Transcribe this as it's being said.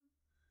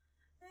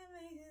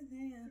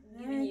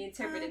Giving you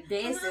interpretive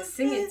dance and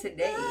singing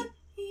today.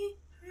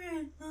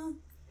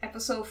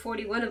 Episode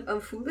 41 of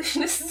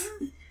Unfoolishness.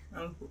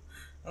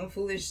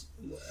 Unfoolish.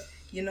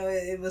 You know,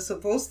 it was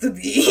supposed to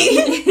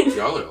be.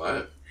 Y'all are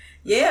live.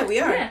 Yeah, we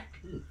are. Yeah.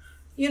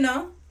 You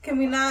know, can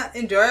we not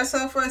enjoy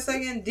ourselves for a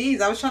second?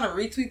 Deez, I was trying to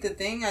retweet the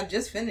thing I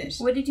just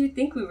finished. What did you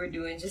think we were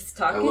doing? Just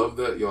talking? I love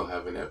that y'all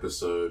have an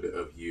episode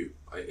of you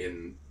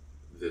in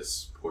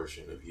this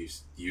portion of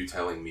you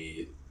telling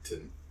me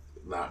to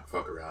not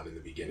fuck around in the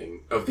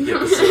beginning of the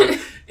episode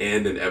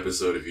and an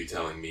episode of you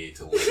telling me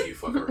to let you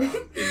fuck around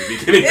in the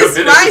beginning it's of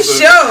an my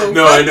episode. show.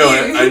 No, I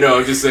know.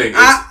 I'm just saying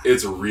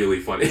it's really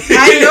funny.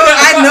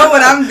 I know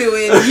what I'm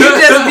doing.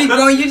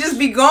 You just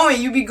be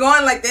going. You be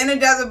going like the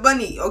Energizer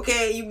Bunny,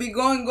 okay? You be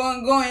going,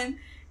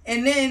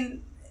 and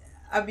then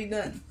I'll be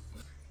done.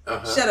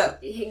 Uh-huh. Shut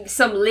up.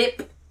 Some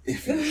lip.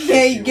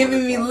 Yeah, you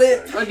giving me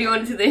lip. Or do you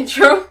want to do the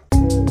intro?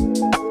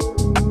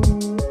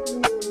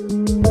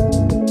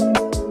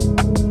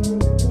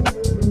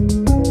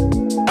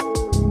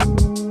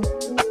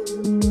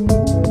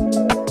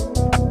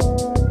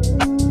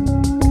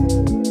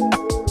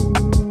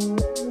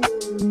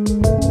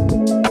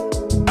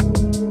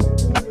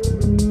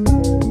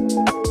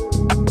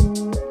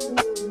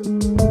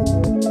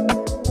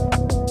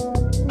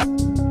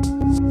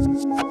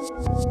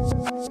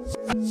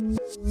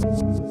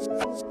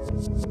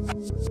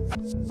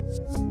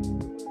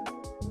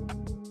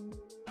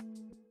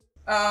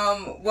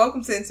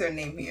 Welcome to Insert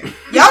Name Here.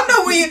 Y'all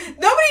know where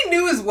nobody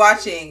knew was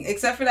watching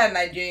except for that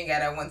Nigerian guy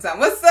that one time.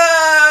 What's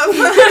up?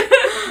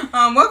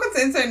 Welcome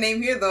to Insert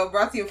Name Here, though,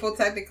 brought to you full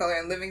Technicolor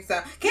and living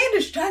sound. Can't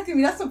distract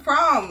me, that's a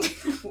problem.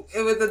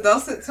 It was the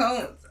dulcet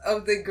tones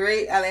of the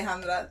great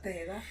Alejandra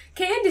Tejeda.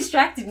 Can't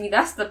distracted me,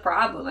 that's the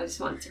problem. I just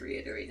wanted to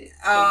reiterate it.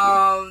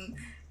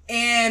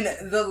 And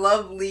the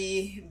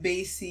lovely,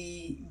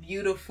 bassy,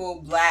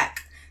 beautiful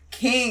black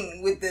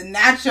King with the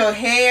natural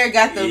hair,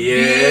 got the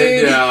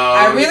beard. No.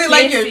 I really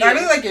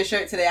like your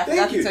shirt today. I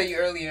forgot to tell you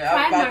earlier.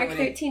 Primark,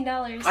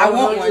 $13. I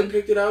want one.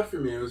 Picked it out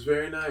for me. It was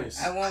very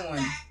nice. I want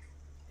one.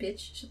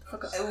 Bitch, shut the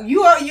fuck up.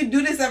 You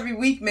do this every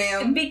week,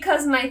 ma'am.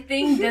 Because my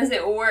thing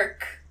doesn't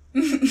work.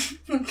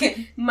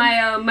 Okay.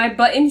 My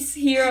buttons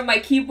here on my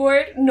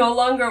keyboard no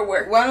longer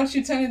work. Why don't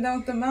you turn it down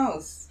with the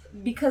mouse?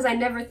 Because I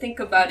never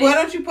think about it. Why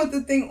don't you put the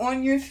thing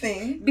on your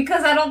thing?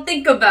 Because I don't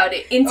think about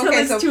it until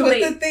it's too late.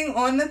 Okay, so put the thing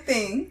on the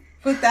thing.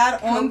 Put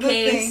that on the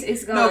thing.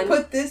 It's gone. No,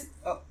 put this.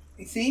 Oh,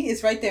 you see?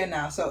 It's right there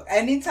now. So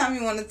anytime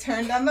you want to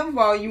turn down the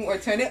volume or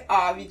turn it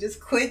off, you just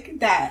click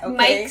that, okay?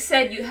 Mike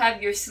said you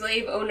have your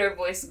slave owner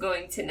voice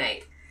going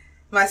tonight.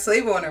 My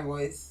slave owner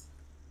voice?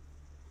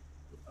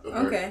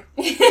 Okay.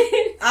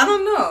 I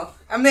don't know.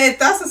 I mean, if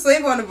that's a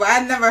slave owner, but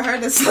I'd never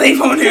heard a slave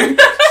owner.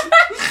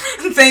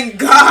 Thank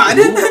God.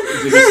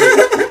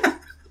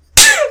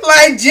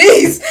 Like,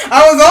 jeez.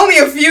 I was only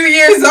a few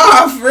years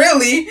off,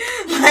 really.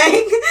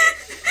 Like...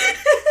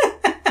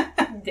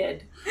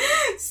 Dead.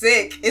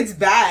 Sick. It's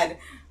bad.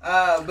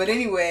 But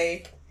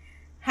anyway.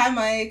 Hi,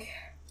 Mike.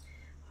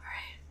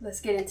 Alright,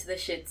 let's get into the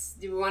shits.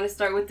 Do we want to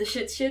start with the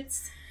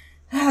shits?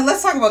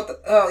 Let's talk about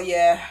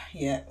yeah.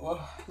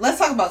 Well, let's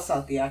talk about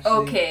Southie, actually.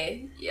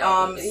 Okay.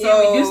 Yeah, we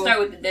do start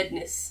with the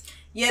deadness.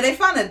 Yeah, they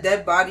found a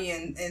dead body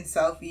in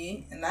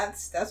Southie, and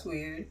that's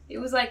weird. It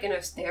was like in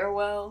a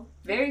stairwell.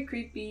 Very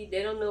creepy.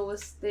 They don't know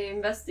they're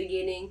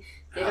investigating.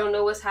 They don't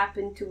know what's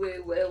happened to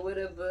it,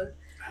 whatever.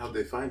 How'd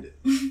they find it?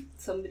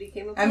 Somebody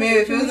came up. I mean,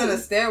 if it was in a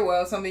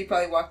stairwell, somebody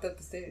probably walked up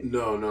the stairs.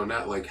 No,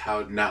 not like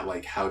how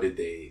did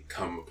they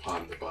come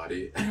upon the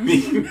body? I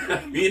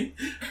mean,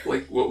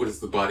 like what was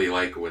the body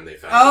like when they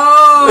found it?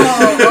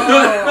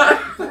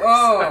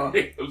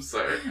 Sorry, I'm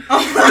sorry.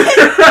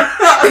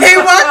 They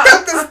walked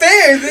up the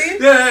stairs. Eh?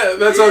 Yeah,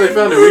 that's how they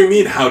found it. What do you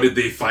mean? How did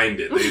they find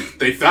it?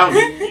 They found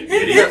it. You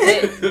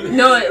idiot.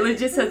 No, it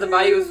legit says the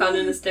body was found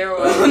in a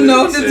stairwell.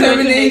 No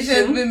determination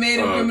has been made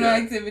of criminal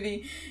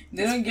activity.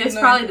 It's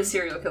probably the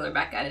serial killer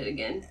back at it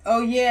again.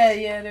 Oh,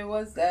 yeah, there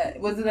was that.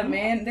 Was it a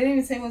man? They didn't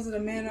even say was it a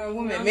man or a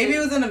woman. No. Maybe it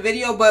was in a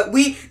video, but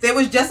there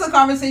was just a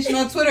conversation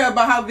on Twitter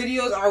about how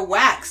videos are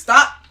whack.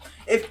 Stop.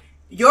 If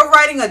you're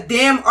writing a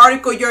damn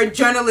article, you're a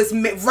journalist,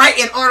 write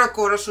an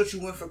article. That's what you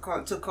went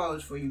to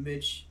college for, you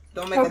bitch.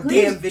 Don't make a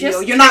damn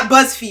video. You're not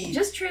BuzzFeed.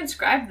 Just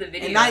transcribe the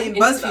video. And not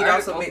even BuzzFeed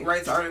also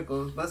writes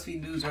articles.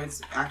 BuzzFeed News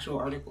writes actual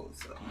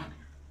articles, so...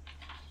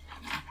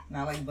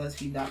 Not like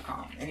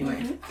BuzzFeed.com.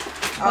 Anyway.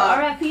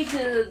 RIP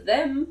to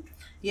them.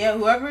 Yeah,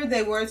 whoever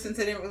they were, since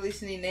they didn't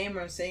release any name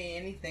or say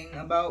anything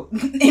about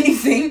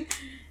anything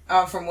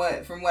from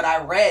what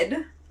I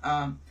read.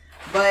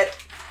 But,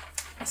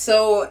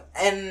 so,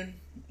 and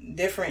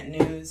different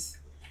news.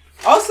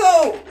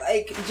 Also,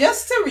 like,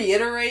 just to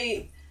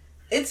reiterate,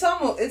 it's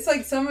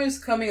like summer's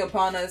coming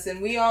upon us,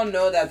 and we all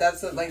know that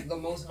that's like the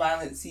most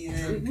violent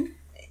season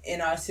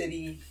in our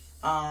city.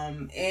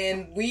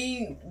 And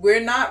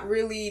we're not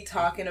really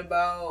talking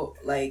about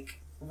like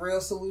real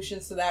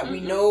solutions to that. We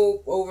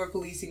know over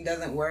policing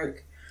doesn't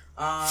work.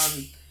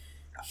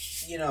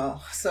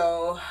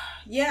 So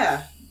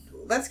yeah,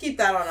 let's keep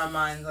that on our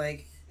minds.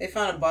 Like, they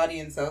found a body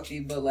in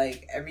Southie, but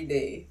like every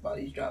day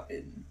bodies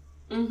dropping.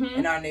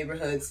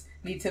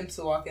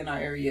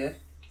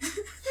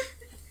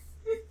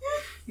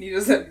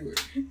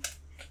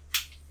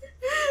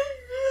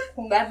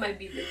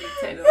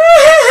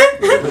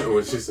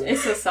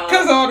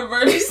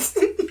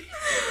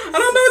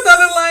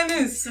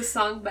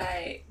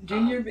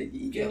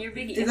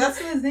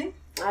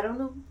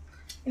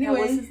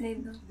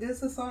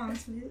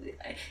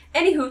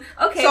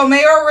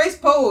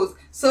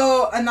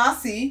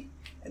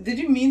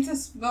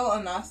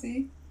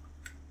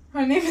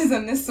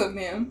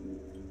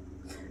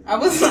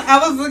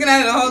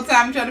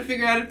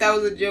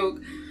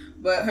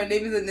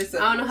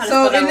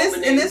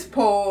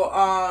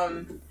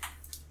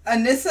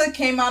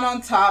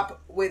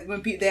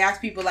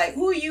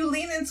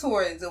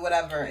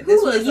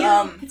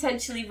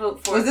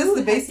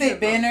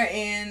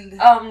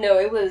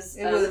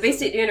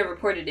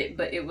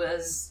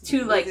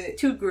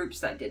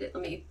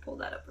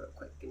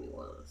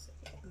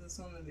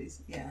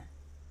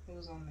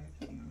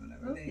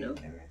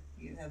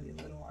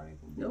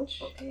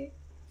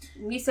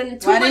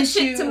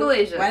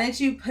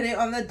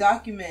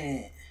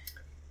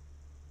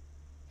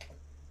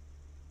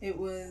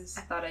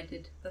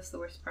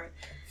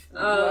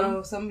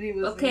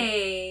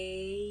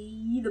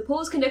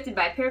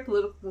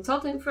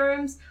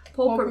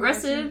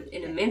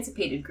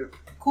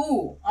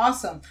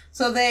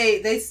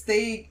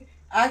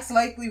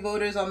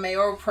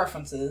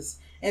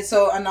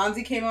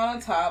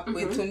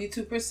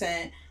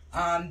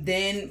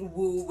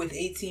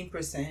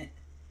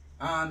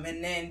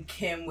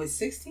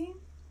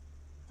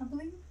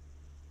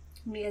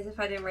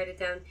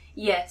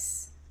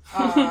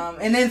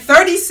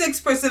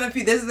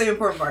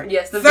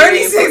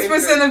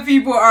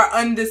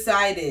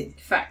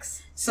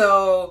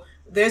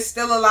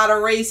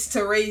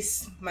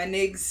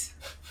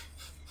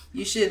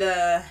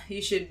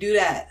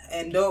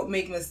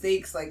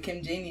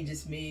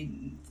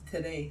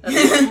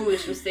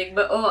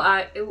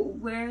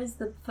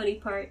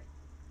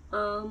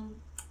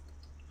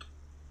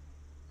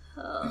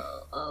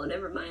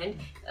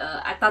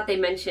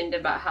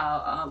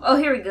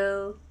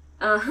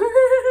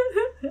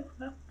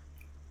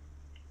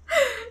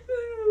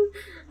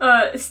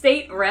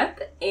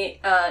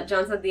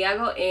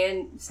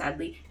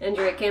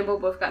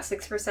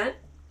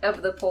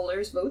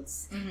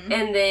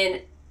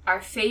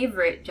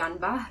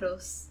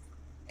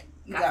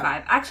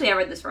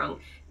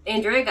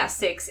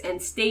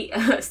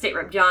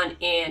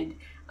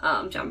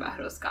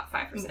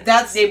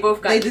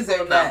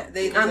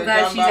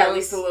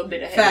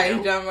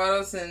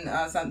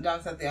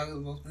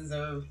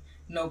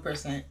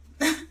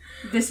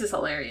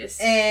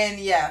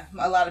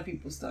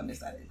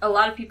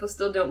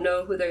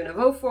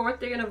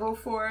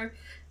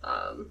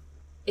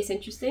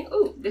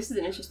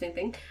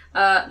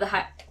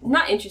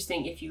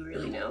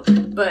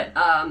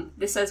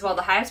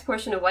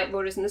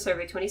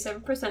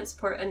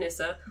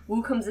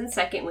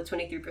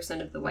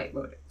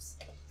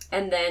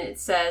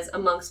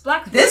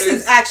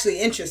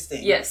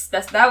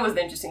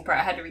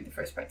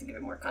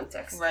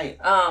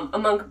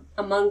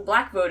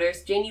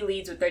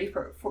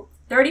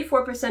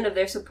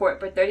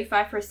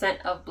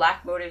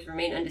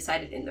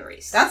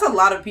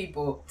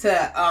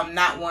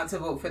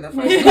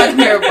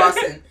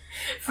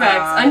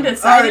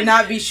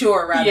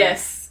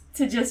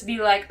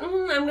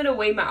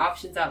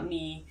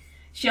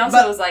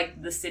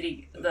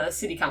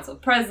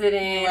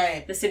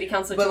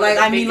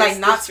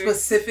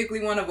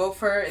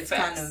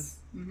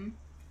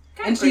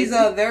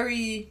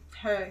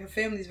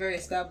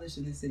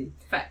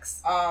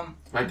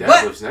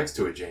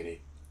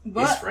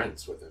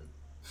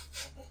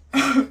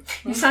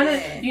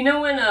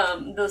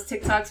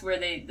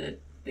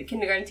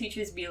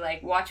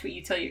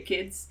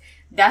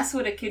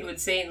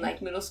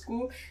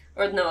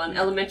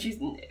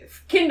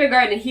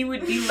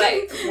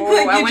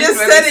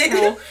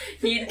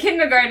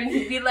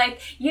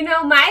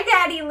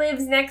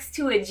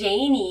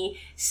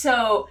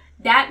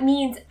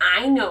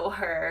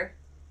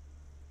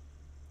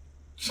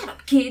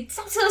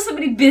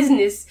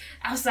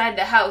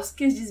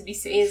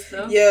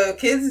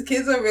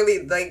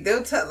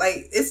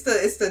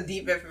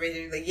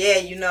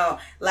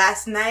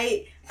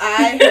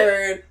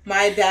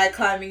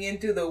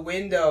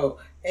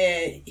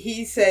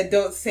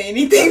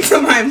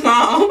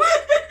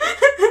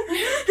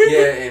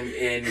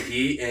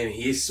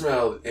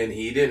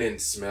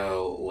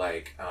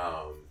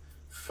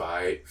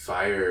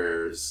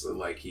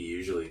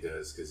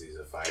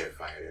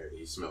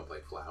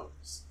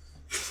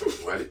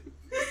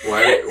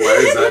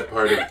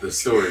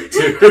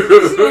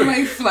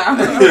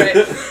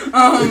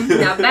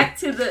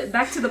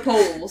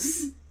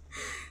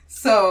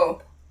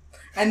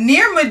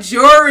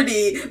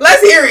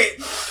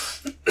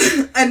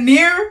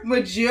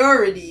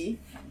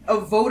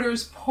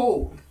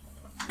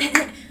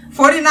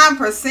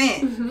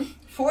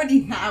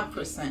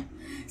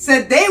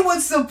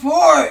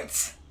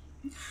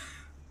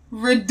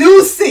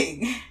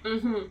 reducing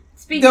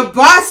Speaking. the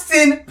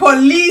Boston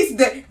Police,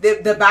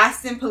 the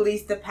Boston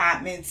Police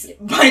Department's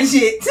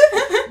budget.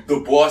 The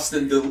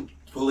Boston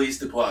Police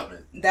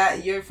Department.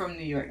 That you're from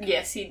New York.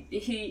 Yes,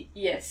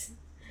 yes.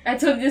 I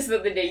told you this the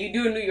other day. You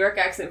do a New York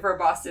accent for a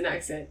Boston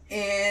accent.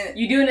 And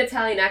you do an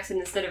Italian accent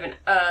instead of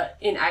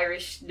an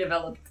Irish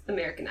developed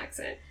American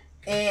accent.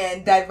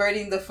 And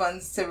diverting the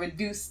funds to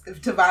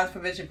violence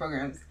prevention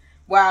programs.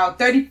 While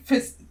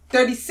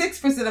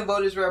 36% of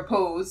voters were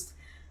opposed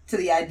to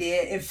the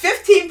idea, and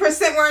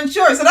 15% were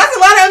unsure. So that's a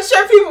lot of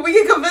unsure people. We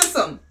can convince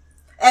them,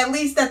 at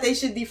least, that they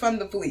should defund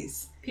the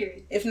police.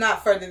 Period. If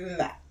not further than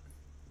that.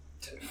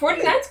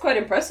 49's quite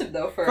impressive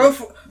though. For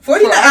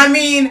 49, I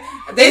mean,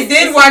 they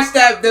did watch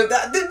that. The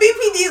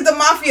BPD is the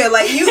mafia.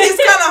 Like it's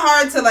kind of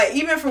hard to like,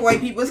 even for white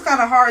people, it's kind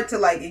of hard to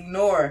like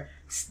ignore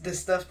the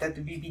stuff that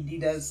the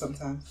BPD does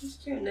sometimes. It's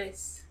very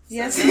nice.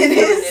 Yes, so it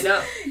is. It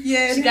up.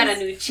 Yeah, she got a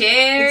new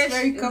chair. It's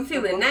very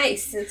comfortable. I'm feeling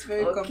nice. It's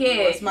very comfortable.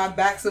 It's my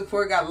back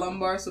support, got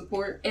lumbar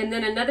support. And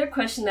then another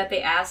question that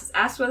they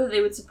asked whether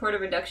they would support a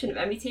reduction of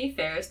MBTA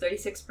fares.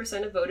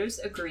 36% of voters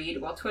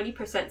agreed, while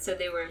 20% said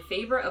they were in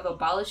favor of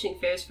abolishing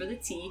fares for the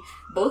T.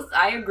 Both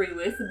I agree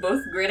with.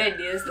 Both great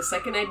ideas. The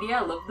second idea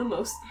I love the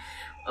most.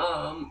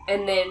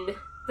 And then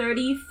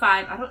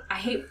 35.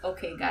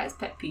 Okay, guys,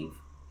 pet peeve.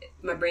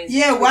 My brain's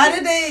why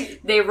did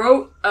they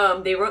wrote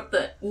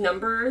the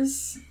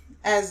numbers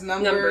as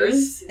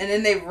numbers, and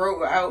then they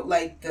wrote out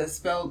like they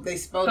spelled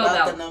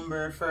out the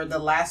number for the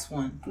last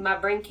one. My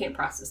brain can't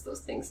process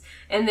those things.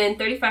 And then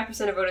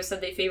 35% of voters said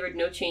they favored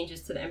no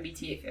changes to the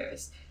MBTA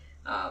fares.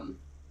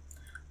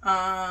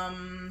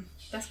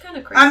 That's kind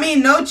of crazy. I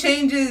mean, no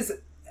changes.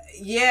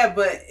 Yeah,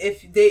 but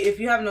if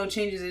you have no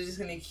changes, they're just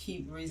gonna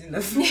keep raising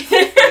the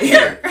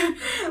fare.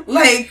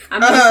 Like,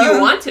 if you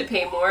want to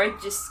pay more,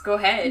 just go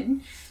ahead.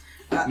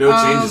 No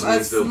changes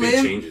means there'll be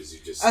changes.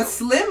 You just a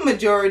slim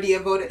majority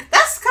of voters.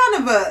 That's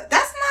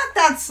not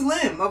that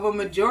slim of a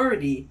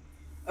majority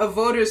of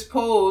voters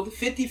polled.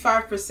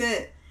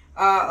 55%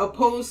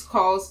 opposed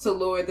calls to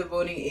lower the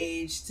voting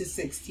age to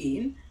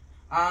 16.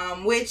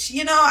 Which,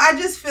 I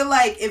just feel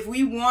like if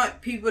we want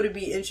people to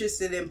be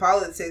interested in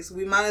politics,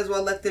 we might as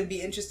well let them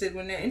be interested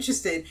when they're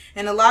interested.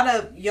 And a lot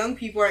of young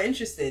people are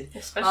interested.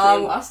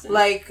 Especially in Boston.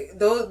 Like,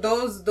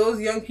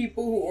 those young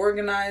people who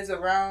organize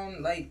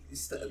around, like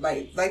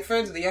for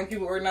instance, the young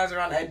people who organize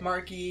around Ed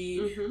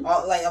Markey,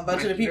 all, like, a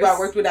bunch of the people I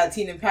worked with at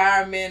Teen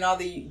Empowerment, all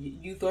the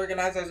youth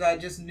organizers I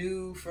just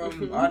knew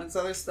from all this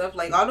other stuff.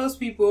 Like, all those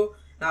people,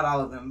 not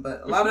all of them,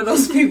 but a lot of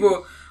those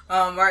people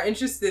are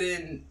interested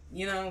in,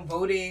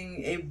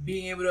 voting,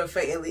 being able to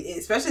affect,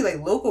 especially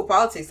like local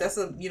politics. That's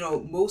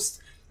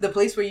the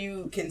place where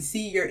you can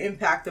see your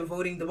impact of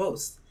voting the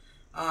most.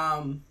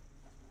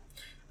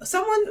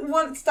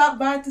 Someone stopped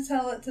by to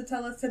tell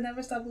us to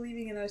never stop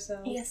believing in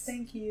ourselves. Yes,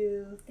 thank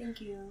you.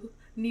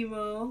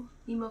 Nemo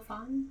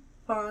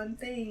Fawn,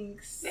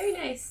 thanks. Very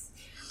nice.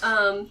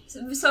 So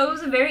it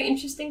was a very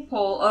interesting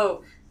poll.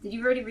 Oh, did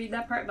you already read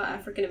that part about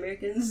African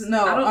Americans?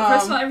 No.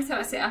 First of all, every time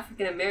I say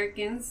African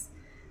Americans,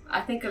 I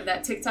think of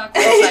that TikTok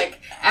where it's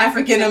like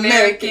African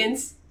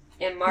Americans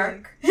and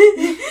Mark.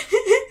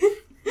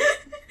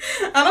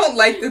 I don't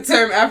like the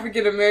term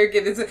African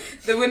American.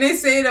 When they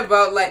say it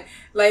about like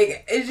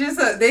it's just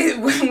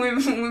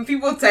when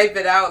people type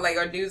it out, like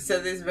our dude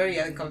says, it's very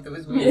uncomfortable.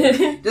 It's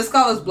weird. Just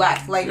call us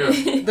black. Like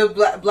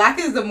the black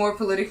is the more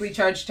politically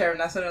charged term.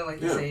 That's what I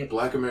like to say.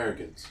 Black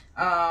Americans.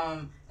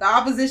 The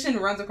opposition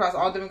runs across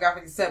all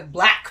demographics except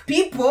black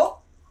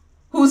people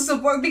who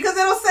support, because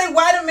they don't say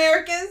white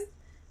Americans.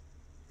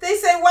 They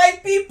say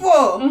white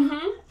people.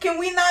 Can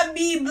we not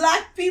be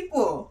black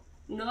people?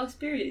 No,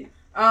 period.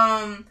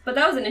 But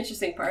that was an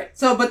interesting part.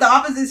 But the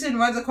opposition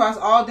runs across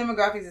all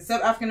demographics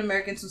except African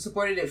Americans, who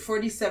supported it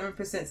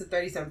 47% to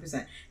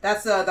 37%.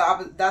 That's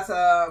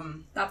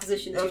the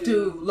opposition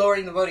to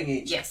lowering the voting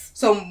age. Yes.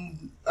 So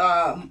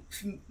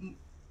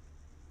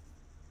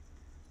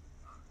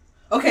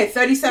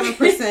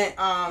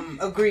 37%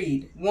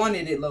 agreed,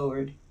 wanted it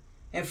lowered,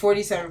 and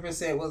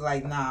 47% was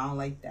like, nah, I don't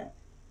like that.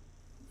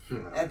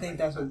 I think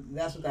that's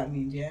what that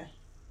means. Yeah.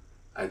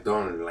 I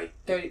don't like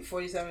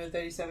 47 to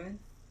 37.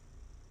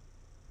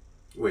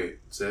 Wait,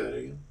 say that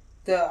again.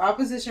 The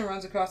opposition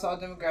runs across all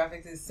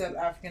demographics except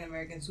African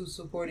Americans, who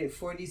supported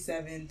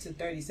 47 to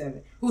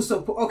 37. They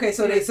supported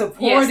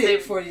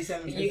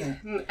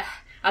 47%.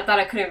 I thought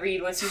I couldn't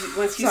read once you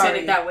said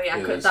it that way.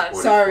 I could thought.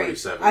 Sorry,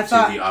 I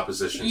thought the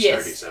opposition's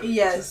 37%.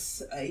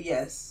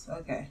 Yes.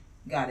 Okay,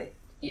 got it.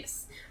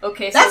 Yes.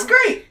 Okay. That's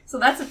great. So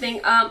that's the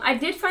thing. I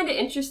did find it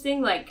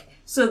interesting.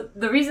 So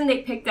the reason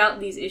they picked out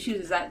these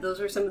issues is that those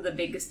were some of the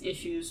biggest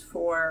issues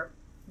for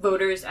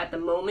voters at the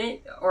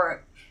moment.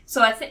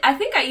 So I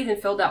think I even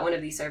filled out one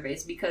of these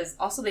surveys because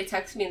also they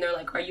text me and they're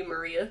like, "Are you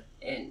Maria?"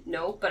 And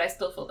no, but I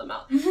still filled them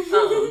out.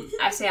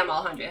 I say I'm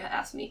Alejandra.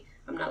 Ask me.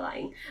 I'm not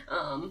lying.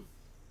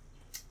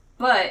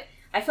 But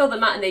I filled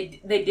them out and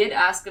they did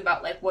ask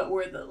about what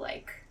were the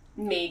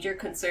major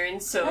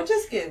concerns. So I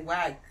just get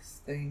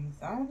wax things.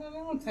 They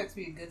don't text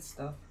me good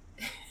stuff.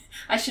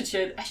 I should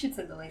send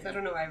the links. I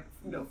don't know why I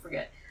don't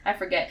forget. I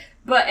forget.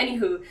 But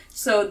anywho,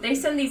 so they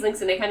send these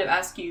links and they kind of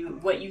ask you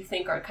what you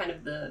think are kind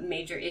of the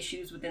major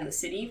issues within the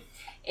city.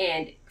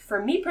 And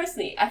for me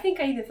personally, I think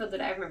I even filled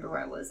it out. I remember where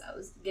I was. I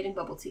was getting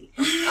bubble tea.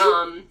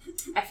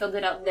 I filled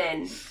it out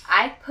then.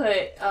 I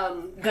put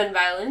gun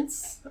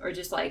violence or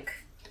just like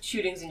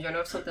shootings in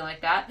general, something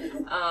like that.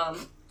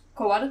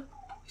 Kowada?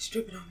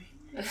 Stripping on me.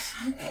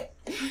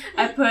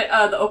 I put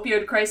the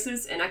opioid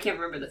crisis, and I can't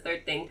remember the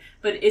third thing,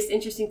 but it's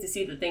interesting to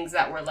see the things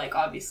that were like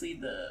obviously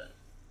the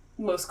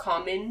most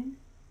common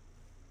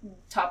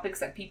topics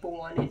that people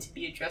wanted to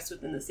be addressed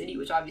within the city,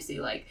 which obviously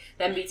like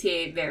the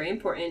MBTA very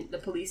important, the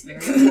police very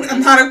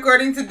important. Not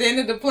according to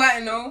Dana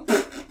DePlatino.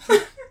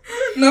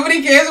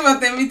 Nobody cares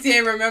about the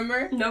MBTA,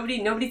 remember?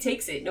 Nobody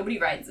takes it. Nobody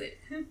rides it.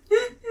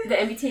 The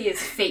MBTA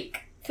is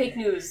fake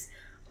news.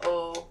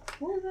 Oh,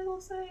 what was I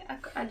gonna say?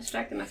 I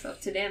distracted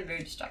myself. Today I'm very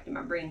distracted.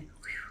 My brain.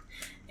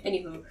 Whew.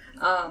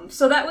 Anywho,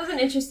 so that was an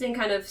interesting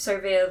kind of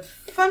survey of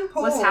Fun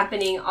poll. What's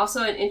happening.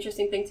 Also, an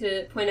interesting thing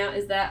to point out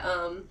is that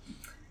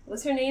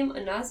what's her name?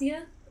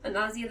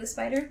 Anansi the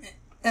spider.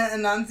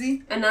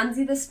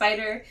 Anansi the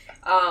spider.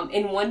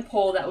 In one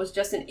poll that was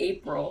just in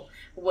April,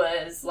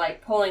 was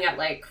like polling at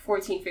like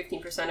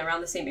 14-15%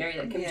 around the same area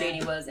that Kim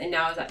Janey was, and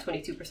now is at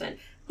 22%.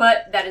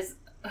 But that is.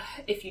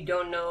 If you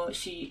don't know,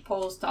 she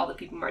polls to all the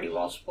people Marty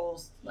Walsh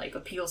polls, like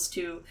appeals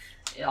to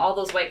all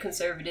those white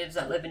conservatives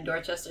that live in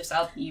Dorchester,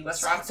 South View,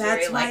 West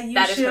Roxbury. Like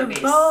that is her base.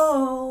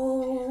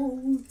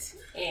 Vote.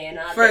 And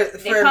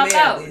they for pop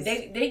out. list.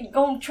 They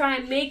gonna try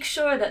and make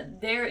sure that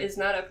there is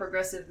not a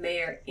progressive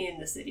mayor in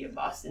the city of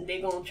Boston.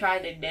 They gonna try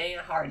their dang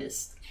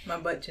hardest. My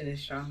butt chin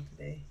is strong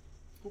today.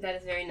 That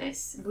is very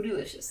nice.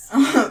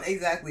 Bootylicious.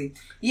 Exactly.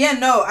 Yeah,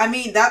 no, I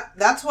mean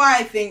that's why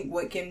I think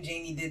what Kim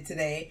Janey did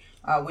today,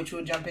 which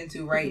we'll jump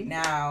into right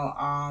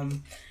now,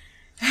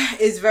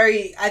 is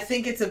very. I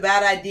think it's a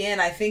bad idea,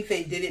 and I think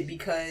they did it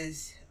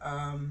because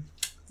of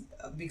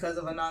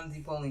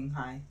Anansi polling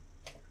high,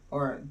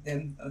 or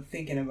them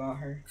thinking about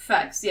her.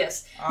 Facts,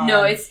 yes.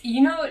 No, it's,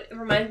 you know what it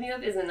reminds me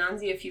of is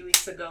Anansi a few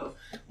weeks ago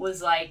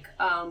was like,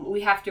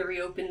 we have to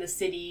reopen the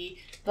city,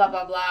 blah,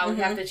 blah, blah. We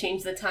have to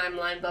change the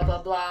timeline, blah,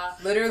 blah, blah.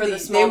 Literally, for the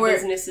small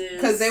businesses.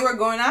 Because they were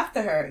going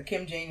after her,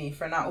 Kim Janey,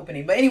 for not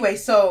opening. But anyway,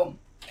 so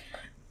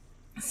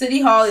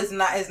City Hall is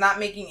not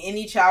making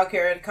any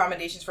childcare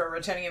accommodations for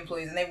returning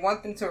employees, and they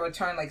want them to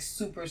return like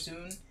super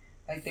soon.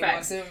 Like they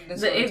Facts. want them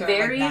to return it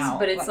varies, like now.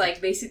 but it's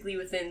like basically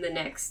within the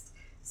next.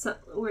 So,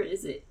 where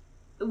is it?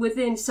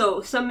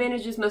 So some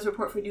managers must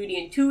report for duty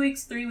in 2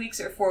 weeks, 3 weeks,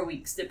 or 4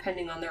 weeks,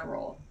 depending on their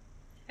role.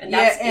 And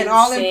that's and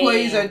all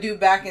employees are due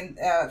back in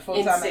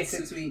full time in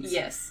 6 weeks.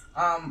 Yes.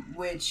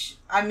 Which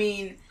I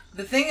mean,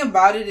 the thing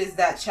about it is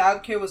that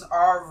childcare was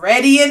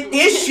already an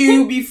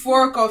issue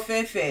before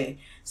Covfefe.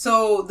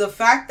 So the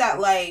fact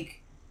that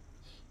like,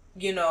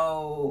 you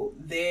know,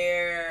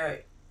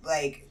 they're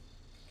like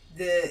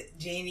the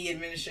Janey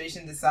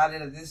administration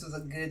decided that this was a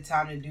good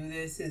time to do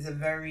this is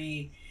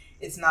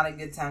it's not a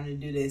good time to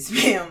do this,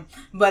 ma'am.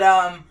 But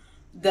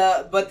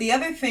the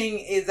other thing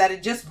is that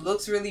it just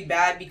looks really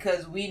bad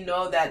because we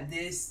know that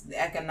this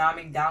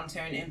economic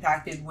downturn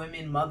impacted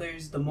women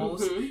mothers the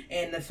most,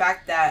 and the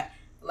fact that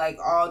like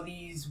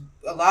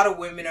a lot of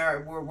women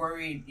were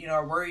worried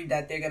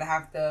that they're gonna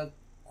have to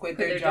quit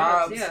their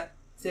jobs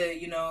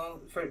to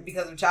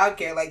because of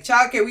childcare. Like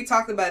childcare, we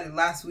talked about it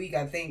last week.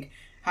 I think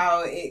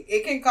how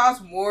it can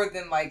cost more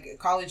than like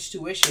college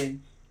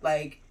tuition.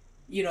 Like,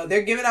 you know,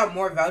 they're giving out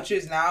more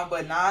vouchers now,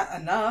 but not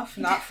enough.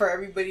 Not for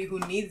everybody who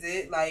needs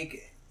it.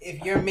 Like,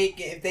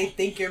 if they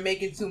think you're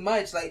making too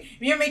much, like,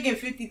 if you're making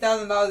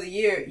 $50,000 a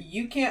year,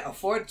 you can't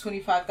afford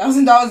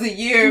 $25,000 a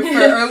year for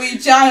early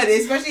childhood,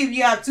 especially if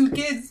you have 2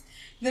 kids.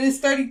 Then it's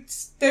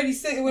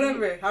 36,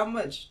 whatever. How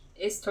much?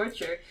 It's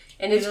torture.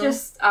 And it's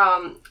just,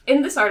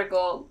 in this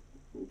article,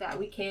 that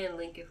we can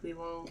link if we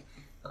won't,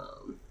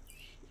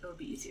 it'll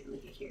be easier to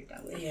link it here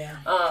that way. Yeah.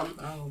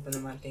 I'll open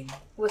up my thing.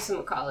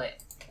 Whatchamacallit?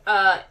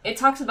 It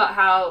talks about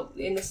how,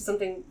 and this is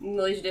something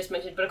Malaysia just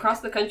mentioned, but across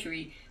the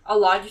country, a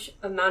large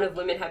amount of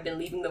women have been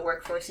leaving the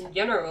workforce in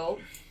general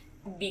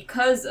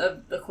because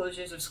of the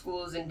closures of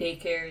schools and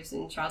daycares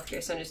and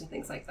childcare centers and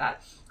things like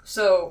that.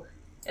 So,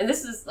 and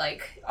this is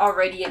like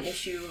already an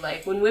issue.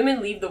 Like when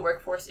women leave the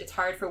workforce, it's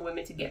hard for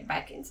women to get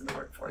back into the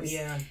workforce.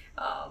 Yeah.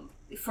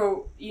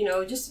 For,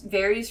 just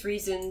various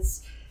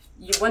reasons.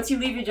 Once you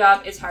leave your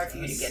job, it's hard for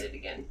you to get it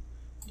again.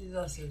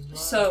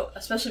 So,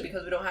 especially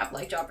because we don't have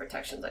like job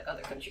protections like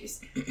other countries.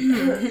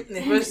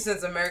 Especially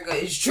since America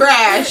is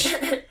trash.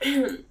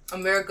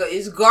 America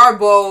is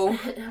garbo.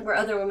 Where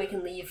other women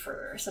can leave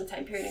for some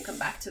time period and come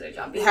back to their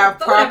job. Have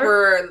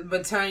proper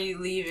maternity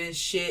leave and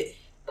shit.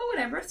 But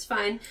whatever, it's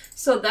fine.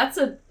 So that's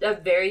a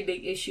very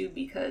big issue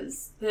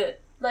because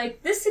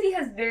this city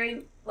has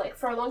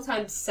for a long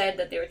time said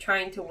that they were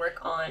trying to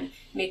work on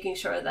making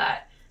sure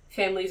that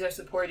families are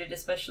supported,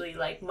 especially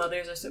like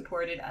mothers are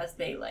supported as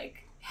they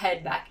like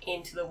head back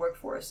into the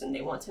workforce, and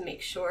they want to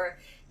make sure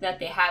that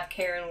they have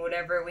care and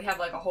whatever. We have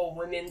like a whole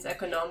women's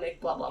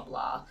economic blah blah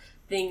blah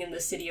thing in the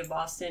city of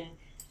Boston,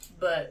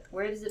 but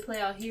where does it play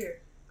out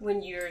here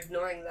when you're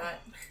ignoring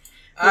that?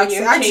 Ask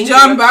changing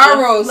John up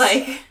Barrows.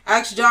 stuff, like,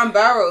 Ask John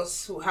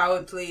Barrows how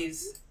it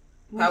plays.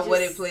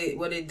 What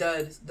it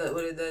does.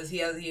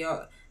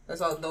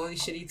 That's all the only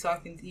shit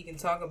he can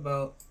talk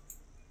about.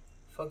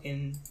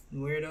 Fucking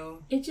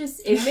weirdo.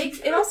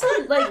 It also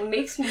like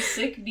makes me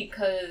sick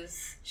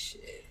because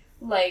Shit.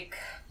 like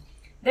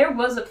there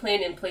was a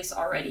plan in place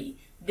already.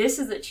 This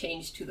is a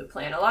change to the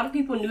plan. A lot of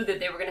people knew that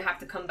they were going to have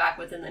to come back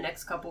within the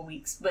next couple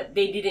weeks, but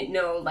they didn't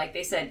know, like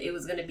they said, it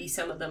was going to be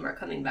some of them are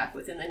coming back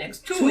within the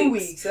next 2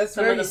 weeks. That's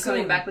some very of them soon.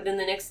 coming back within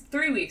the next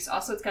 3 weeks.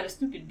 Also, it's kind of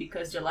stupid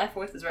because July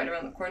 4th is right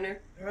around the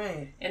corner.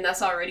 Right. And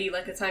that's already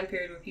like a time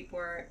period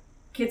where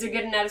kids are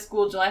getting out of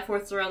school. July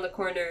 4th is around the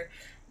corner.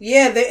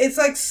 Yeah, it's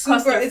like it's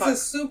Clusterfuck. a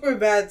super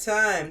bad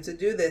time to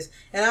do this.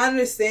 And I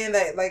understand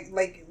that, like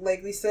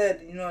we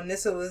said,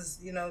 Nissa was,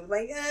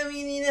 like,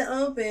 we need to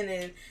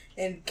open,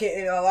 and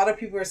a lot of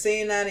people are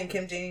saying that, and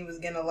Kim Janey was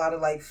getting a lot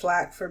of, like,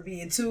 flack for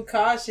being too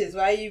cautious.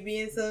 Why are you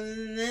being so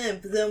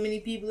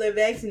many people are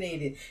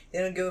vaccinated?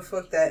 They don't give a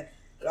fuck that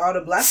all the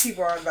black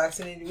people aren't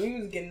vaccinated.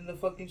 We was getting the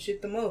fucking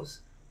shit the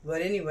most.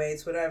 But anyway,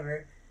 it's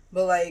whatever.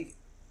 But, like,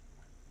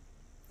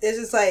 it's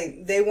just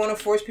like they want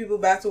to force people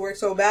back to work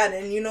so bad,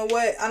 and you know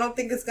what? I don't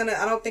think it's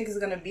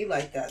gonna be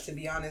like that. To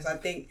be honest, I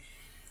think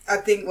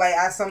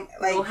like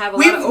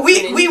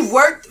we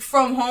worked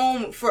from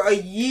home for a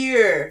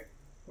year,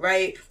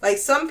 right? Like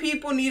some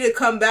people need to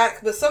come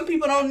back, but some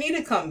people don't need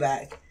to come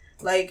back,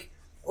 like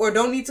or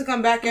don't need to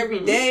come back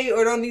every day,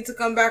 or don't need to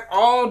come back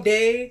all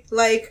day.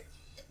 Like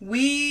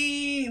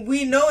we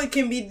know it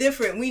can be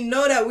different. We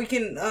know that we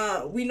can.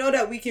 We know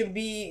that we can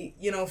be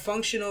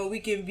functional. We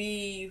can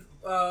be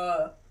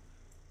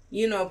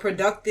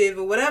productive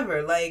or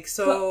whatever. Like,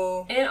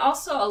 so. And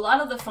also, a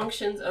lot of the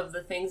functions of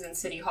the things in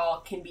City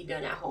Hall can be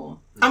done at home.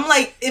 I'm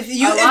like,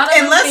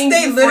 unless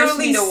they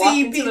literally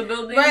see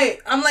people. Right.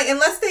 I'm like,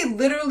 unless they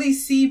literally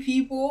see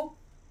people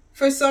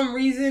for some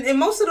reason. And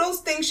most of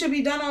those things should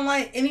be done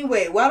online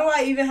anyway. Why do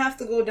I even have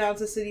to go down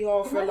to City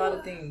Hall for a lot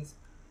of things?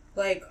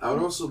 Like. I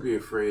would also be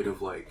afraid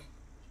of, like,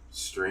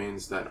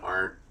 strains that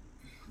are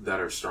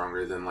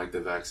stronger than like the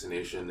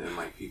vaccination, and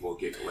like people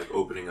get like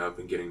opening up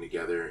and getting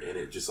together, and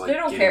it just like they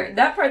don't care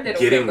that part. They don't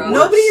care about.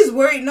 Nobody's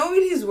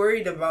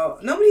worried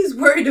about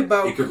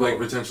it could like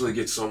potentially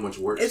get so much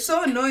worse. It's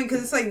so annoying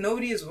because it's like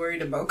nobody is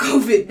worried about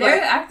COVID.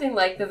 They're acting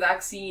like the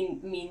vaccine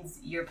means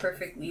you're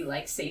perfectly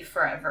like safe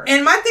forever.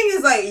 And my thing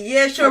is like,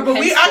 yeah, sure, but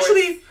we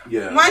actually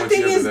my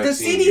thing is the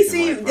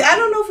CDC. I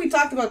don't know if we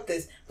talked about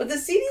this, but the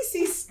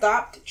CDC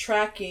stopped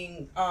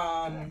tracking.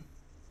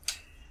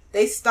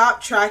 They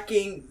stopped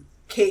tracking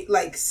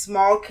like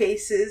small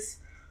cases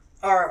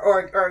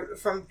or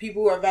from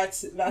people who are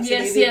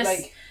vaccinated. Yes.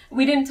 Like,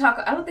 we didn't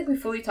talk. I don't think we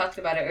fully talked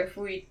about it. Or if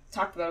we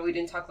talked about it, we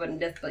didn't talk about it in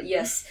depth. But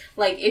yes,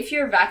 like if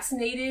you're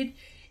vaccinated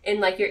and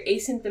like you're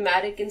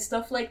asymptomatic and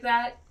stuff like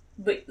that,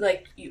 but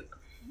like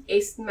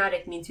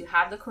asymptomatic means you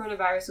have the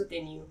coronavirus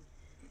within you.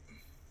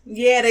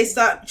 Yeah, they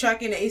stopped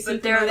tracking the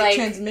asymptomatic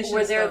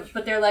transmission stuff.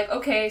 But they're like,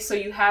 okay, so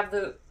you have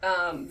the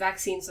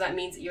vaccine, so that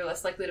means that you're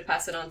less likely to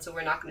pass it on, so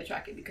we're not going to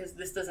track it because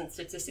this doesn't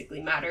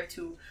statistically matter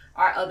to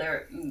our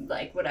other,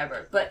 like,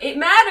 whatever. But it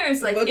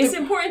matters. Like, it's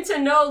important to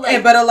know, like...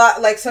 Yeah, but a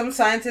lot, like, some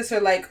scientists are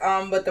like,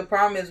 but the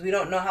problem is we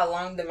don't know how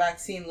long the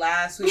vaccine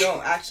lasts. We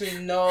don't actually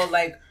know,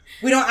 like...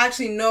 We don't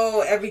actually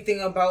know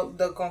everything about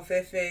the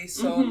Confefe,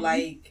 so,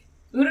 like...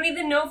 We don't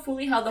even know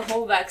fully how the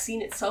whole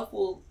vaccine itself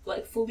will,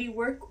 like, fully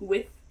work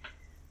with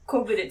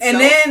COVID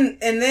itself.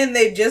 And then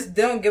they just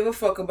don't give a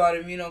fuck about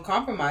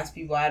immunocompromised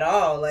people at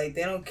all. Like,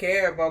 they don't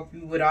care about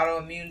people with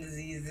autoimmune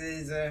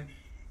diseases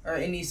or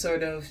any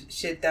sort of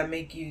shit that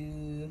make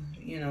you,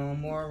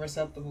 more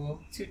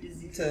susceptible to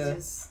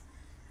diseases,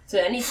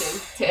 to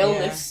anything, to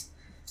illness.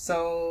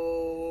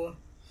 So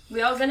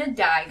we all gonna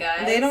die,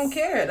 guys. They don't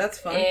care. That's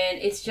fine. And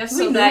it's just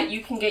so that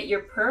you can get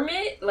your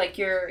permit, like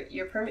your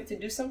permit to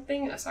do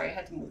something. Oh, sorry, I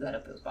had to move that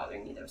up. It was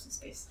bothering me. There was some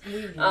space.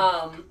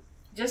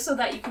 Just so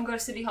that you can go to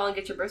City Hall and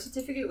get your birth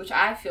certificate, which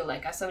I feel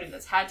like, as somebody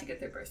that's had to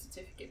get their birth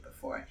certificate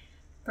before,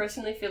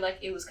 personally feel like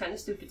it was kind of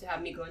stupid to have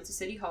me go into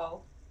City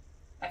Hall.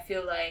 I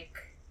feel like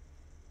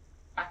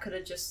I could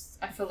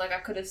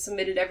have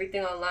submitted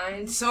everything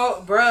online.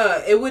 So,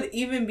 bruh, it would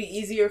even be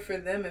easier for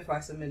them if I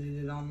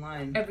submitted it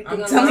online.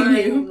 Everything I'm telling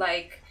you.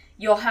 Like,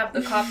 you'll have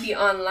the copy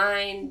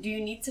online. Do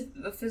you need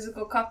a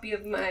physical copy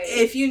of my...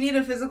 If you need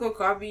a physical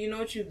copy, you know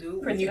what you do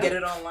when you get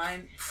it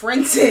online?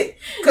 Print it.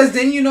 Because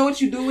then you know what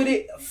you do with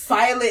it.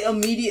 File it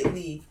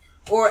immediately.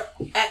 Or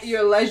at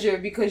your leisure,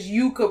 because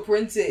you could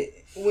print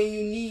it when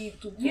you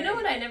need to. You know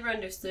what I never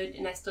understood,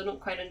 and I still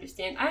don't quite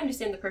understand? I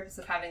understand the purpose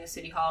of having a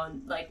city hall,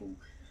 and like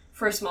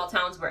for small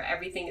towns where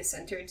everything is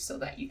centered so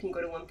that you can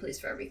go to one place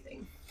for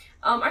everything.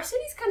 Our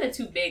city's kind of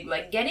too big.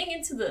 Like,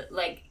 getting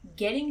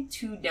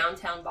to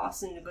downtown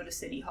Boston to go to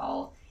City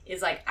Hall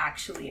is, like,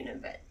 actually an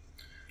event.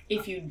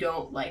 If you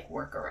don't, like,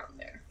 work around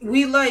there.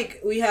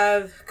 We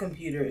have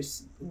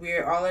computers.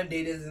 All our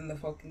data is in the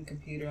fucking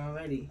computer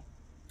already.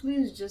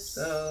 Please just...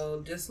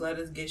 So just let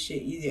us get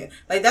shit easier.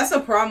 Like, that's a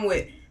problem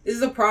with... This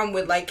is a problem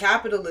with, like,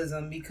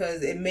 capitalism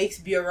because it makes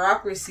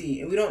bureaucracy.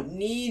 And we don't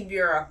need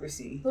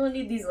bureaucracy. We don't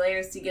need these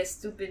layers to get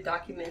stupid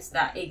documents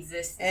that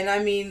exist. And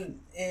I mean,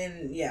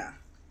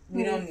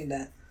 we don't need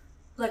that.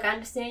 Like, I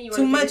understand you want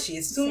too to much.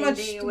 It's too much.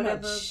 or Too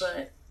whatever, much.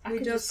 but I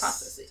could just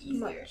process it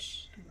easier.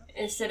 Much.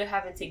 Instead of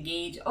having to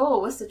gauge, oh,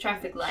 what's the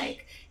traffic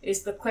like?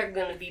 Is the clerk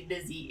going to be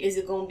busy? Is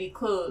it going to be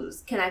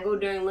closed? Can I go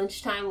during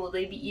lunchtime? Will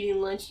they be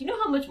eating lunch? You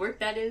know how much work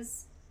that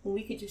is? When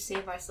we could just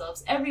save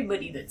ourselves,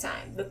 everybody, the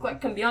time. The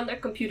clerk can be on their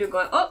computer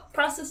going, oh,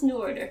 process new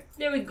order.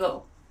 There we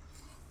go.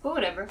 But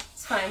whatever.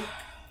 It's fine.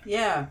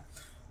 Yeah.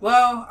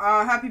 Well,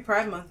 happy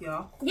Pride Month,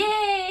 y'all.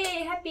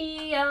 Yay!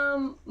 Happy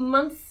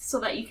month so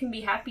that you can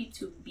be happy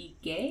to be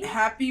gay.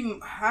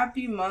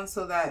 Happy month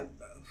so that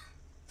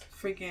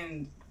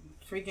freaking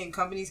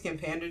companies can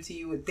pander to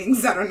you with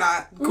things that are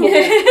not cool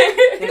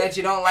and that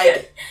you don't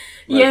like.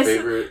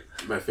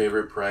 My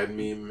favorite Pride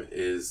meme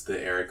is the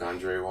Eric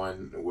Andre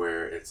one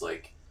where it's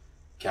like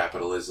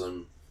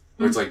capitalism.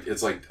 Where it's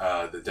like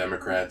the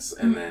Democrats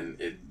and then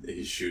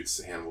he shoots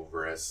Hannibal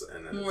Buress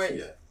and then right.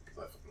 I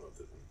fucking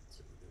loved it.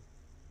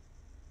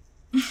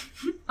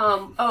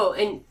 Oh,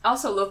 and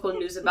also local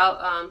news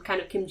about kind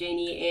of Kim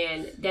Janey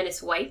and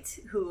Dennis White,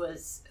 who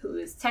is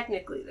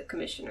technically the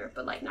commissioner,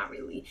 but like not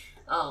really.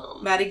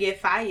 About to get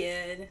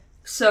fired.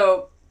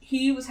 So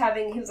he was like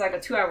a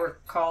 2-hour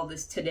call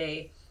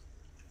today,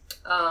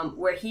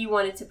 where he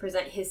wanted to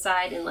present his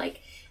side in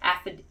like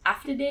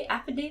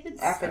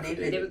affidavits.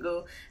 There we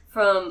go.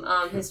 From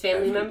his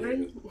family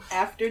members.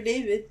 After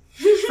David.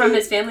 From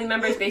his family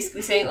members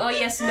basically saying, oh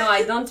yes, no,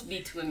 I don't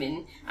beat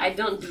women. I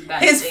don't do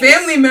bad things. His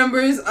family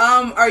members,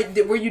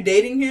 were you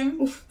dating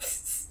him?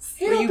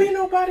 He don't beat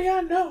nobody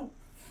I know.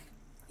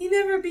 He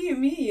never beat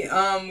me.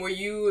 Were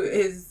you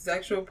his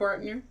sexual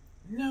partner?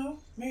 No,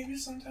 maybe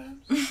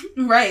sometimes.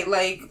 Right,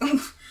 like,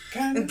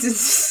 kind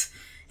of.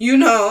 You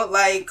know,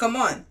 like, come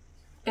on.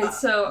 And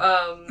so,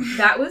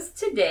 that was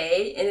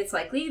today, and it's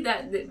likely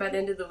that by the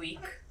end of the week,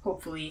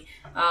 hopefully,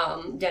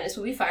 Dennis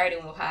will be fired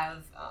and we'll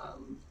have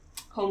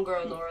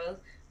homegirl Nora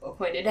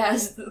appointed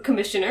as the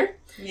commissioner.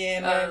 Yeah,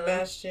 Nora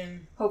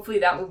Bastion. Hopefully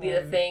that will be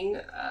the thing.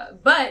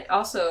 But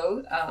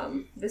also,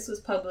 this was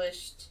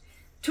published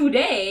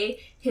today.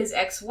 His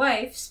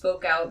ex-wife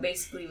spoke out,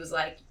 basically was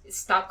like,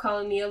 stop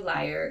calling me a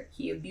liar.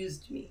 He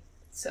abused me.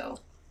 So.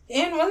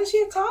 And wasn't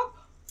she a cop?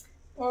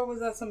 Or was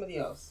that somebody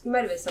else? It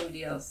might have been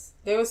somebody else.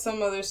 There was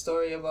some other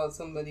story about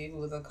somebody who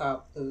was a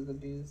cop who was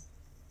abused.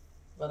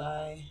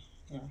 But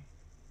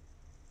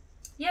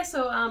Yeah,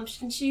 so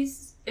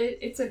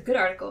it's a good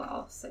article.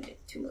 I'll send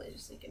it to Malaysia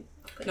so you can.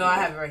 No, I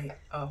have it right here.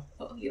 Oh,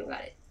 you don't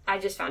got it. I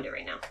just found it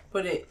right now.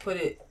 Put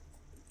it.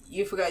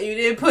 You forgot you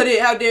didn't put it.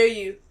 How dare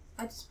you?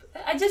 I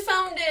just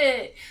found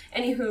it.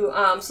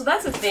 Anywho, so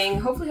that's a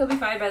thing. Hopefully he'll be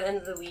fired by the end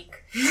of the week.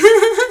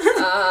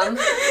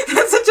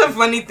 That's such a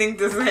funny thing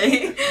to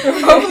say.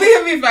 Hopefully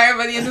he'll be fired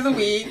by the end of the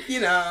week.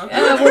 You know,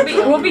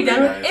 we'll be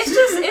done with it.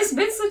 It's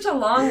been such a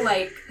long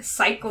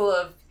cycle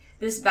of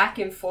this back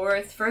and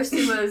forth. First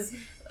it was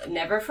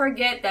never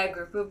forget that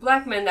group of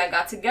black men that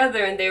got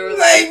together and they were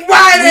like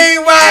why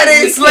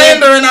they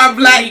slandering our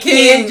black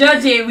king? Can't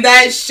judge it.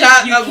 That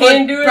shot you of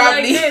can't do it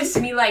probably... like this.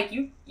 Me like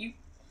you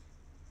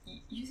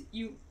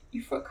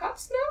for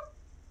cops now?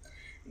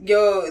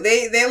 Yo,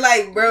 they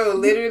like, bro,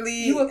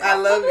 literally, I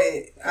love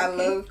it. Okay. I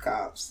love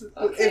cops.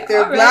 Okay, if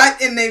they're right.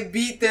 black and they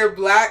beat their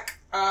black,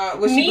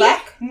 was she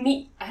black?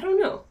 I don't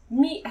know.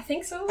 I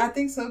think so. I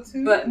think so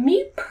too. But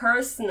me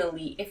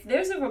personally, if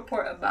there's a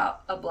report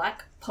about a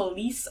black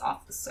police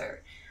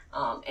officer,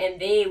 and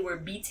they were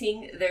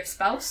beating their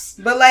spouse,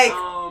 but like,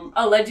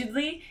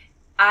 allegedly,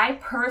 I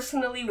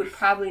personally would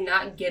probably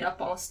not get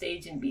up on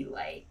stage and be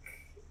like,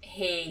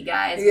 hey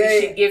guys,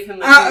 we should give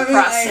him a due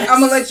process.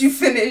 I'm gonna let you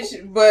finish,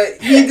 but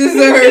he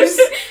deserves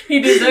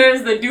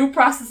the due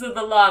process of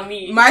the law.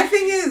 My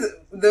thing is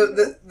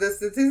the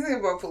statistic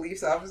about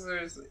police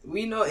officers.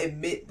 We know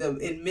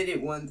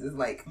admitted ones is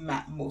like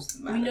most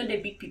of them. We know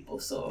they beat people,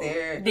 so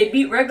they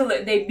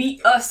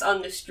beat us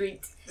on the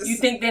street. You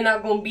think they're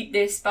not gonna beat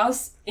their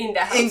spouse in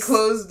the house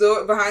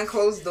behind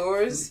closed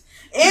doors?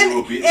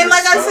 And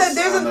like I said,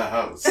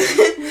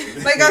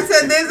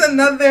 there's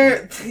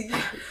another.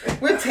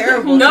 We're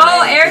terrible. No,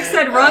 tonight. Eric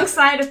said wrong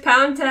side of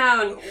Pound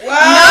Town.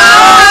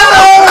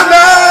 Wow.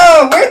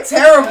 No, we're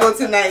terrible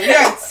tonight. We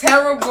are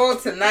terrible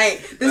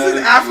tonight. This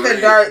is after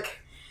dark.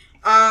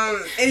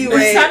 Anyway,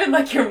 it sounded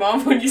like your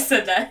mom when you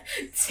said that.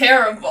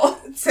 Terrible.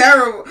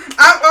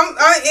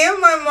 I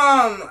am my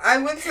mom.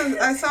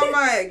 I saw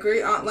my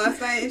great aunt last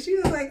night, and she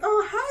was like,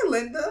 "Oh, hi,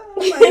 Linda."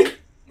 I'm like.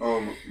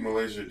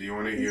 Malaysia, do you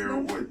want to hear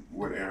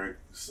what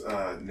Eric's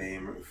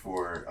name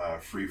for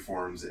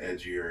Freeform's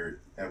edgier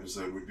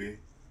episode would be?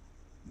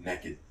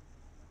 Naked.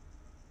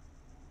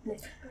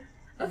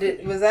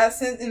 Was that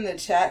sent in the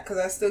chat? Because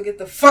I still get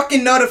the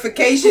fucking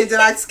notifications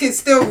and I can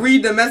still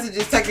read the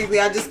messages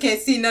technically. I just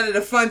can't see none of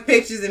the fun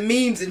pictures and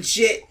memes and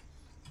shit.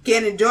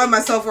 Can't enjoy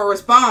myself or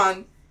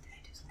respond.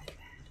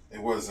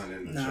 It wasn't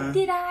in the chat.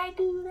 Did I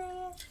do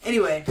that?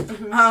 Anyway,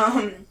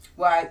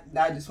 Well,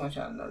 I just want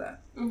y'all to know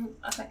that.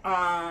 Okay.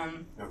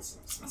 That's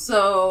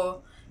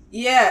So,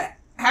 yeah,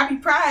 happy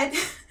Pride.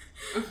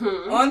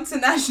 On to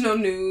national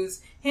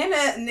news.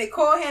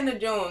 Nicole Hannah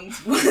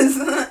Jones was.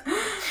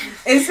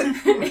 it's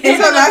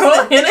her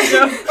last name.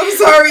 I'm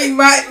sorry,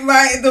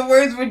 the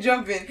words were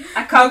jumping.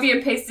 I copy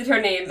and pasted her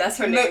name. That's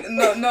her name.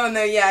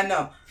 No. Yeah, I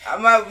know.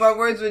 The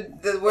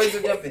words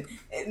were jumping.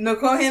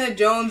 Nicole Hannah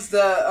Jones,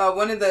 the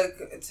one of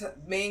the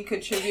main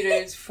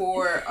contributors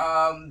for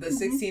the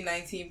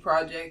 1619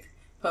 Project,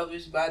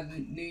 published by the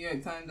New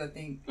York Times, I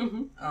think.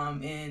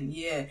 And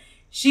yeah,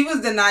 she was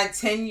denied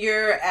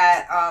tenure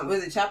at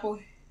was it Chapel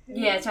Hill?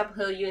 Yeah, Chapel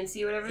Hill, UNC,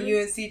 whatever.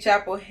 UNC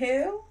Chapel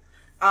Hill.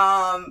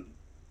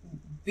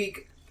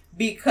 Because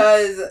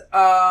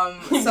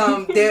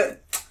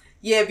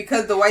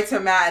because the whites are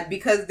mad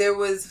because there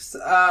was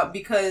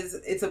because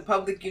it's a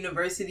public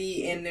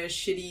university and their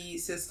shitty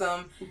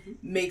system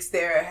makes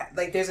their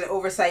there's an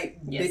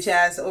oversight bitch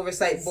ass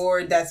oversight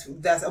board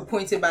that's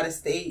appointed by the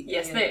state.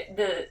 Yes,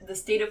 the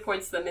state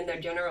appoints them in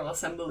their general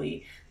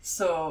assembly.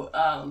 So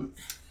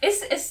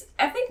it's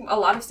I think a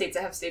lot of states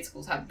that have state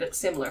schools have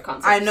similar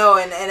concepts. I know,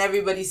 and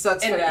everybody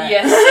sucks for that.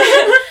 Yes.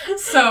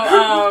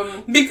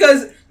 So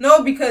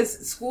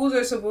because schools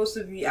are supposed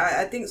to be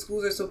I think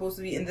schools are supposed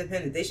to be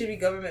independent. They should be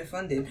government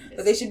funded,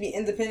 but they should be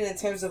independent in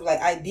terms of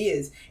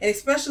ideas, and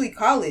especially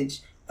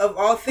college of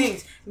all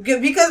things.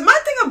 Because my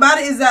thing about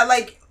it is that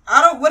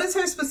what is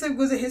her specific?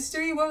 Was it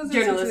history? What was it?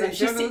 Journalism.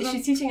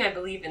 She's teaching, I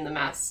believe, in the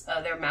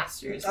their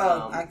masters.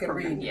 I could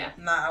program. read. Yeah.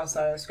 I'm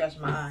sorry, I was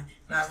scratching my eye.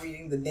 Not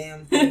reading the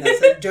damn thing that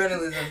said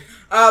journalism.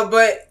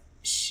 But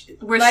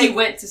where she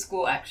went to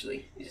school,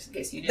 actually, just in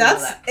case you didn't know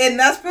that. And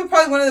that's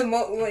probably one of the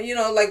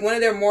one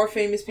of their more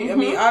famous people. I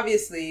mean,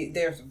 obviously,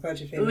 there's a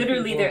bunch of famous.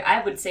 Literally, people.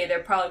 I would say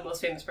they're probably the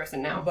most famous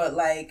person now. But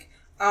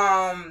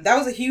that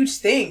was a huge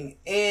thing,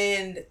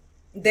 and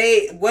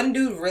one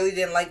dude really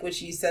didn't like what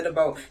she said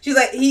about. She's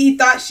like, he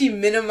thought she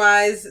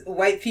minimized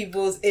white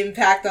people's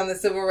impact on the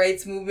civil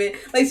rights movement.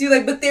 She was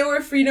like, but there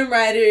were freedom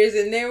riders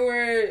and there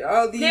were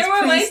all these. There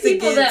were white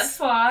people that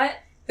fought.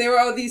 There were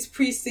all these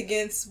priests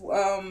against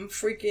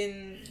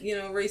freaking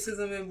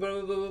racism and blah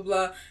blah blah blah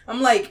blah.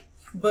 I'm like,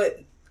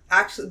 but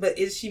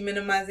is she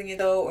minimizing it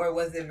though, or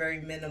was it very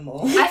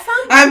minimal?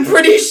 I'm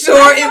pretty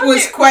sure it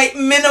was quite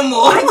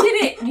minimal. I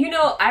didn't.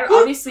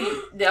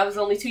 That was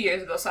only 2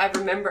 years ago, so I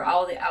remember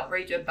all the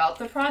outrage about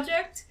the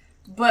project.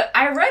 But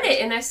I read it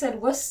and I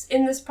said, "What's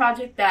in this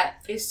project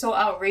that is so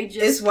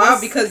outrageous?" It's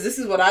wild because this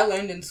is what I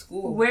learned in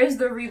school. Where's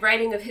the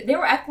rewriting of? They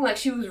were acting like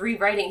she was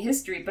rewriting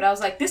history, but I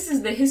was like, "This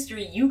is the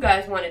history you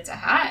guys wanted to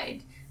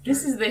hide."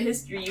 This is the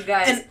history you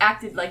guys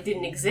acted like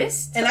didn't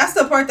exist. And that's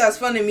the part that's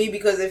fun to me,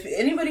 because if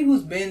anybody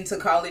who's been to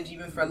college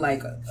even for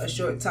a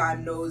short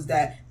time knows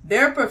that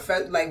their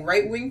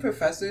right-wing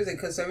professors and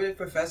conservative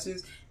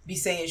professors be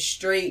saying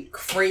straight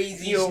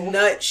crazy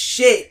nut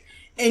shit.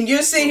 And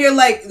you're sitting here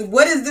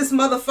what is this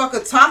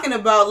motherfucker talking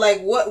about?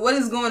 What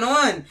is going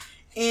on?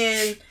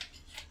 And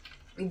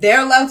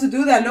they're allowed to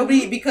do that.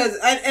 Nobody, because,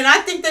 and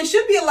I think they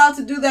should be allowed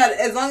to do that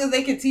as long as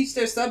they can teach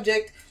their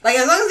subject.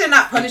 As long as they're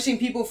not punishing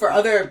people for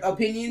other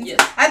opinions.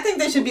 Yes. I think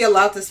they should be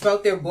allowed to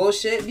spout their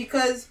bullshit,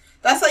 because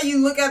that's how you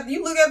look at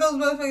those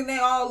motherfuckers.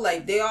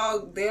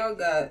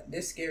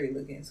 They're scary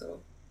looking.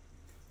 So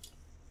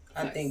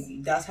I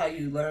think that's how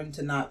you learn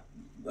to not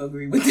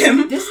agree with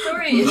them. This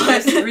story is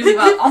just really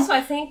wild. Also,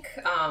 I think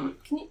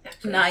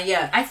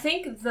I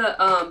think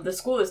the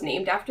school is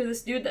named after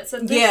this dude that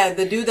said this. Yeah,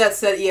 the dude that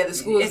said the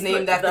school is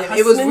named after him.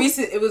 It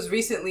was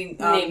recently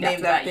named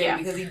after him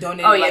because he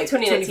donated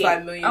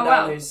 $25 million.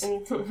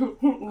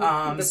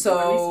 Wow.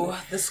 So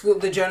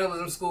the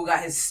journalism school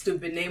got his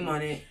stupid name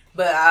on it.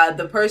 But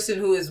the person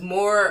who is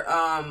more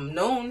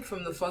known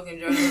from the fucking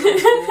journalism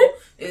school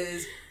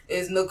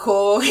is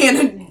Nicole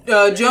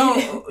Hannah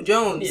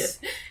Jones. Yes.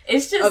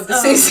 It's just of the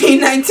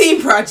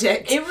 1619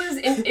 Project. It was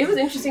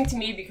interesting to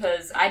me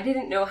because I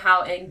didn't know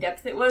how in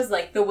depth it was.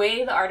 The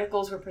way the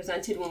articles were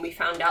presented when we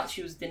found out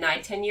she was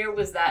denied tenure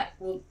was that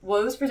it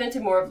was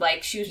presented more of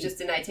she was just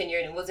denied tenure,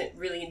 and it wasn't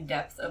really in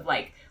depth of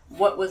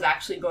what was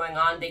actually going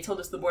on. They told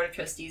us the board of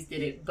trustees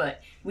did it,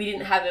 but we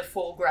didn't have a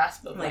full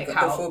grasp of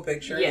how the full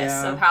picture.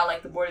 Yes, of how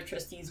the board of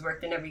trustees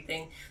worked and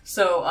everything.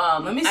 So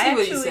let me see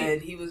what he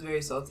said. He was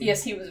very salty.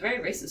 Yes, he was very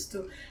racist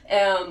too.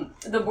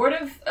 The board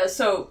of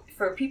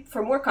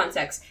for more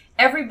context,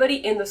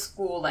 everybody in the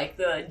school,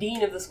 the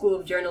dean of the School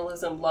of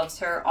Journalism, loves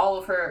her. All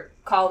of her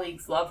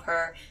colleagues love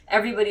her.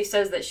 Everybody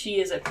says that she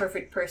is a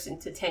perfect person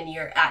to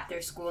tenure at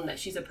their school, and that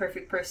she's a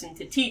perfect person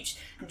to teach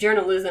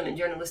journalism and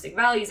journalistic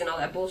values and all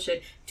that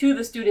bullshit to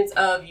the students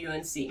of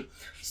UNC.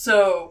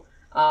 So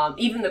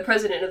even the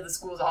president of the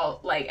school is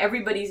all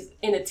everybody's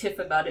in a tiff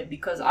about it,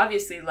 because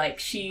obviously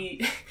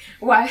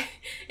why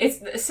it's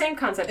the same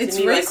concept to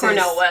me racist.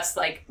 Cornel West,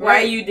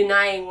 why are you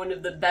denying one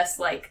of the best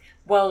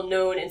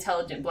well-known,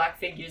 intelligent black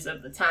figures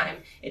of the time?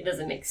 It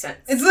doesn't make sense.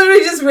 It's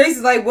literally just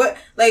racist. What?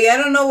 I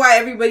don't know why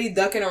everybody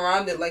ducking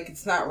around it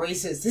it's not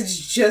racist. It's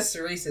just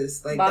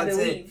racist. That's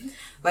it.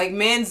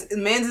 Mans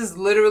is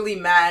literally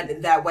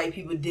mad that white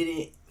people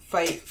didn't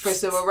fight for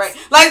civil rights.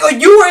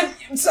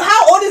 How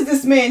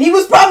man? He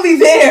was probably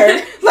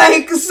there.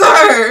 Like,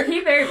 sir. He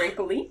very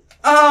wrinkly.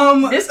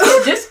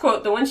 This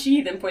quote, the one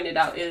she then pointed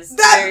out, is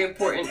very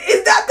important.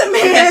 Is that the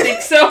man? I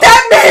think so.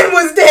 That man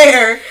was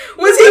there.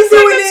 Was he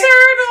doing like a it?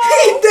 turtle.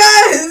 He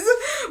does.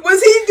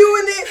 Was he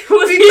doing it?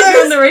 Was he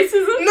doing the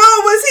racism? No,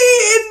 was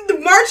he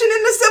marching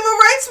in the civil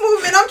rights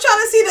movement? I'm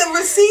trying to see the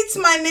receipts,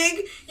 my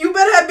nigga. You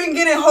better have been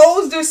getting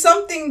hosed or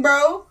something,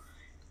 bro.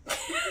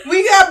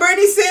 We got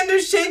Bernie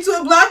Sanders chained to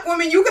a black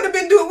woman. You could have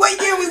been doing.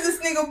 What year was this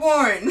nigga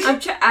born?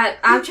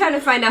 I'm trying to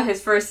find out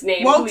his first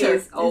name. Walter.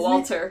 Please. Oh,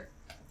 Walter.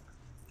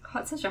 Oh,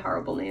 it's such a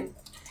horrible name.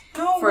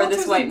 No, for Walter's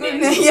this white man.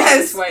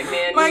 Yes, this white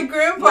man. My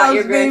grandpa's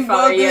your name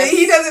grandfather. Yes.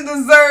 He doesn't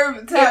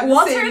deserve to have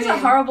Walter the same is name. a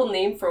horrible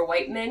name for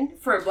white men.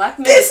 For black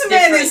men, This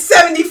man different. is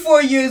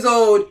 74 years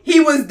old. He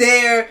was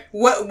there.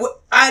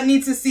 What I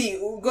need to see.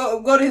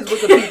 Go to his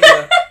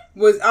Wikipedia.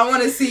 I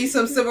want to see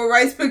some civil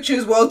rights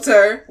pictures.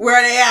 Walter, where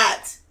are they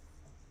at?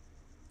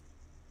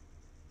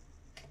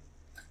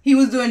 He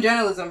was doing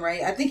journalism,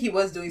 right? I think he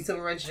was doing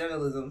civil rights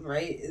journalism,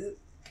 right?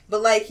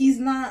 But like, he's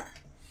not.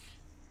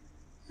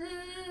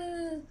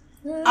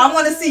 I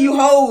want to see you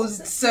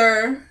hosed,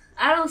 sir.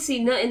 I don't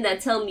see nothing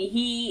that tell me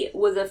he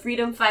was a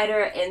freedom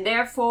fighter, and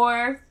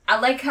therefore, I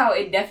like how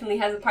it definitely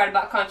has a part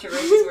about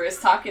controversies where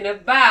it's talking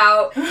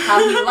about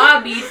how he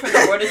lobbied for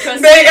the Board of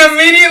Trustees.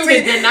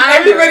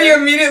 Everybody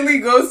immediately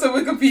goes to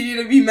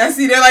Wikipedia to be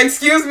messy. They're like,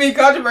 excuse me,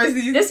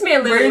 controversies. This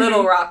man lived in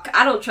Little Rock.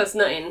 I don't trust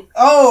nothing.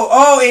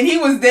 Oh, and he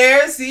was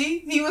there. See,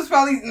 he was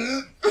probably.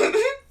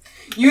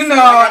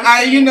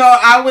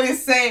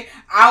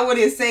 I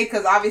wouldn't say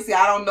because obviously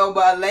I don't know,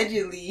 but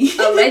allegedly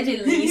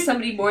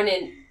somebody born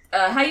in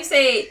how you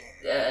say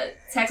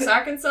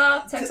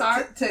Texarkansas?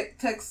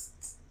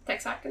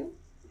 Texarkan?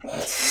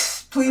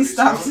 Please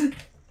stop.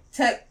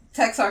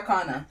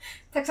 Texarkana.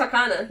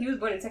 Texarkana. He was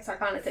born in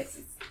Texarkana,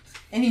 Texas.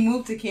 And he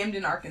moved to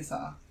Camden,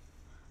 Arkansas.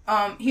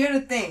 Here's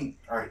the thing.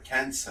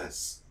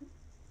 Arkansas.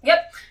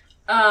 Yep.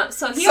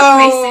 So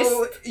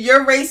racist.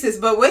 You're racist,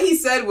 but what he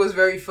said was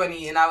very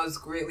funny, and I was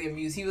greatly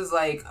amused. He was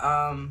like,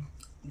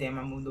 damn,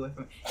 I moved away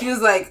from it. He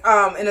was like,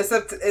 in a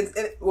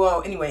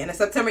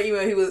September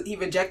email, he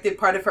rejected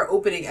part of her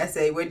opening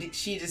essay where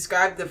she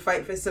described the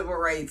fight for civil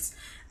rights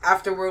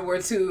after World War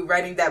II,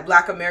 writing that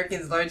Black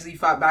Americans largely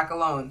fought back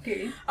alone.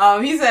 Okay.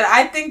 He said,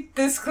 I think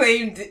this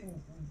claim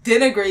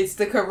denigrates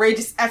the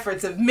courageous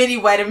efforts of many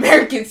white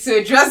Americans to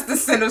address the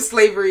sin of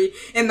slavery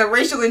and the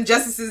racial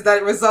injustices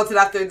that resulted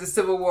after the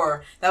Civil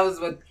War. That was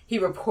what he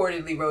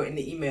reportedly wrote in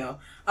the email.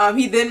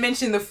 He then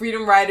mentioned the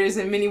Freedom Riders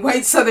and many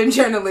white Southern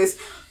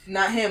journalists.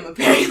 Not him,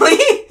 apparently.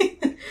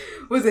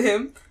 Was it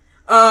him?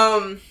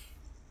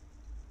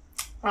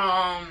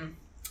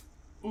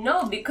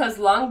 No, because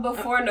long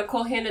before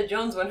Nicole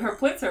Hannah-Jones won her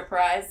Pulitzer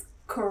Prize,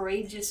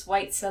 courageous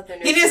white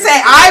Southerners. He didn't say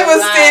I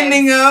was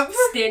standing up.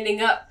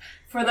 Standing up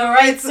for the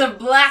rights of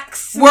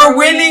blacks. We're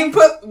winning.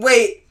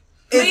 Wait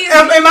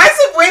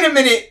a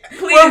minute.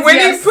 We're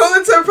winning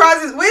Pulitzer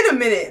Prizes. Wait a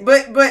minute.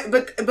 But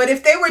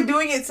if they were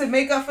doing it to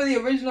make up for the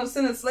original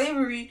sin of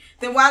slavery,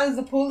 then why does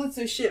the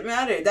Pulitzer shit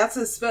matter? That's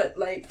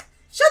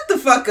shut the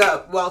fuck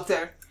up,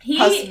 Walter. He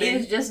Husband.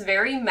 is just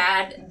very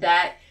mad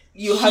that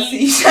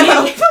shut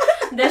up.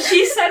 That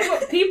she said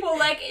what people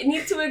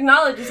need to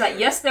acknowledge is that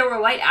yes, there were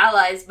white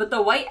allies, but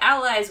the white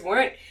allies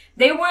weren't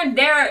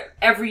there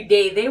every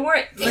day. They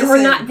were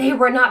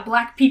not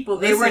black people.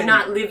 They were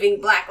not living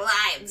black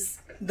lives.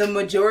 The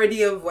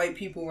majority of white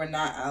people were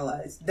not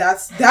allies.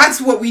 That's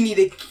what we need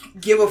to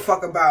give a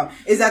fuck about.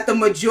 Is that the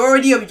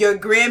majority of your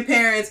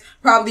grandparents,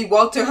 probably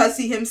Walter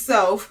Hussey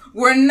himself,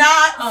 were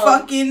not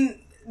fucking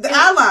the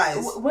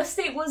allies. What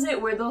state was it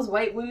where those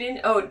white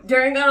women? Oh,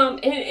 during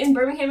in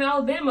Birmingham,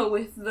 Alabama,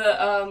 with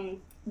the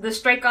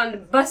strike on the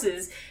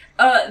buses.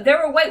 There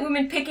were white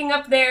women picking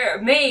up their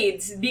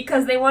maids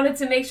because they wanted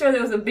to make sure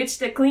there was a bitch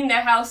to clean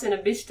their house and a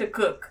bitch to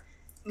cook.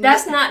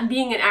 That's not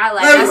being an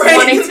ally. That's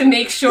wanting to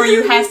make sure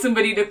you have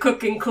somebody to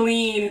cook and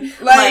clean.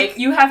 Like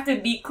you have to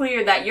be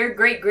clear that your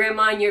great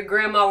grandma and your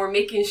grandma were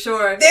making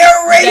sure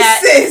they're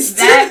racist.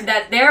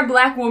 That their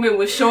black woman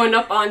was showing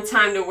up on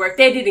time to work.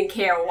 They didn't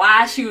care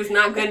why she was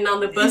not getting on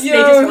the bus. They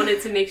just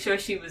wanted to make sure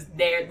she was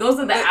there. Those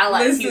are the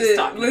allies he was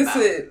talking about.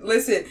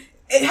 Listen.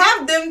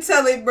 Have them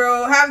tell it,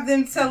 bro. Have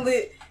them tell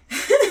it.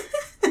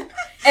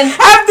 And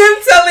have them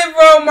tell it,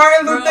 bro.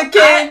 Martin Luther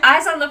King.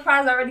 Eyes on the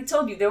Prize already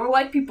told you there were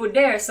white people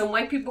there. Some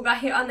white people got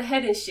hit on the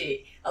head and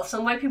shit.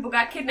 Some white people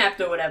got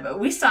kidnapped or whatever.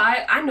 We saw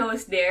it. I know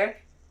it's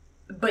there,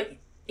 but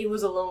it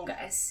was alone,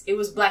 guys. It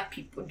was black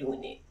people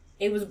doing it.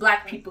 It was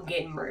black people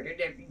getting murdered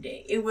every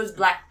day. It was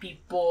black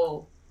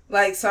people.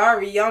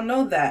 Sorry, y'all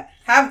know that.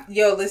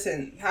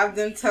 Listen. Have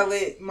them tell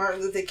it.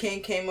 Martin Luther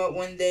King came up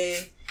one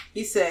day.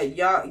 He said,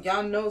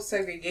 y'all know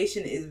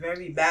segregation is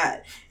very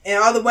bad.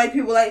 And all the white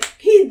people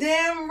he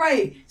damn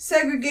right.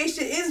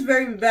 Segregation is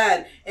very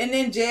bad. And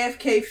then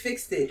JFK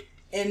fixed it.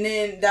 And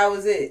then that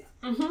was it.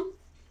 Mm-hmm.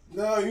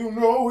 Now you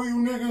know you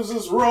niggas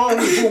is wrong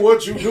for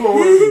what you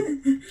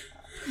doing.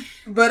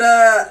 But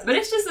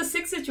it's just a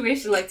sick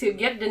situation. To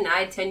get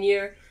denied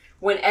tenure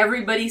when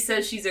everybody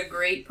says she's a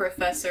great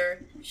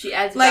professor. She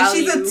adds like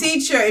value. she's a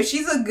teacher. If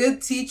she's a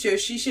good teacher,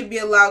 she should be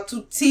allowed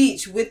to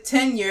teach with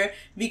tenure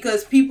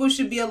because people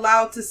should be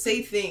allowed to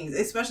say things,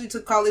 especially to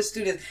college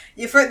students.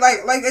 If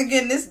like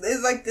again, this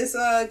is like this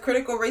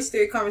critical race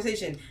theory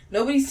conversation.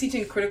 Nobody's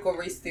teaching critical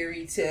race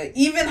theory to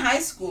even high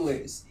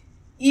schoolers.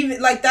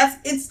 Even like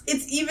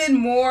it's even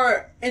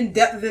more in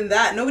depth than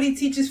that. Nobody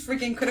teaches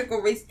freaking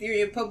critical race theory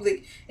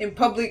in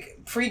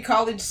public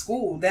pre-college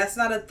school. That's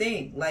not a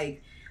thing.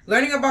 Like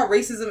learning about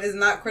racism is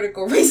not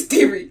critical race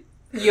theory.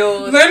 Yo,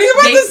 learning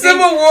about the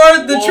Civil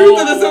War, the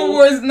truth of the Civil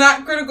War is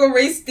not critical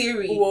race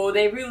theory. Whoa,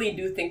 they really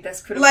do think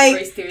that's critical like,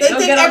 race theory. They They'll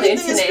think get on the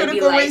everything is internet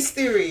critical and be race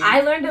theory. I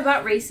learned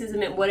about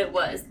racism and what it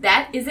was.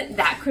 That isn't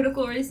that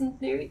critical racism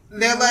theory?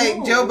 They're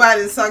like Joe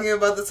Biden's talking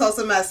about the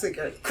Tulsa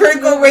Massacre.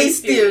 Critical race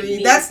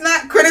theory. That's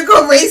not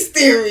critical race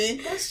theory.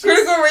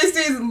 Critical race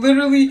theory is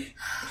literally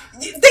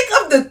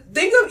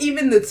think of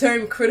even the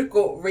term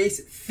critical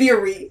race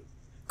theory.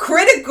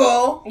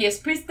 Critical. Yes,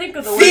 please think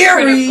of the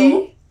theory, word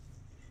critical.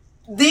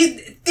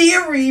 The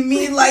theory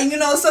mean like,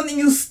 something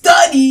you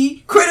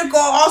study. Critical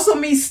also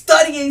means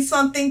studying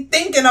something,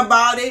 thinking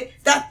about it.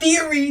 That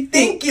theory,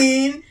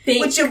 thinking,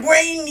 with your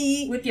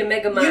brainy. With your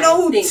mega mind.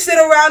 Who sit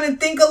around and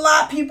think a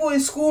lot? People in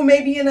school,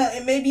 maybe in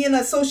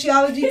a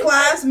sociology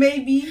class,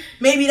 maybe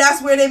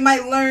that's where they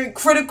might learn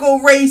critical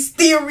race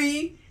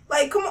theory.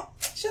 Like, come on,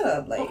 shut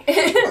up. Like,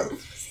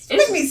 it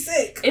makes me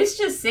sick. It's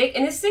just sick,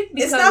 and it's sick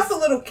because it's not for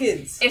little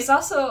kids. It's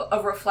also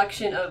a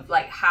reflection of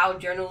like how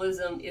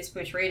journalism is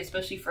portrayed,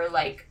 especially for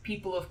like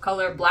people of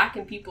color, Black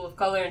and people of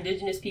color,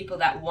 Indigenous people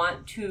that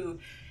want to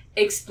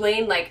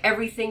explain like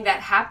everything that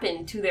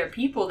happened to their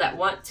people, that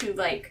want to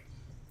like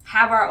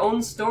have our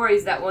own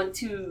stories, that want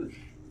to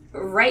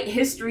write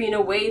history in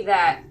a way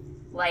that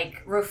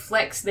like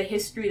reflects the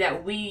history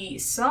that we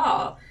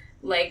saw.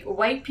 Like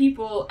white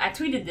people, I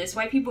tweeted this.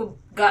 White people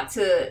got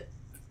to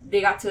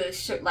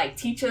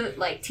teach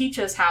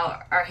us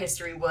how our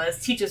history was,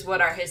 teach us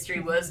what our history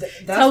was,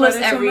 tell us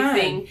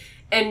everything.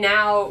 And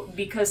now,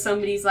 because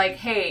somebody's like,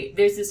 hey,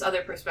 there's this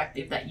other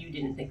perspective that you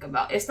didn't think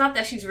about. It's not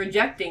that she's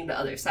rejecting the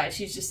other side.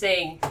 She's just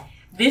saying,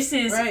 this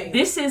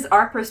is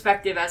our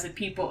perspective as a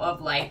people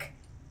of like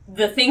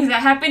the things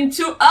that happened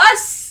to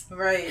us.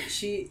 Right.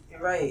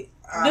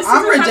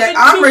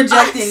 I'm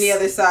rejecting the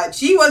other side.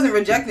 She wasn't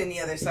rejecting the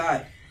other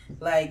side.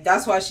 Like,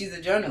 that's why she's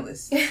a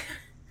journalist.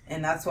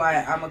 And that's why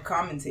I'm a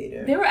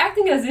commentator. They were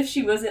acting as if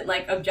she wasn't,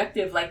 like,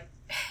 objective, like,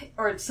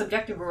 or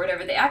subjective or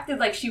whatever. They acted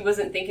like she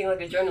wasn't thinking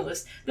like a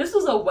journalist. This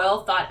was a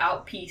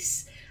well-thought-out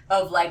piece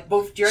of, like,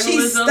 both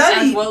journalism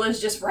as well as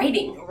just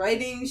writing.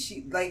 Writing,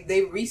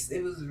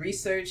 it was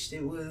researched,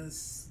 it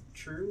was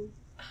true.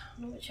 I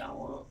don't know what y'all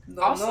want.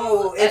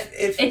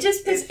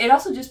 It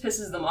also just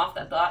pisses them off,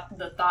 the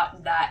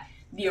thought that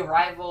the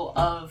arrival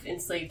of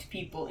enslaved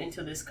people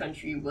into this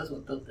country was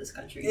what built this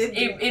country.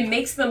 It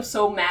makes them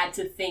so mad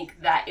to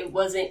think that it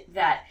wasn't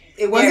that.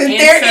 It wasn't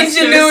their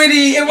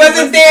ingenuity. It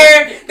wasn't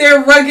their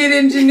rugged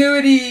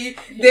ingenuity.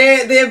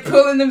 They're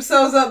pulling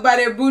themselves up by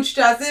their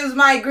bootstraps. It was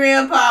my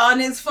grandpa on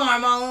his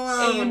farm all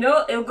alone. And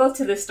it'll go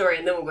to this story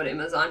and then we'll go to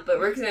Amazon. But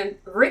Rick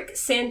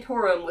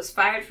Santorum was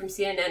fired from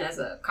CNN as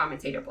a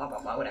commentator, blah,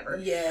 blah, blah, whatever.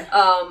 Yeah.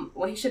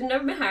 Well, he should have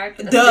never been hired,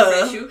 but that's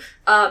a different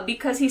issue.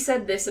 Because he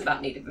said this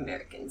about Native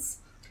Americans.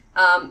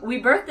 We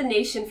birthed the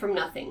nation from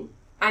nothing.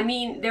 I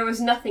mean, there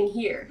was nothing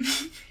here.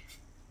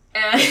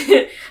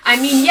 I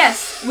mean,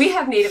 yes, we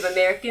have Native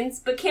Americans,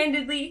 but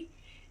candidly,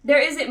 there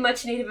isn't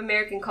much Native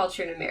American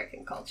culture in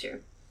American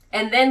culture.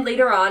 And then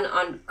later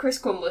on Chris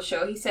Cuomo's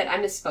show, he said, I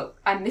misspoke.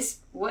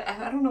 What?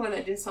 I don't know why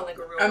that didn't sound like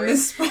a real word.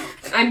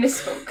 I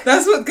misspoke.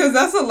 Because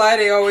that's a lie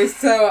they always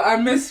tell. I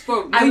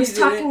misspoke. I was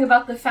talking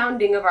about the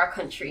founding of our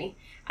country.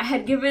 I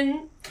had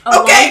given a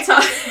long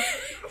time.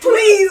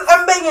 Please,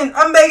 I'm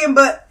begging,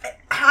 but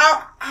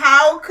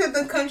how could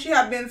the country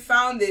have been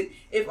founded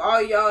if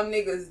all y'all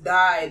niggas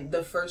died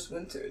the first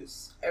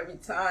winters? Every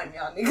time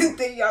y'all niggas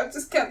did, y'all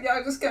just kept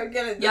getting diseases.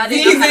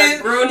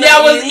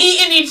 Y'all was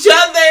eating each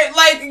other.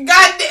 Like,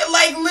 goddamn,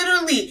 like,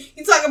 literally.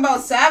 You talk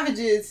about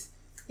savages.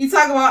 You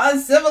talk about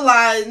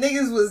uncivilized.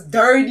 Niggas was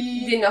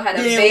dirty. Didn't know how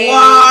to bathe.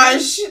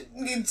 Wash.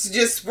 It's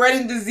just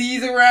spreading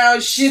disease around.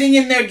 Shitting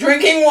in their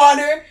drinking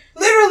water.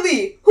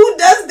 Literally, who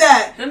does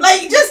that?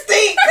 Like, just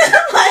think.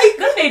 Like,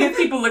 the Native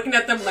people looking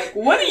at them like,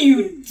 what are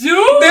you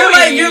doing? They're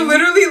like, you're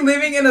literally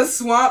living in a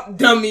swamp,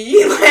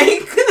 dummy.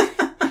 Like,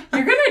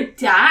 you're gonna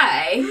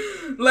die.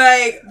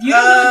 Like, you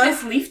don't know what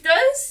this leaf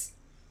does?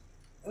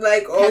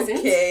 Like,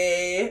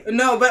 okay,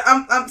 no, but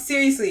I'm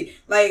seriously,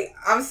 like,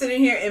 I'm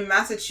sitting here in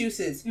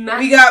Massachusetts.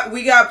 We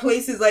got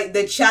places like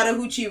the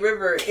Chattahoochee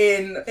River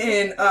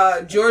in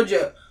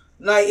Georgia.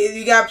 Like,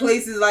 you got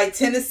places like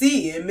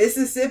Tennessee and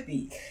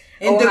Mississippi.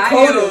 In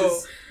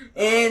Dakotas,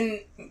 in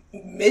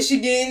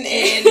Michigan,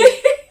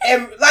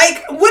 and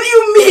like, what do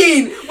you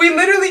mean? We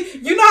literally,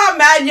 you know how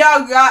mad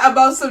y'all got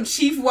about some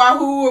Chief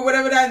Wahoo or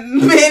whatever that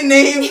man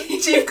named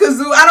Chief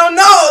Kazoo? I don't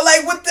know,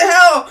 like, what the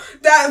hell?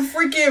 That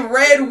freaking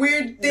red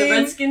weird thing. The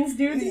Redskins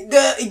dude?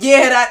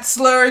 That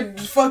slurred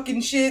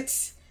fucking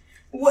shits.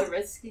 What? The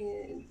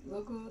Redskin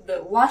logo?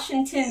 The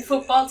Washington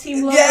football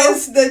team logo?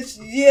 Yes,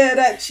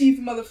 that chief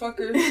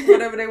motherfucker,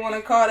 whatever they want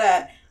to call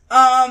that.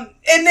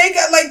 And they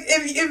got, like,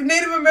 if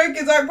Native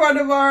Americans aren't part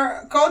of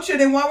our culture,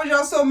 then why was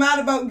y'all so mad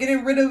about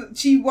getting rid of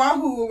Chief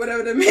Wahoo or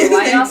whatever the man's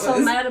Why name y'all was? so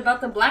mad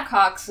about the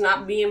Blackhawks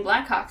not being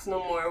Blackhawks no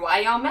more? Why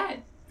y'all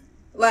mad?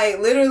 Like,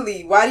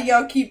 literally, why do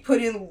y'all keep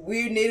putting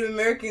weird Native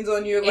Americans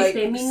on your, like,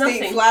 they mean state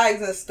nothing.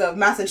 flags and stuff?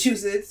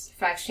 Massachusetts.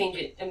 Facts, change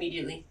it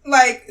immediately.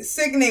 Like,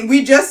 sickening.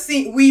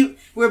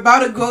 We're about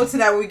to go to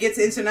that when we get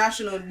to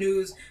international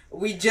news.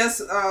 We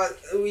just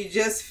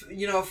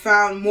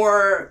found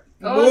more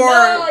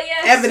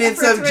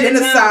evidence of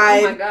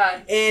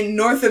genocide in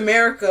North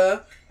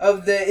America,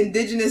 of the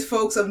indigenous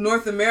folks of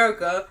North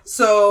America.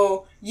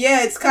 So,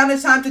 yeah, it's kind of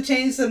time to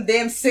change some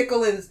damn some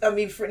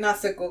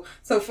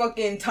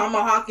fucking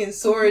tomahawk and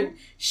sword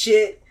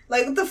shit.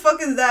 Like, what the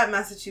fuck is that,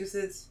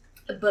 Massachusetts?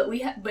 But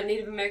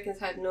Native Americans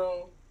had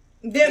no...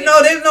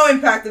 There's no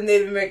impact of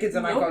Native Americans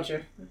in my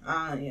culture.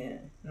 Yeah,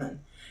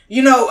 none.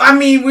 You know, I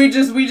mean, we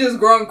just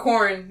growing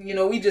corn. You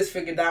know, we just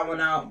figured that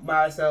one out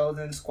by ourselves,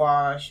 and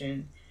squash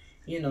and,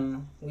 you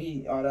know,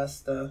 all that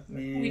stuff,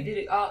 man. We did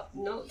it all.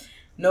 No.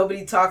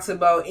 Nobody talks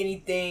about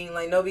anything.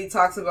 Like, nobody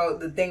talks about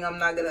the thing I'm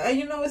not gonna...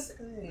 You know, it's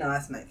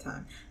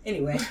nighttime.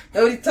 Anyway,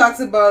 nobody talks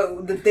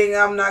about the thing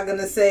I'm not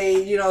gonna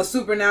say. You know,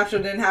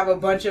 Supernatural didn't have a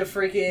bunch of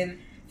freaking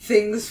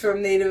things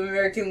from Native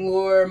American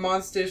lore,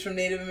 monsters from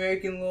Native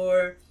American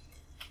lore.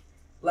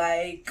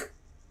 Like...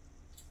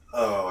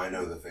 Oh, I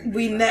know the thing.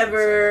 We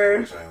never...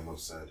 Which I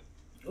almost said.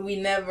 We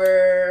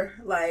never,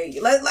 like,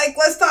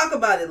 let's talk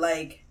about it,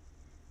 like...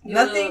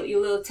 Nothing.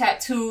 Your little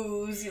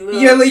tattoos.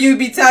 You'd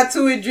be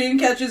tattooing dream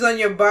catchers on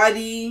your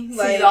body.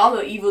 Like, all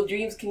the evil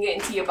dreams can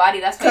get into your body.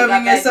 That's why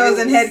covering yourselves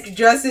in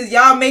headdresses.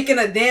 Y'all making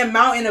a damn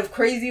mountain of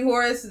Crazy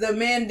Horse. The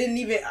man didn't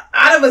even...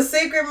 Out of a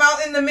sacred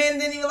mountain, the man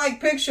didn't even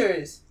like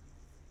pictures.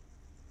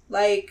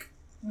 Like...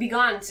 Be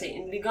gone,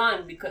 Satan. Be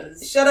gone,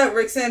 because... Shut up,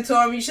 Rick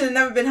Santorum. You should have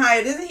never been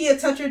hired. Isn't he a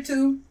toucher,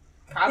 too?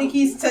 Probably. I think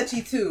he's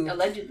touchy, too.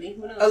 Allegedly.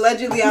 Who knows?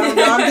 Allegedly, I don't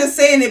know. I'm just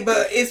saying it,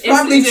 but it's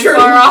probably true.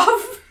 Far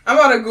off? I'm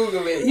about to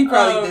Google it. He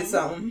probably did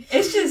something.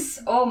 It's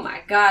just, oh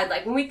my god.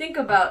 Like, when we think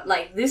about,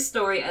 like, this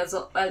story as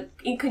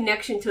in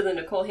connection to the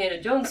Nicole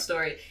Hannah-Jones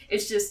story,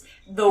 it's just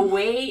the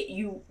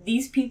way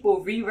these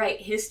people rewrite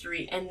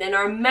history and then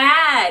are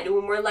mad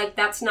when we're like,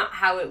 that's not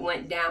how it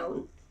went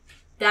down.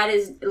 That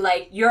is,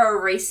 like, you're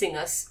erasing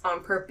us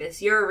on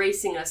purpose. You're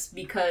erasing us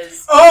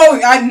because...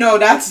 Oh, I know.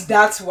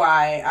 That's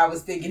why I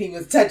was thinking he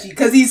was touchy.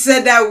 Because he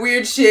said that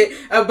weird shit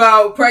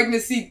about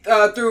pregnancy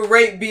through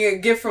rape being a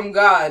gift from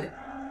God.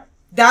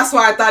 That's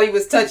why I thought he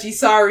was touchy.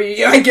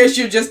 Sorry. I guess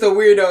you're just a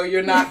weirdo.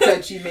 You're not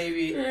touchy,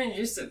 maybe. You're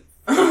just a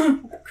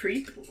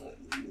creep.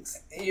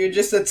 You're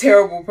just a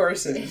terrible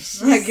person,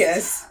 I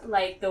guess.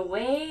 Like, the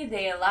way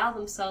they allow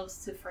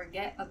themselves to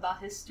forget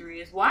about history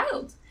is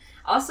wild.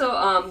 Also,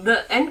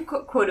 the end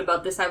quote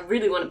about this I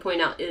really want to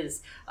point out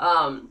is,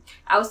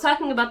 I was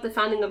talking about the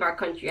founding of our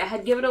country. I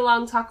had given a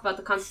long talk about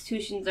the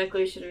Constitution,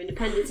 Declaration of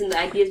Independence, and the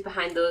ideas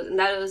behind those, and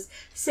that was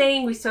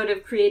saying we sort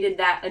of created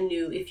that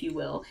anew, if you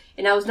will.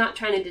 And I was not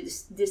trying to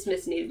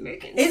dismiss Native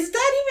Americans. Is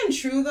that even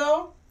true,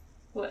 though?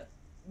 What?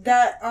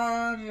 That,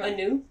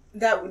 anew?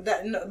 That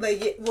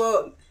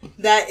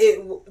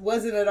it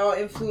wasn't at all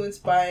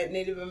influenced by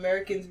Native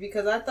Americans,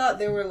 because I thought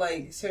there were,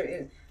 like,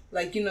 certain...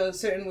 Like, you know,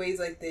 certain ways,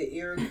 like, the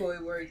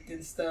Iroquois worked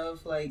and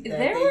stuff, like, that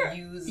they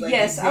use, like,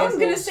 yes, I was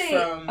gonna say,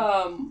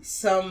 from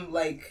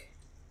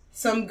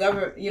some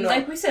government, you know.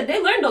 Like we said,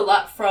 they learned a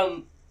lot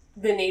from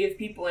the native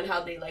people and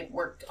how they, like,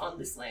 worked on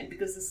this land,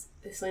 because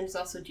this land is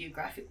also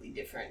geographically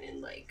different and,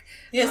 like...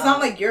 Yeah, it's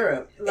not like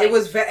Europe. Like, it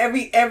was,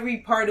 every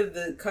part of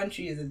the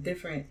country is a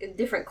different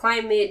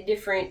climate,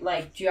 different,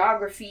 like,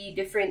 geography,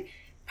 different...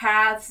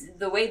 paths,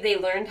 the way they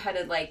learned how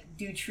to, like,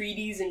 do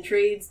treaties and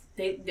trades,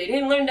 they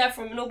didn't learn that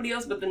from nobody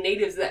else but the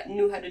natives that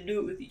knew how to do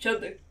it with each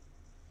other.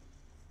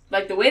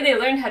 Like, the way they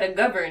learned how to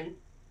govern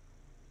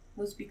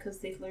was because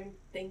they learned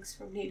things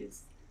from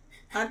natives.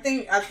 I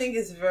think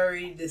it's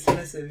very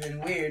dismissive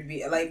and weird,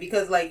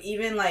 because, like,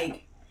 even,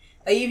 like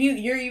if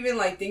you're even,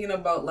 like, thinking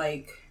about,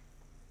 like,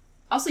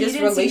 also, you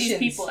didn't see these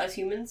people as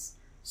humans,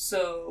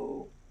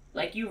 so,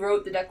 like, you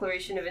wrote the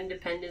Declaration of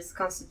Independence, the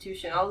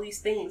Constitution, all these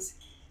things.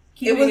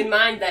 Keeping in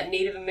mind that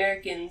Native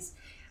Americans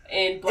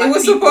and Black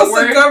people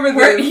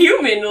weren't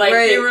human. Like,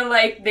 right.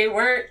 They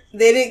weren't...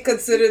 They didn't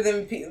consider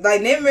them... Like,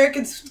 Native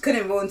Americans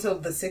couldn't vote until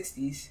the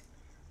 60s.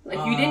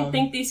 Like, you didn't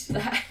think these...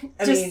 I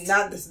mean,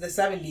 not the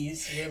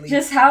 70s, really.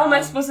 Just how am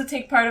I supposed to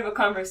take part of a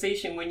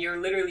conversation when you're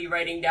literally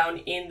writing down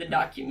in the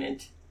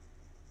document,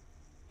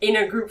 in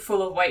a group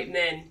full of white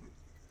men,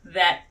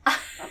 that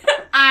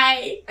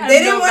I have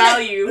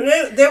value?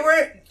 They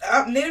weren't...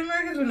 Native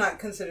Americans were not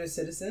considered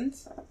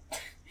citizens.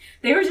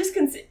 They were just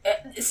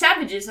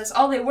savages. That's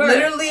all they were.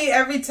 Literally,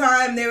 every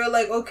time they were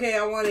like, "Okay,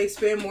 I want to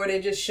expand more,"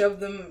 they just shoved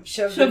them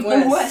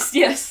west.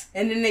 Yes.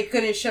 And then they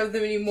couldn't shove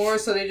them anymore,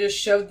 so they just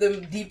shoved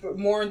them deeper,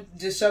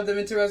 just shoved them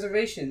into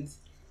reservations.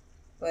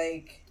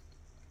 Like,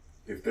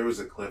 If there was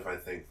a cliff, I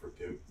think for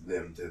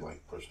them to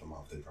like push them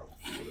off, they probably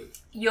would.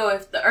 Yo,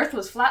 if the Earth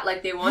was flat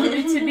like they wanted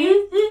it to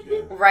be,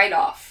 Yeah. right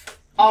off.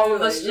 All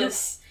of us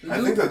just. I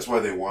think that's why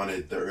they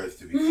wanted the Earth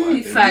to be flat.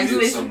 They Facts.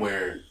 needed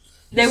somewhere.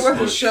 They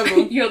were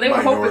shovel. Yo, they were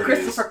hoping Minorities.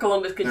 Christopher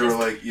Columbus could They were just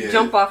like, yeah.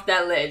 jump off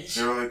that ledge.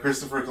 They were like,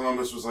 Christopher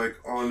Columbus was like,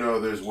 oh no,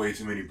 there's way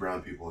too many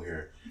brown people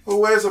here. But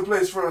where's a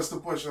place for us to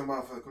push them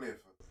off a cliff?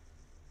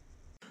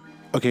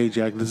 Okay,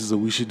 Jack, this is a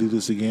We Should Do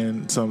This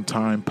Again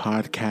Sometime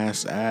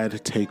podcast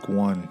ad, take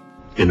one.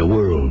 In a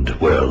world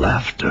where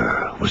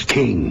laughter was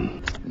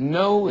king.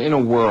 No, in a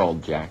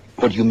world, Jack.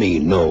 What do you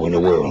mean, no, in a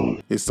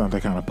world? It's not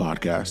that kind of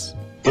podcast.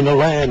 In a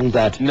land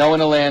that, No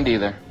in a land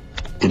either.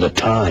 in a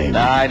time,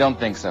 Nah, I don't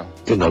think so.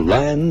 in a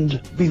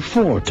land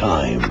before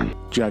time.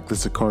 Jack, this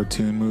is a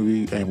cartoon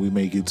movie, and we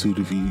may get sued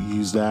if you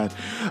use that.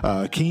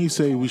 Can you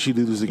say We Should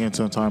Do This Again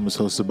Sometime is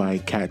hosted by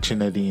Kat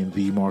Chinetti and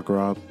the Mark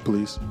Robb,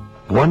 please?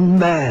 One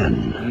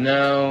man.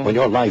 No. When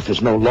your life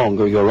is no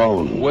longer your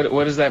own.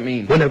 What does that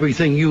mean? When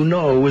everything you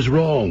know is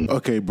wrong.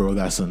 Okay, bro,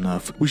 that's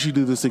enough. We Should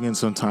Do This Again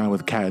Sometime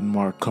with Kat and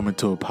Mark coming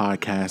to a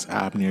podcast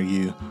app near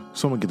you.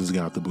 Someone get this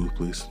guy out the booth,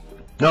 please.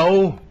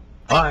 No,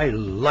 I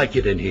like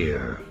it in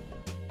here.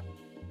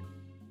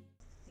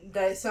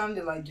 That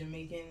sounded like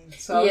Jamaican,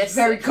 so I was Yes.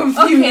 very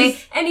confused. Okay,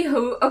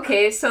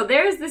 anywho, so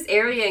there's this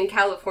area in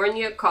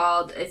California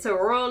called, it's a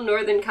rural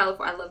northern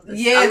California. I love this.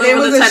 Yeah, I love there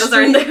when was the a titles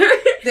are in street- there.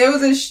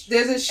 There's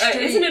a street.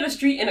 Isn't it a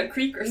street and a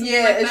creek or something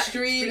Yeah, like a that?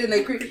 street and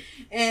a creek,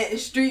 and a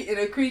street and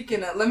a creek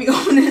and a. Let me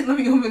open it. Let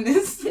me open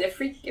this. And a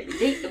freak every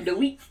day of the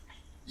week.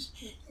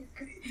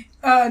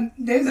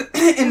 There's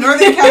a, in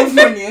Northern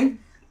California.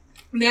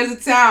 There's a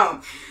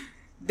town.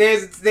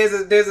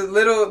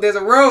 There's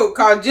a road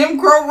called Jim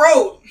Crow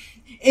Road.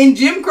 And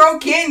Jim Crow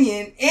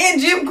Canyon and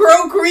Jim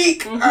Crow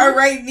Creek are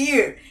right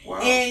near.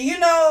 Wow. And you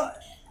know,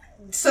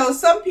 so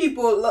some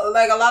people,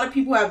 like a lot of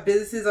people have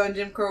businesses on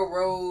Jim Crow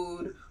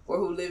Road or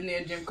who live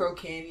near Jim Crow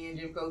Canyon,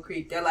 Jim Crow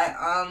Creek. They're like,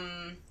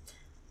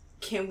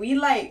 can we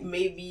like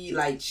maybe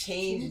like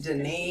change the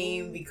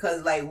name?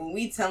 Because like when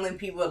we telling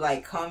people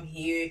like come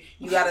here,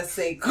 you gotta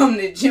say come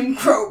to Jim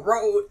Crow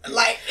Road.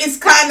 Like it's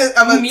kind of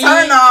a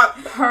turn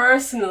off.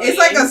 Personally, It's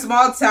like a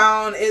small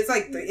town. It's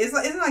like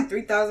isn't like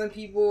 3,000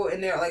 people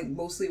and they're like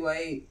mostly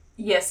white.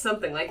 yes,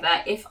 something like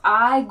that. If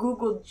I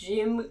Google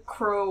Jim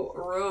Crow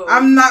Road,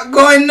 I'm not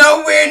going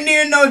nowhere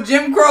near no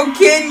Jim Crow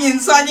Canyon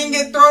so I can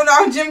get thrown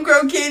off Jim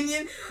Crow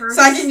Canyon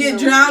so I can get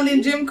drowned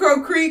in Jim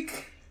Crow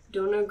Creek.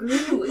 Don't agree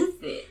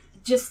with it.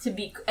 Just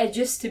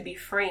to be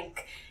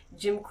frank,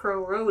 Jim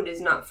Crow Road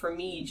is not for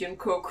me. Jim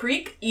Crow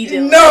Creek,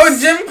 even No,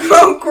 less. Jim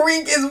Crow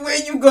Creek is where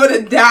you go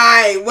to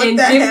die. What and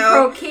the Jim hell?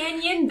 Crow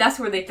Canyon, that's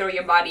where they throw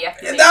your body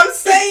after. I'm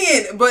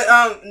saying, but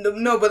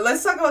no, but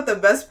let's talk about the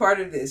best part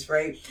of this,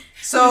 right?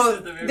 So This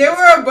is the very there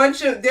best were a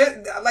bunch of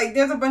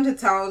there's a bunch of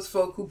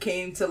townsfolk who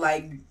came to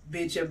like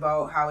bitch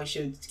about how it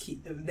should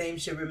the name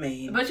should A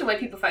remain, bunch of white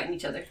people fighting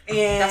each other. and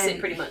That's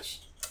it, pretty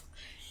much.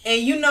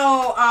 And you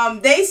know,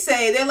 they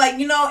say they're like,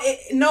 you know,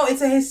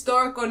 it's a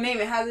historical name.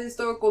 It has a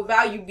historical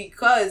value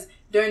because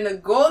during the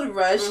gold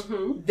rush,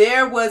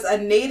 there was a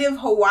native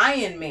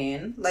Hawaiian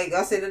man. Like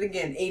I'll say that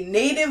again, a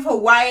native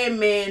Hawaiian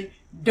man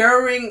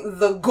during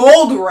the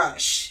gold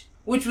rush,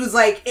 which was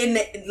like in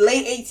the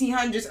late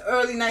 1800s,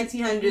 early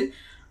 1900s.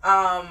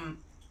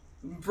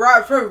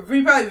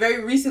 We probably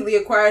very recently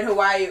acquired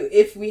Hawaii,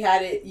 if we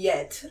had it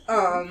yet.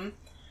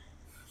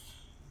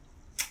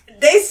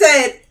 They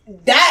said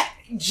that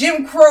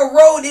Jim Crow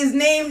Road is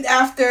named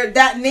after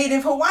that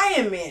native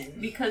Hawaiian man.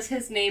 Because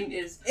his name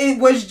is It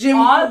was Jim.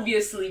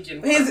 obviously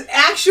Jim Crow. His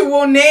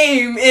actual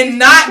name, and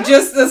not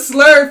just a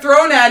slur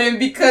thrown at him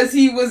because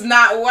he was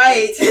not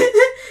white.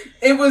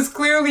 It was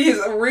clearly his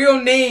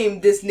real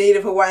name, this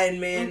native Hawaiian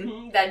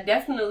man. That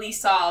definitely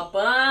saw a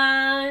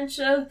bunch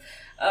of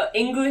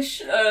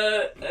English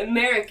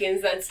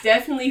Americans. That's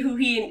definitely who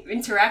he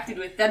interacted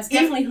with. That's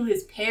definitely who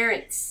his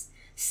parents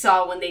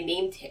saw when they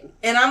named him.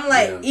 And I'm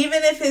like, Yeah.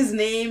 even if his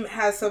name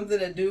has something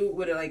to do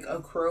with like a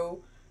crow,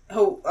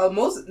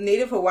 most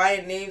native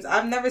Hawaiian names,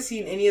 I've never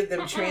seen any of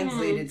them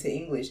translated to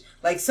English.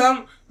 Like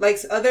some, like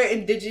other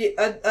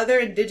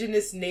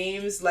indigenous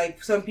names,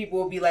 like some people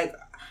will be like,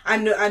 I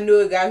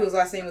knew a guy whose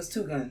last name was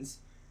Two Guns.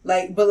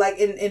 Like, but like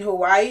in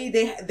Hawaii,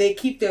 they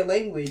keep their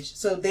language,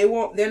 so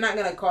they're not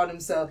gonna call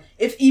themselves,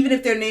 even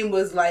if their name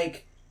was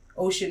like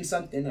Ocean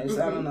something or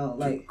I don't know,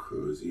 like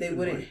they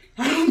wouldn't.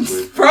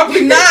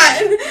 Probably not.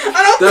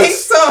 I don't think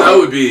so. That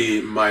would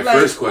be my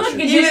first question.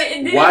 Look, it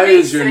didn't Why make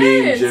is your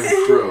name sense.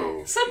 Jim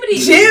Crow? Somebody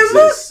Jim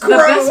Jesus. Crow. The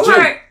best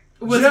part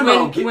was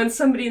Jim, when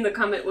somebody in the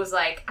comment was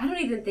like, I don't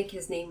even think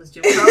his name was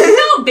Jim Crow.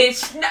 No,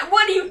 bitch.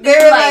 What do you think? They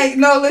were like,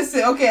 no,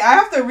 listen, okay, I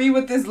have to read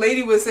what this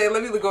lady was saying.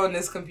 Let me go on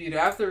this computer.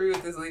 I have to read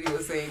what this lady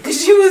was saying.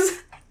 Because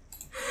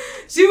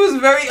she was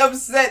very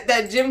upset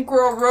that Jim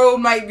Crow Road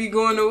might be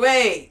going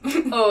away.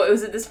 Oh, it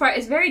was at this part.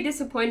 It's very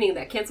disappointing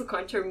that cancel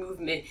culture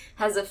movement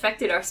has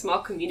affected our small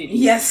community.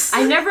 Yes.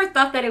 I never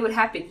thought that it would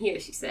happen here,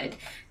 she said.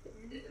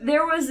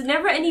 there was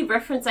never any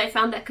reference I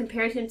found that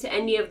compared him to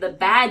any of the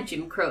bad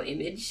Jim Crow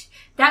image.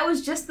 That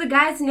was just the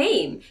guy's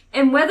name.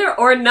 And whether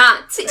or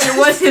not it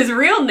was his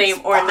real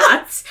name or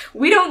not,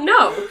 we don't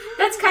know.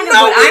 That's kind of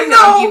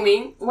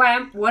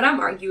what I'm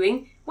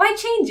arguing. Why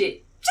change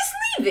it? Just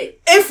leave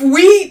it. If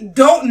we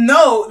don't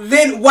know,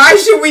 then why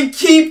should we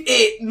keep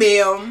it,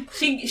 ma'am?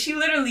 She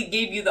literally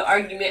gave you the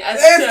argument as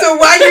to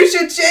why you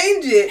should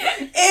change it.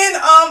 And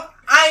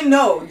I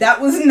know that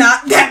was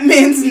not that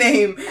man's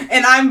name,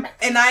 and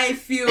I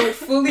feel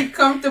fully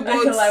comfortable.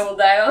 A hill I will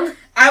die on.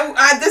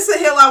 This is a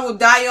hill I will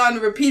die on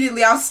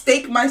repeatedly. I'll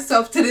stake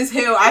myself to this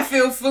hill. I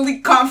feel fully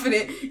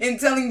confident in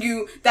telling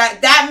you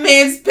that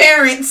man's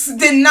parents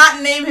did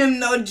not name him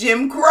no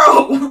Jim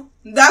Crow.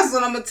 That's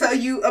what I'm gonna tell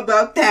you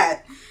about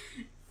that.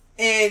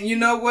 And you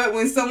know what?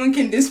 When someone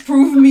can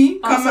disprove me,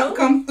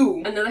 come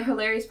through. Another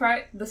hilarious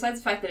part, besides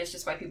the fact that it's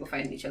just white people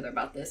fighting each other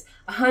about this,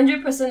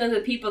 100% of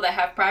the people that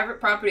have private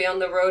property on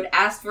the road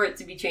asked for it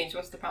to be changed.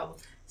 What's the problem?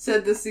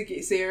 Said the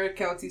Sierra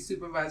County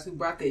supervisor who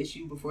brought the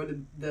issue before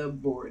the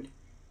board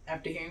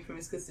after hearing from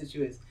his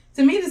constituents.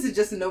 To me, this is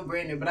just a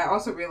no-brainer, but I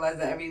also realize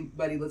that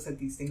everybody looks at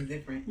these things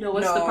different. No,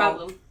 what's the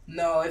problem?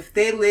 No, if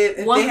they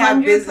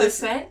have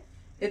businesses,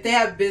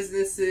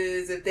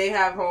 if they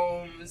have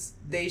homes,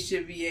 they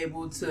should be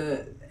able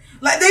to...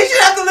 Like, they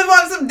should have to live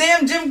on some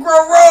damn Jim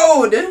Crow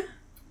Road.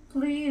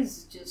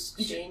 Please just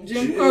change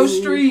Jim Crow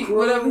Street,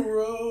 whatever.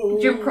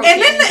 Jim Crow.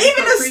 And then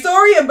even the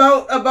story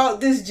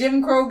about this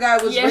Jim Crow guy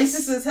was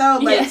racist as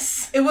hell. Like,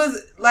 it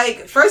was,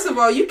 like, first of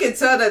all, you could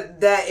tell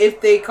that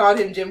if they called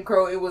him Jim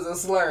Crow, it was a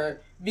slur.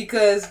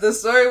 Because the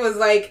story was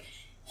like...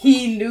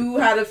 He knew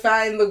how to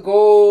find the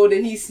gold,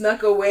 and he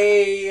snuck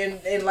away,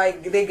 and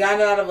like, they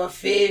got it out of a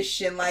fish,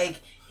 and,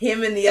 like,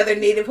 him and the other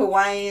Native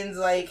Hawaiians,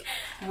 like,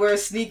 were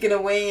sneaking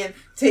away and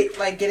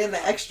getting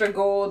the extra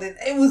gold, and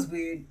it was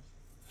weird.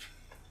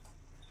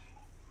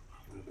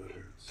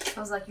 I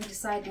was like, you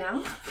decide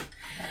now?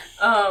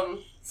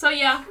 So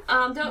yeah,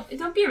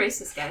 don't be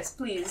racist, guys,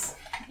 please.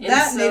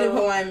 And Native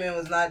Hawaiian man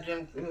was not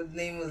Jim. His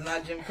name was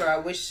not Jim Crow. I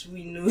wish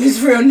we knew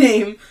his real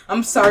name.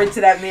 I'm sorry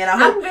to that man. I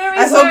hope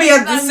he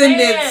has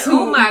descendants who.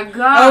 Oh my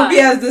god! I hope he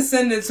has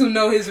descendants who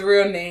know his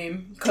real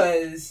name,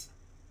 because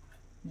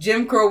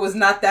Jim Crow was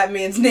not that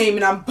man's name,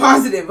 and I'm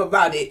positive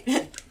about it.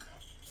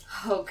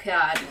 Oh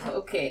god.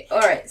 Okay. All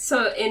right.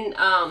 So in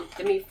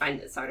let me find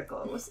this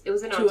article. It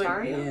was in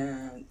Ontario.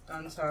 Yeah,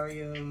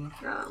 Ontario.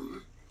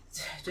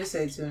 Just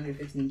say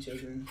 215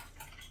 children.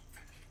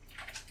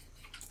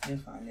 You'll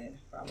find it,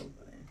 probably.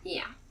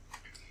 Yeah.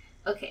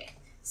 Okay.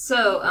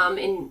 So,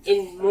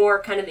 in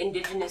more kind of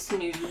indigenous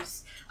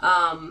news,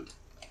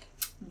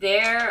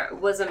 there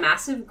was a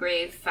massive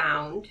grave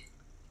found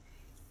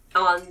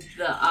on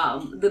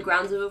the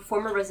grounds of a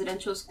former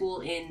residential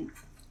school in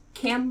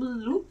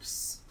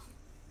Kamloops.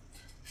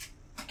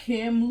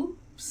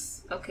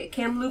 Okay,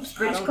 Kamloops,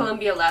 British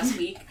Columbia last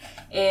week.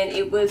 And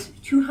it was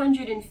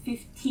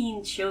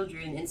 215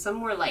 children, and some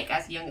were like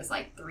as young as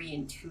like 3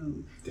 and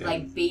 2,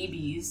 like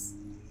babies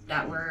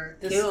that were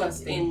killed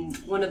in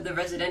one of the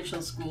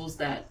residential schools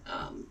that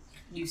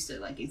used to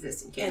like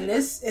exist in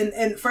Canada.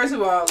 And first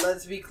of all,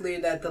 let's be clear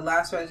that the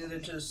last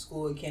residential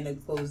school in Canada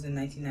closed in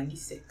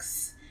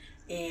 1996,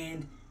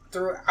 and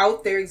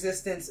throughout their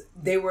existence,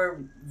 they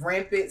were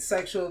rampant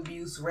sexual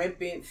abuse,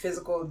 rampant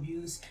physical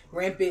abuse,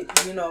 rampant,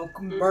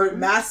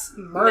 mass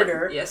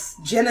murder,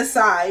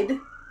 genocide.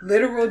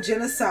 Literal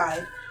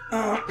genocide.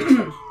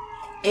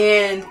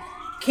 And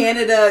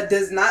Canada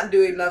does not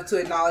do enough to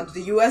acknowledge.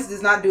 The U.S.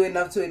 does not do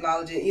enough to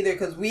acknowledge it either,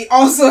 because we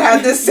also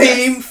have the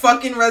same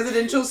fucking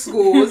residential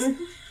schools.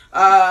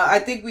 I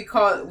think we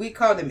call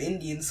them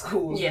Indian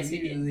schools. Yes,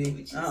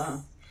 usually.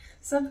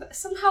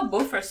 Somehow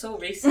both are so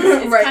racist.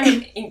 It's kind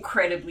of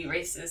incredibly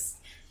racist.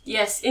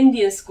 Yes,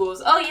 Indian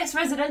schools. Oh yes,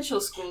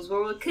 residential schools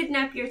where we'll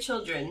kidnap your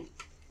children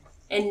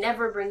and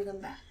never bring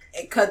them back.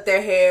 And cut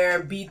their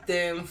hair, beat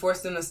them, force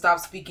them to stop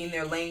speaking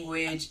their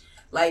language.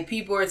 Like,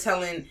 people are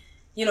talking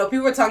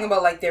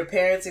about, like, their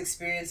parents'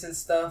 experience and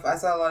stuff. I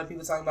saw a lot of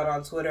people talking about it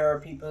on Twitter, or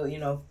people,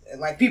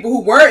 like, people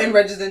who were in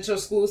residential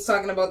schools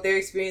talking about their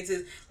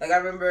experiences. Like, I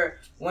remember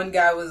one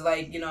guy was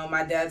like,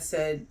 my dad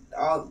said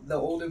all the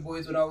older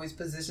boys would always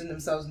position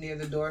themselves near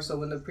the door, so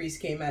when the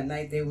priest came at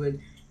night, they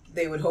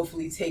would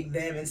hopefully take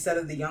them instead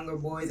of the younger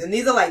boys. And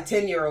these are, like,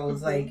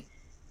 10-year-olds, like,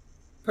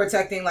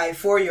 protecting like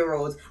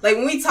 4-year-olds. Like,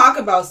 when we talk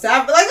about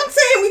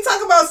we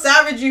talk about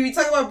savagery, we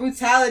talk about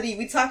brutality,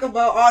 we talk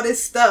about all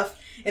this stuff,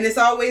 and it's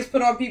always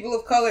put on people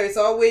of color. It's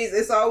always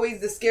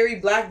the scary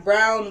black,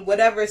 brown,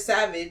 whatever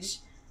savage.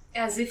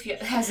 As if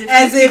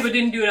people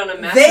didn't do it on a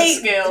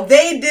massive scale.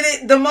 They did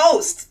it the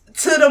most.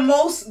 To the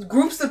most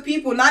groups of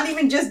people, not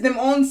even just them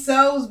own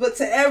selves, but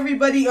to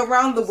everybody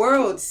around the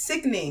world.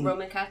 Sickening.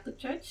 Roman Catholic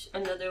Church,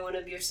 another one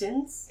of your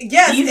sins.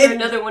 Yes, these are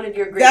another one of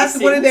your greatest sins.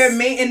 That's one of their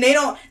main, and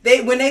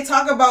when they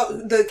talk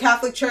about the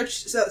Catholic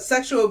Church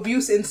sexual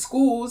abuse in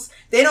schools,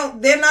 they're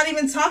not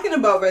even talking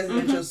about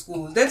residential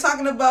schools. They're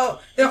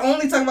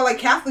only talking about like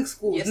Catholic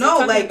schools. Yes, no,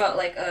 like about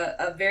like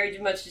a very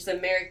much just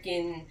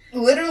American,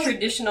 literally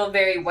traditional,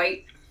 very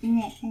white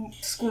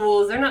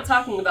schools. They're not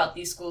talking about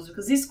these schools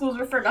because these schools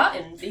were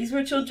forgotten. These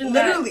were children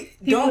Literally,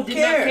 that people don't did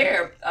care. not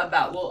care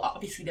about. Well,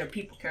 obviously their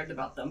people cared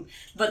about them,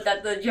 but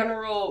that the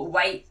general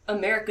white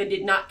America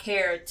did not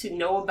care to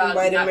know about.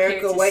 White did not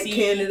America, care to white see.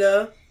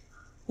 Canada,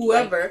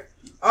 whoever.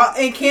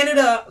 And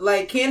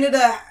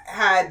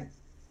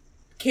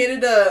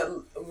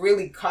Canada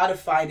really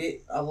codified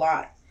it a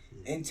lot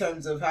in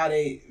terms of how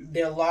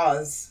their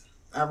laws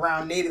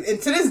around Native.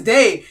 And to this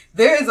day,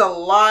 there is a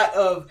lot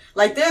of,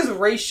 like, there's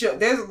racial,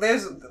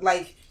 there's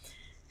like,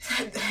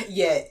 it's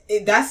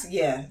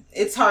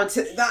hard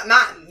to,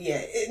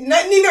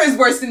 neither is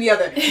worse than the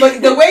other.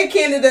 But the way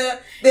Canada,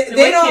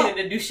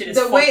 Canada do shit is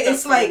the way fucked up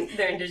it's like, for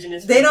their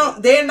indigenous they're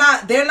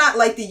people. not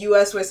like the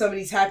US where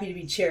somebody's happy to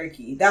be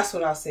Cherokee. That's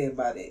what I'll say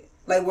about it.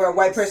 Like, where a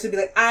white person would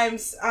be like, I'm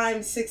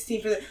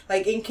 16%.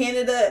 Like, in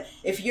Canada,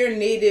 if you're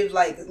Native,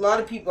 like, a lot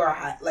of people are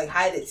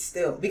hide it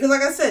still. Because,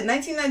 like I said,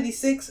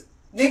 1996,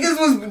 niggas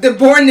was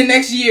born the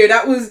next year.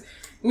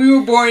 We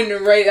were born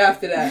right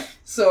after that.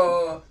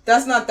 So,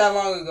 that's not that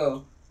long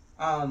ago,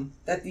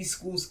 that these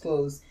schools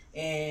closed.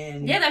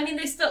 And yeah, I mean,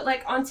 they still,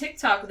 like, on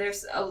TikTok,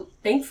 there's,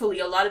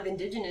 thankfully, a lot of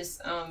indigenous,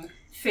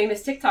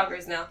 famous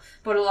TikTokers now,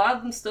 but a lot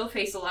of them still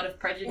face a lot of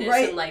prejudice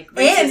and, like,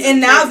 racism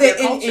and now towards their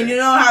and you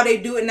know how they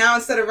do it now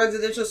instead of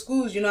residential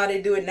schools? You know how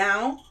they do it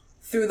now?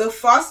 Through the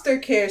foster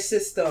care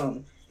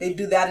system. They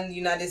do that in the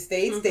United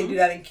States. Mm-hmm. They do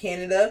that in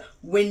Canada.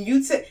 When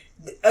you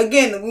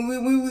again,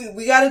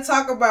 we got to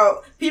talk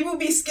about, people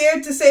be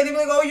scared to say, they're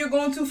like, oh, you're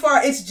going too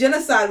far. It's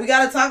genocide. We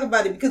got to talk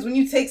about it, because when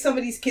you take some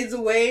of these kids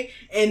away,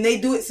 and they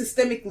do it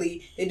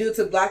systemically, they do it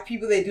to black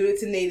people, they do it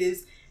to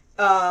natives,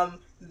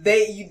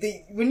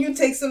 when you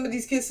take some of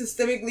these kids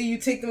systemically, you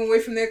take them away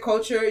from their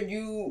culture,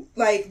 you,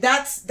 like,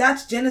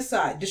 that's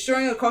genocide.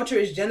 Destroying a culture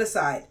is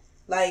genocide.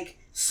 Like,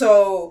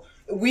 so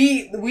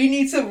we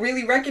need to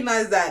really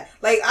recognize that.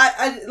 Like,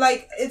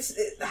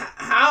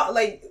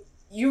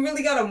 you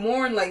really gotta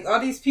mourn, like, all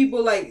these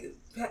people, like,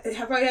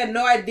 have probably had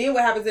no idea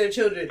what happened to their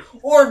children,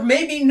 or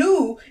maybe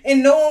knew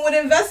and no one would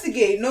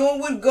investigate, no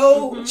one would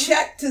go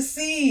check to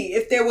see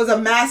if there was a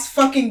mass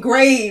fucking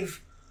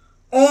grave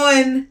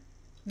on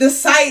the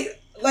site.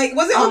 Like,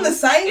 was it on the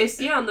site?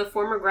 It's, on the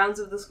former grounds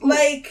of the school.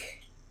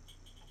 Like,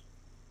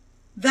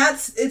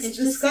 it's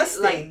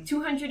disgusting. Like,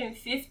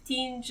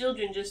 215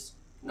 children just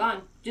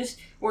gone.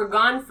 Were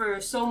gone for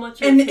so much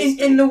of and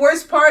history. And the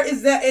worst part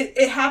is that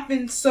it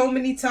happened so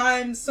many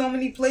times, so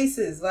many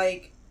places.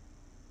 Like,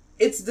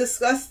 it's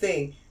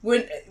disgusting.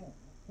 When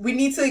we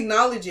need to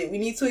acknowledge it.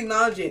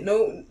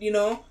 No, you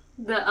know.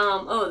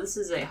 This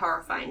is a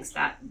horrifying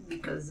stat,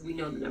 because we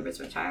know the numbers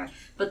much higher.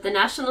 But the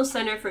National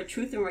Center for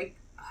Truth and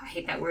I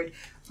hate that word,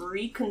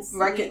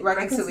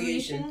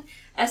 reconciliation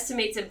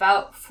estimates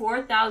about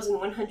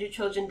 4,100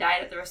 children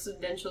died at the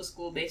residential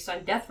school based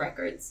on death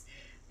records,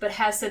 but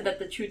has said that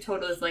the true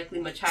total is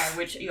likely much higher,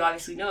 which you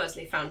obviously know, as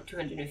they found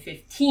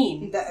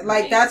 215.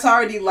 That's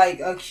already like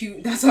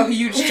that's a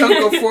huge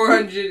chunk of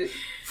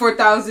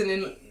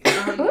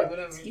 4,100,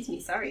 whatever. Excuse me,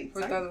 sorry.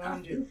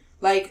 4,100.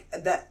 Like,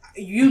 that,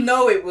 you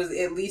know, it was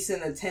at least in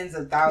the tens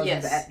of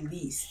thousands, at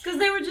least. Because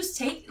they were just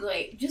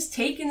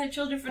taking the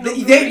children for no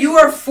reason. You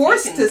are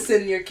forced to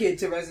send your kid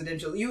to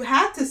residential. You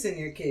had to send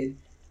your kid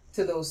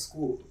to those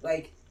schools.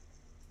 And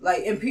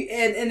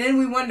then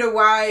we wonder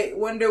why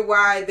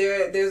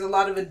there's a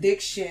lot of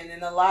addiction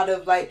and a lot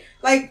of like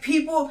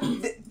people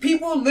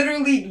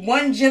literally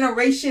one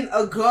generation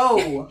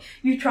ago.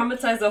 You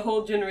traumatize a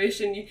whole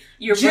generation.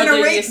 Your brother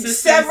and your sisters,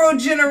 several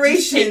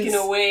generations taken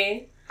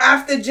away.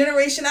 After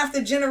generation,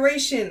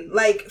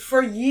 like,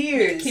 for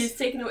years. Your kids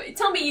taken away.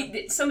 Tell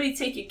me, somebody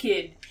take your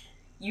kid,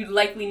 you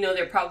likely know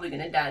they're probably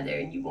going to die there,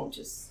 and you won't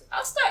just,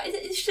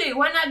 shit,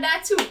 why not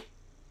die too?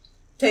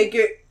 Take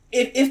your,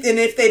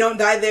 if they don't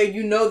die there,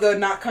 you know they're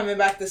not coming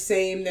back the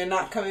same, they're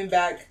not coming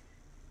back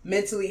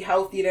mentally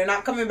healthy, they're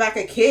not coming back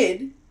a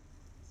kid.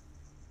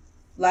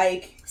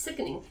 Like.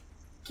 Sickening.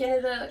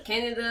 Canada,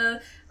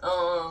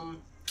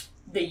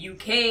 the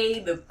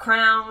UK, the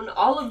Crown,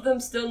 all of them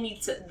still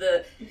need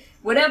to,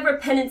 whatever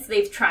penance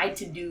they've tried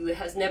to do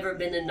has never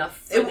been enough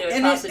for their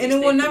atrocities. And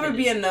it will never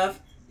be enough.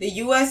 The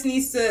U.S.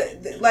 needs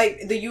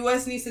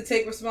to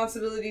take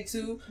responsibility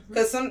too,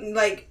 because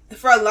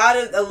for a lot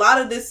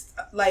of this,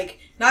 like,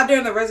 not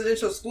during the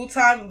residential school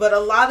time, but a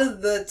lot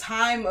of the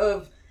time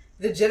of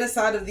the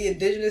genocide of the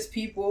indigenous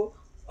people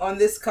on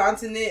this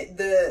continent,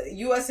 the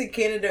U.S. and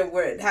Canada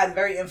had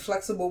very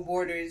inflexible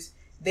borders.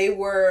 They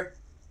were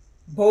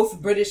both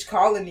British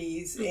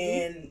colonies,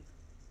 and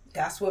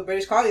that's what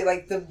British colonies,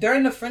 like,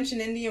 during the French and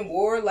Indian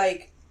War,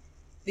 like,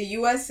 the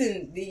U.S.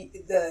 and the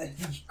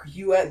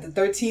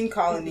 13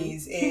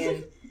 colonies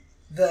and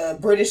the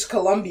British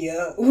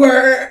Columbia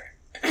were,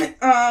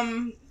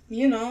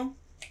 you know,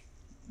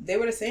 they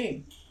were the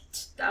same.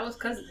 That was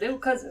cousins. They were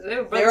cousins. They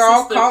were brothers. They were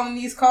all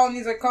colonies.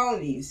 Colonies are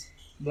colonies.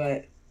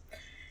 But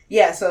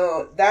yeah,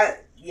 so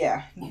that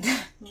there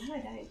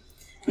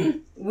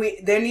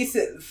needs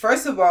to,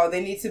 first of all,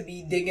 they need to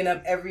be digging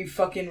up every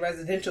fucking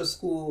residential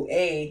school,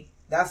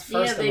 That's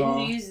first they of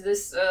all. use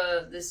this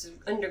this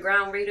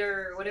underground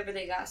radar or whatever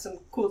they got, some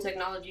cool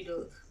technology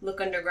to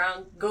look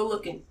underground. Go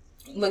looking.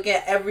 Look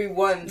at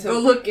everyone Go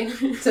looking.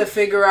 to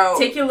figure out.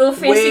 Take your little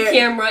fancy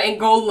camera and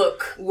go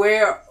look.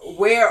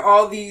 Where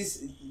all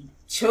these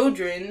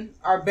children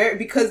are buried,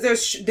 because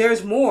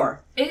there's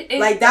more.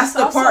 That's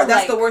the part.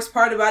 That's the worst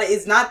part about it.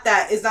 It's not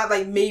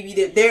like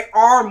maybe there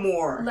are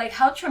more. Like,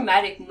 how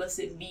traumatic must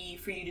it be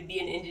for you to be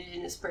an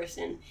indigenous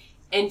person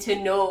and to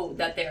know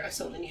that there are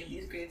so many of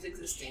these graves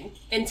existing,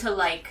 and to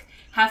like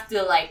have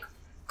to like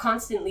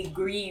constantly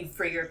grieve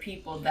for your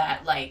people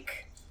that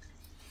like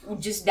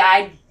just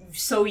died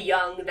so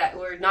young, that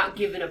were not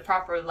given a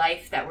proper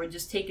life, that were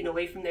just taken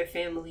away from their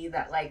family,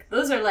 that like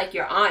those are like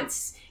your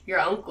aunts, your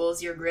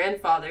uncles, your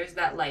grandfathers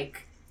that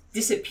like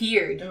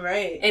disappeared.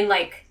 Right. And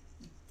like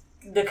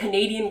the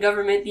Canadian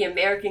government, the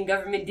American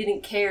government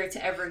didn't care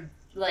to ever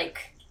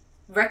like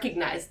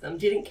recognize them,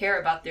 didn't care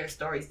about their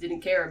stories,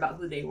 didn't care about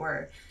who they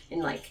were.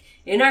 And like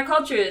in our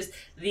cultures,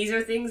 these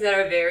are things that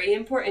are very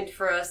important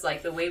for us,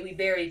 like the way we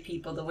bury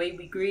people, the way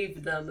we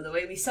grieve them, the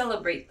way we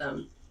celebrate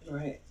them.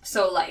 Right.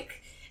 So like,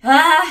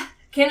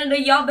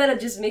 Canada, y'all better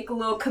just make a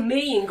little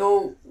committee and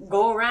go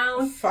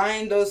around.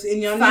 Find those,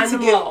 and y'all Find need to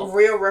them give all.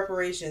 real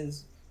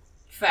reparations.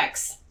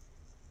 Facts.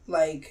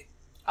 Like,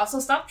 Also,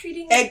 stop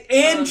treating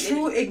and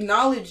true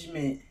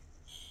acknowledgement.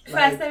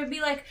 Facts. They would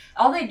be like,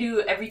 all they do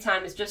every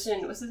time is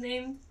Justin, what's his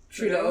name?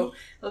 Trudeau.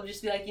 They'll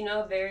just be like,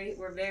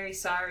 we're very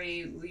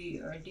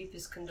sorry. Our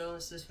deepest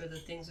condolences for the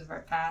things of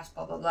our past.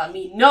 Blah blah blah. I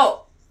mean,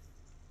 no.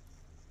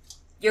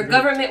 Your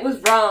government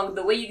was wrong.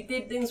 The way you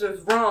did things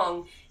was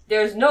wrong.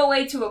 There's no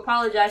way to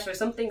apologize for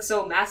something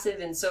so massive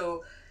and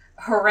so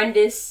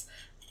horrendous,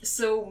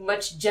 so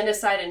much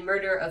genocide and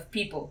murder of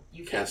people.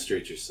 You can't.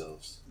 Castrate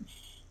yourselves.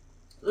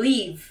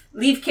 Leave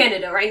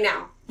Canada right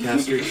now.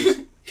 Castrate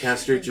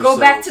yourselves. Go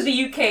back to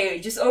the UK.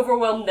 Just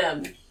overwhelm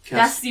them.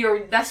 That's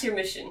your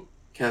mission.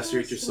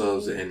 Castrate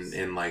yourselves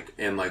and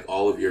like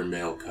all of your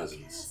male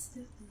cousins.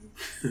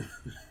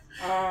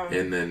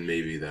 And then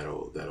maybe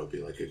that'll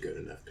be like a good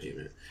enough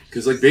payment.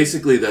 Because like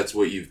basically that's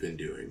what you've been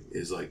doing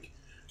is like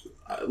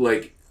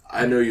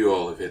I know you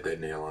all have hit that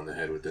nail on the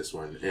head with this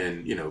one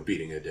and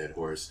beating a dead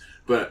horse,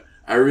 but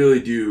I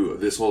really do.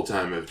 This whole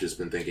time I've just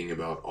been thinking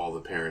about all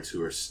the parents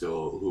who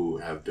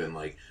have been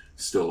like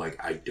still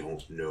like I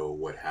don't know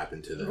what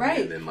happened to them,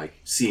 right. And then like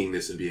seeing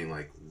this and being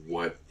like,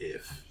 what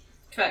if?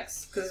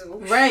 Facts.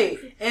 Right,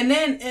 and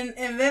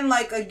then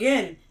like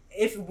again.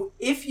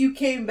 If you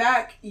came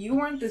back, you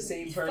weren't the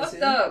same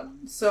person. Fucked up.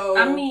 So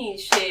I mean,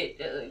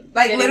 shit.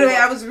 Like literally,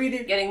 I was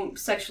reading getting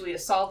sexually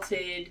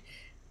assaulted,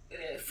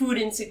 food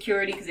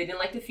insecurity because they didn't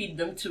like to feed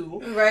them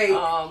too. Right.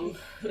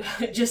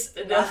 Just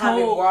the not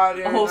having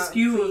water, a whole not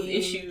skew of clean,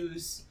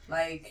 issues.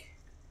 Like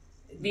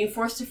being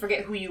forced to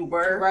forget who you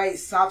were. Right.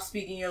 Stop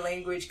speaking your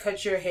language.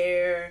 Cut your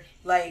hair.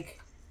 Like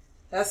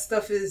that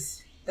stuff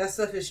is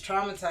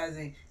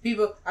traumatizing.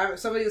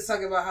 Somebody was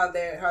talking about how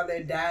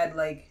their dad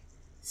like.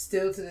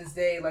 Still to this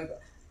day,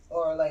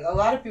 or a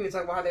lot of people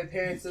talk about how their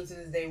parents still to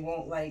this day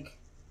won't admit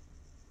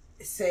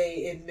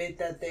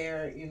that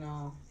they're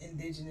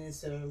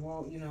indigenous, or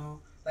won't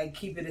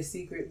keep it a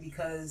secret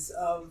because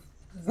of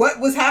what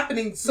was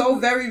happening so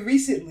very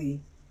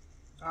recently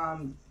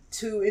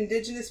to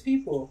indigenous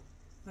people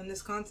on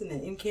this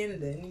continent, in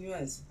Canada, in the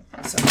U.S.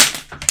 So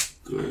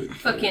Good.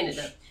 Fuck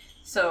Canada.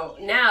 So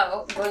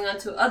now going on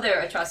to other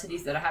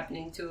atrocities that are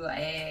happening to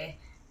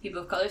people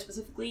of color,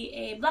 specifically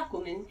a black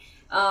woman.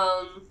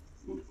 Why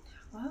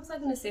was I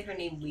going to say her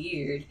name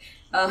weird?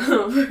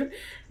 In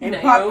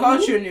pop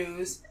culture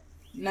news,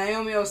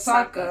 Naomi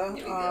Osaka.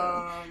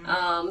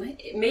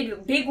 It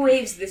made big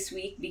waves this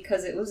week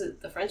because it was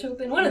the French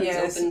Open. One of these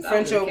opens.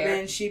 French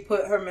Open. She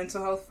put her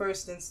mental health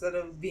first instead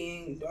of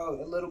being a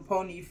little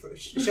pony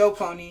show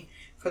pony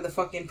for the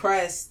fucking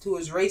press who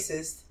is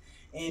racist.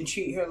 And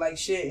treat her like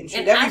shit, and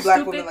treat every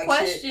black woman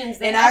like shit,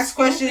 and ask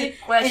questions.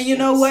 And you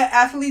know what?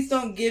 Athletes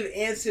don't give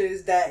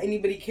answers that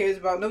anybody cares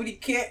about. Nobody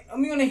cares.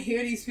 I'm gonna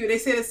hear these people. They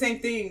say the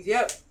same things.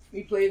 Yep,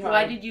 we played hard.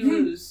 Why did you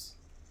lose?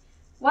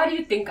 Why do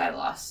you think I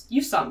lost?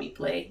 You saw me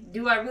play.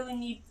 Do I really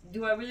need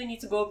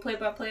to go play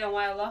by play on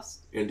why I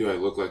lost? And do I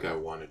look like I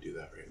want to do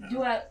that right now?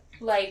 Do I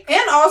like?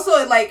 And also,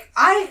 I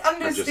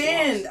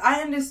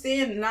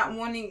understand not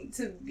wanting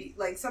to be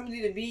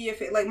somebody to be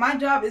my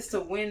job is to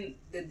win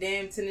the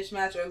damn tennis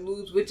match or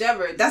lose,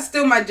 whichever. That's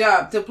still my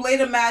job, to play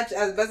the match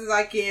as best as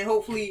I can,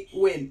 hopefully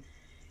win.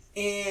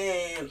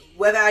 And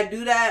whether I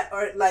do that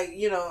or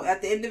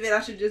at the end of it,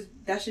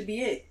 that should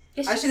be it.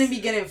 I shouldn't be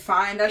getting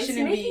fined. It's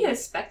making a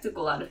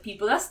spectacle out of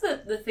people. That's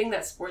the thing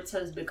that sports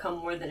has become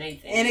more than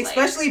anything. And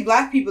especially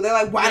black people. They're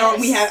like, why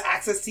don't we have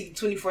access to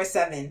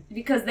 24/7?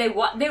 Because they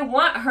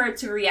want her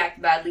to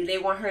react badly. They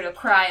want her to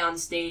cry on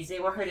stage. They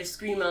want her to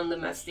scream on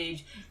them at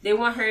stage. They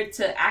want her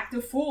to act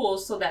a fool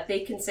so that they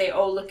can say,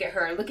 oh, look at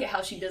her. Look at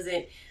how she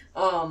doesn't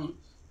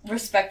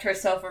respect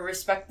herself or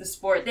respect the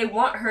sport. They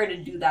want her to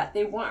do that.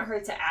 They want her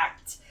to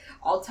act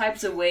all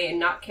types of way and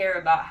not care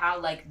about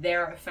how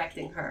they're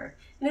affecting her.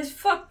 And it's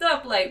fucked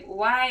up.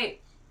 Why,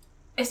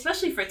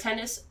 especially for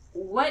tennis,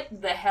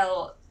 what the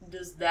hell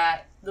does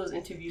those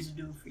interviews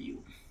do for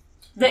you?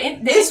 The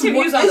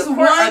interviews on the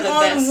court are the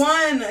best.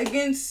 One-on-one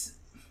against...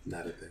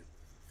 Not a thing.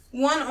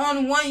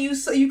 One-on-one,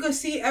 you could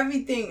see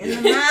everything in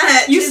the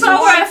match. You saw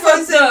one where I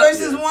fucked person up.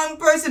 versus one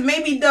person,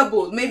 maybe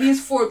doubles, maybe it's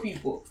 4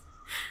 people.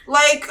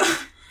 Like,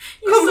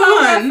 You come saw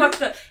where I on.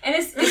 fucked up. And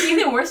it's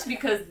even worse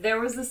because there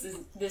was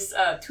this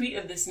tweet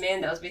of this man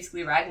that was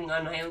basically ragging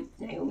on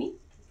Naomi.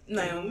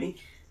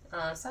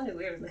 Sounded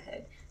weird in my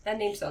head. That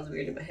name sounds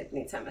weird in my head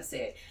anytime I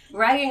say it.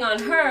 Ragging on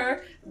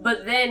her,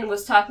 but then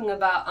was talking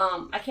about,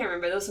 I can't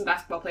remember, there was some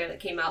basketball player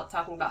that came out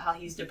talking about how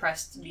he's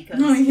depressed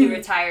because he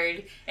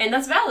retired. And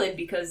that's valid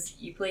because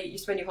you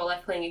spend your whole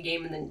life playing a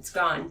game and then it's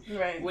gone.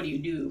 Right. What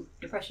do?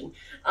 Depression.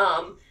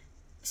 And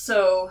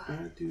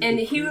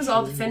he was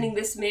all defending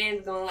this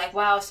man, going like,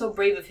 wow, so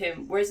brave of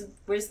him. Where's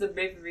the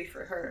bravery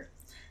for her?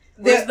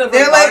 They're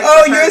like,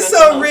 oh, you're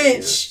so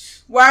rich.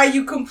 Why are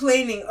you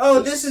complaining?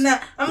 Oh, this and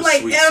that. And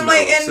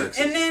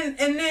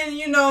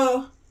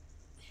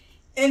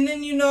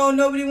then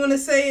nobody want to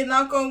say it.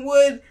 Knock on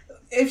wood.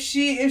 If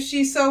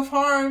she self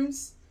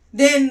harms,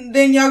 then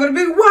y'all gonna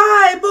be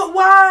why? But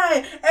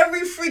why?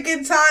 Every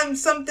freaking time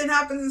something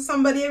happens to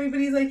somebody,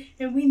 everybody's like,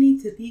 and we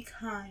need to be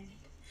kind.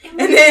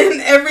 And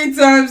then every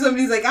time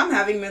somebody's like, I'm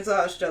having mental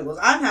health struggles.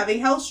 I'm having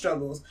health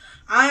struggles.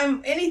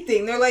 I'm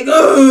anything. They're like,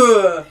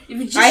 ugh.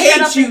 I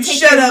hate you.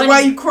 Shut up.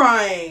 Why are you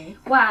crying?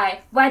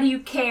 Why? Why do you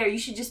care? You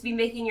should just be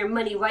making your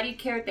money. Why do you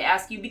care what they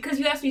ask you? Because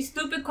you ask me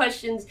stupid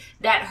questions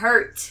that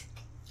hurt.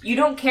 You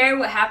don't care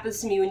what happens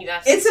to me when you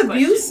ask me questions.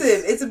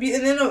 Abusive. It's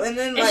abusive. And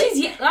then like...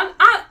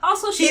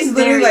 She's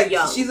very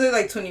young. She's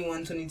literally like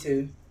 21,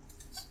 22.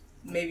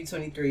 Maybe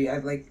 23.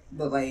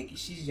 But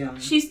she's young.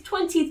 She's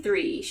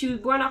 23. She was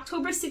born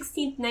October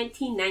 16th,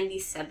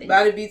 1997.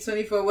 About to be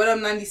 24. What up,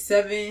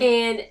 97?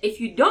 And if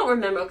you don't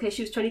remember,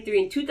 she was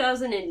 23 in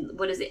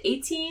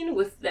 2018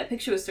 with that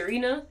picture with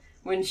Serena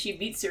when she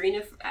beat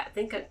Serena, I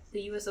think at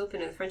the U.S.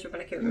 Open or the French Open,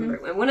 I can't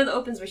remember. And one of the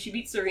Opens where she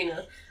beat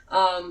Serena,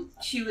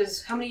 she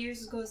was, how many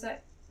years ago is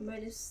that?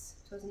 Minus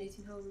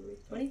 2018, how old were we?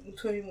 20?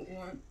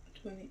 21.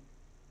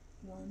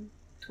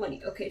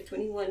 20. Okay,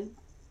 21.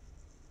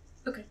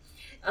 Okay.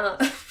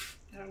 I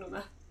don't know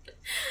math.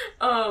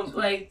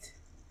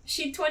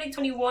 She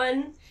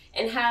 2021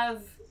 and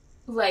have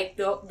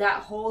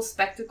that whole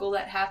spectacle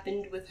that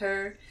happened with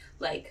her,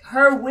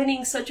 her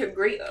winning such a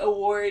great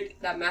award.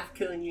 That math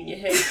killing you in your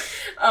head.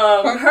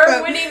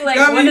 Her winning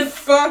one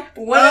of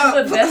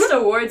the best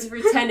awards for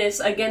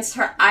tennis against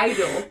her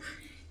idol,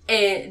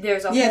 and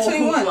there's a whole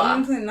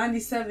 21. hoopla.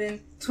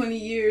 97, 20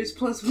 years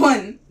plus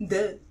 1.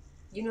 Duh.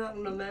 You know I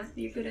don't know math.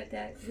 You're good at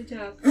that. Good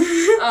job.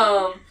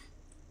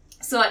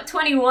 So at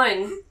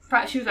 21,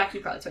 she was actually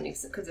probably 20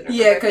 because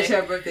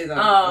her birthday's on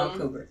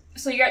October.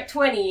 So you're at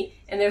 20,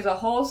 and there's a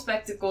whole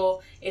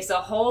spectacle. It's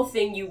a whole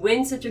thing. You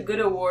win such a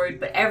good award,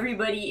 but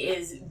everybody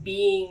is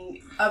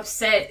being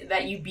upset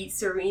that you beat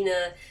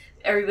Serena.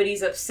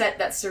 Everybody's upset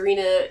that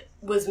Serena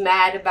was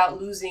mad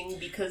about losing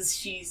because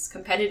she's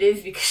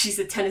competitive, because she's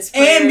a tennis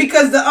player. And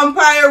because the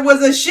umpire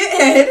was a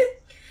shithead.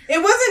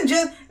 It wasn't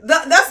just...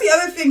 That's the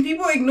other thing.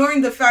 People are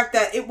ignoring the fact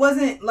that it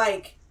wasn't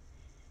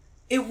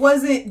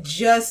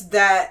just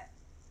that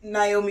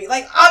Naomi...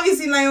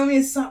 obviously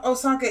Naomi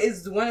Osaka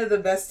is one of the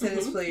best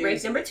tennis players.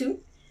 Ranked number 2.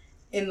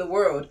 In the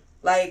world.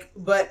 But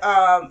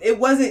it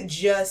wasn't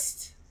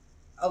just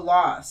a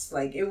loss.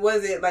 It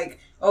wasn't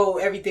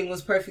everything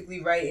was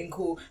perfectly right and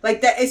cool.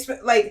 That,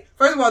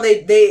 first of all,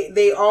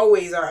 they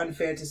always are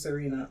unfair to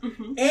Serena.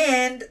 Mm-hmm.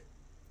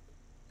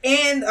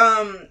 And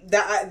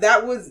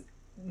that was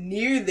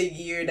near the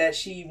year that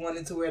she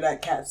wanted to wear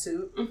that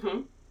catsuit.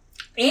 Mm-hmm.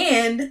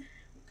 And...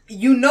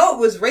 it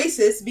was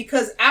racist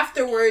because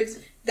afterwards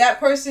that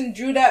person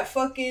drew that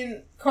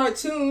fucking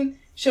cartoon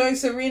showing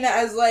Serena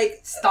as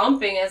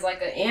stomping as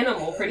an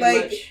animal pretty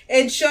much,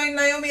 and showing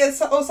Naomi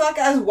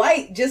Osaka as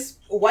white, just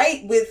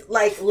white with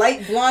light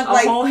blonde, a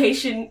whole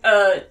Haitian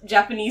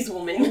Japanese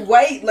woman,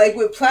 white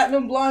with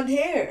platinum blonde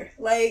hair,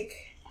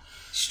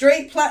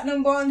 straight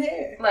platinum blonde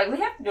hair. We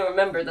have to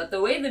remember that the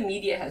way the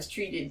media has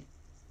treated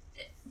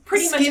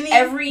pretty much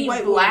every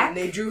black woman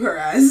they drew her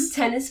as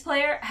tennis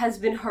player has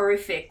been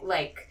horrific.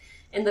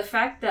 And the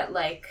fact that,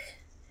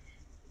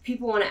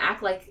 people want to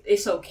act like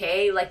it's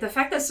okay. The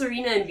fact that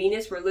Serena and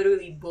Venus were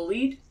literally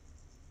bullied.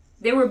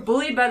 They were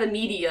bullied by the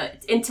media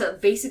into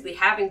basically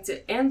having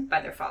to, and by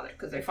their father,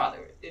 because their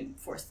father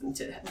forced them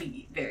to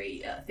be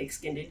very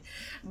thick-skinned.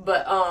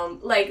 But,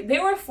 they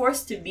were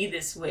forced to be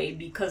this way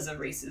because of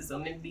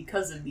racism and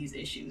because of these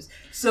issues.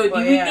 So do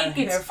we think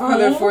it's their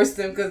father forced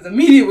them because the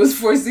media was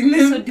forcing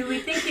them. So do we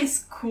think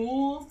it's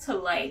cool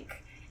to,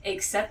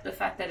 accept the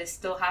fact that it's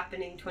still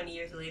happening 20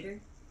 years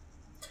later?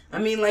 I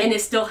mean, and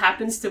it still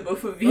happens to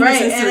both of Venus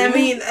right, and Serena. And I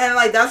mean,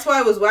 and that's why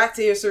it was whack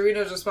to hear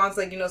Serena's response.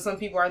 Some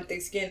people aren't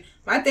thick-skinned.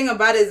 My thing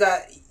about it is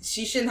that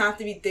she shouldn't have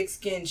to be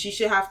thick-skinned. She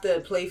should have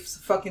to play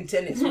fucking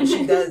tennis when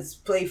she does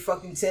play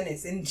fucking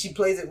tennis, and she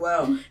plays it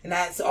well. And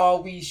that's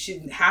all we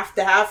should have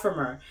to have from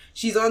her.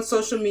 She's on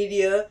social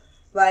media,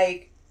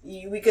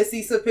 we could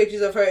see some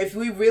pictures of her.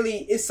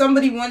 If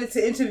somebody wanted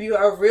to interview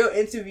her, a real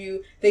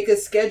interview, they could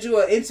schedule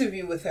an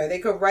interview with her. They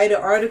could write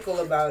an article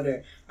about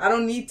her. I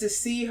don't need to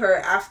see her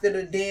after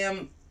the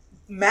damn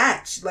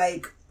match.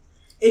 Like,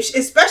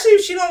 especially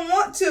if she don't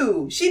want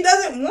to. She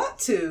doesn't want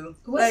to.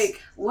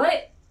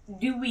 What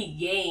do we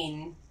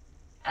gain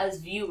as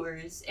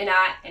viewers?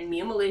 And me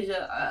and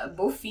Malaysia,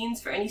 both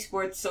fiends for any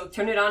sports, so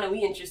turn it on and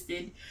we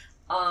interested.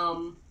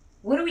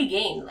 What do we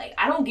gain? Like,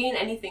 I don't gain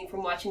anything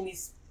from watching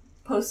these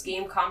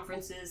post-game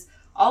conferences.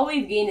 All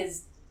we've gained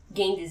is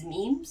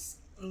memes.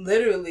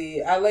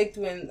 Literally, I like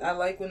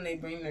when they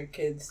bring their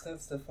kids.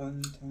 That's the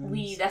fun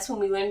times. That's when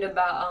we learned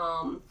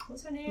about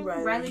what's her name,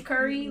 Riley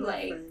Curry,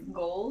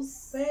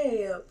 goals.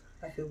 Hey,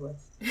 I feel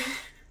blessed.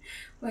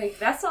 Like,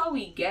 that's all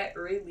we get,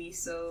 really.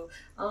 So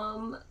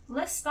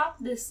let's stop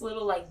this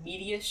little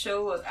media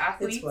show of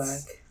athletes. It's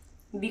whack.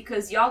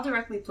 Because y'all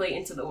directly play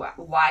into the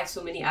why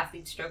so many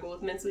athletes struggle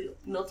with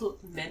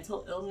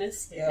mental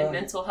illness and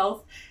mental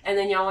health, and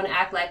then y'all want to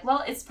act like,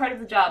 well, it's part of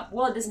the job.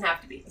 Well, it doesn't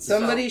have to be.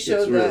 Somebody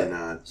showed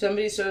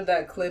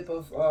that clip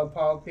of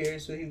Paul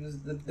Pierce where he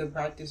was the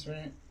practice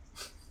rant,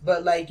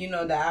 but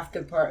the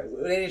after part.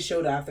 They didn't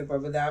show the after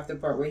part, but the after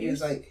part where he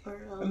was like,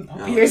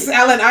 Pierce,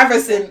 Allen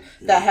Iverson.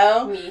 The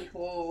hell? Me.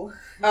 Whoa.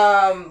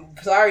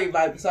 Sorry,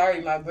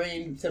 my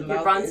brain to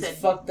mouth is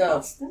fucked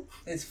up.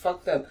 It's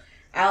fucked up.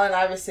 Allen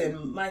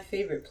Iverson, my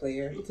favorite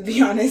player, to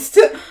be honest.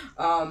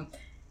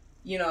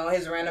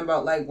 His rant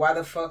about why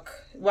the fuck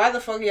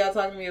are y'all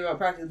talking to me about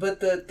practice? But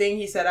the thing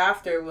he said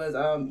after was,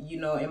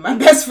 and my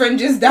best friend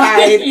just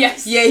died.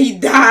 Yes. Yeah, he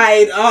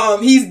died.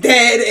 He's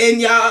dead,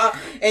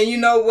 and you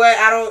know what?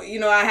 I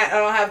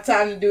don't have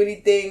time to do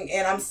anything,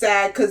 and I'm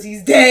sad because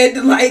he's dead.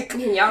 And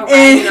y'all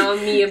ragging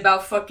on me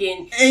about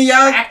fucking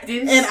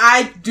practice. And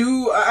I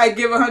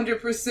give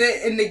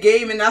 100% in the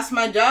game, and that's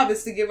my job,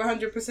 is to give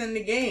 100% in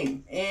the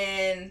game,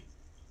 and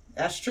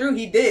that's true.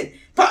 He did.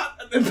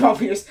 Paul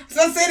Pierce.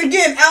 So I'll say it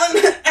again.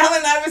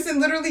 Allen Iverson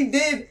literally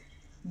did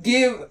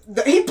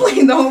he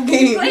played the whole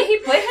game.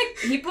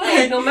 He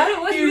played. No matter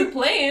what he was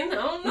playing. I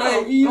don't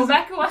know. Go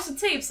back and watch the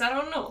tapes. I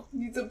don't know.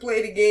 You need to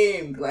play the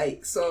game.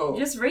 So.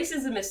 Just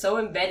racism is so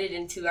embedded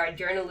into our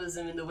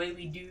journalism and the way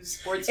we do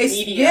sports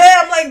media.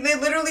 Yeah, I'm they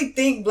literally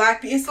think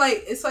black people.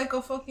 It's like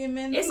a fucking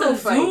Mandela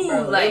fight,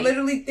 bro. They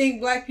literally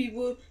think black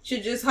people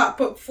should just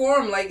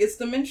perform like it's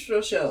the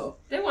minstrel show.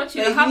 They want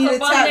you to hop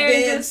up on there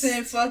and dance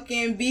and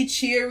fucking be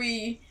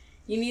cheery.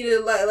 You need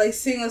to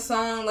sing a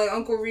song like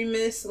Uncle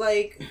Remus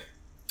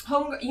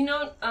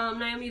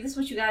Naomi, this is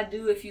what you gotta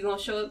do if you're gonna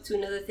show up to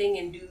another thing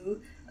and do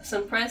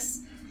some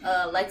press.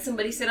 Like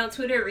somebody said on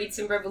Twitter, read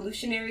some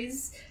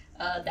revolutionaries.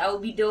 That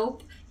would be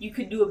dope. You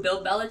could do a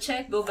Bill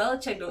Belichick. Bill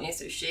Belichick don't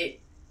answer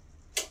shit.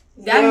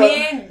 That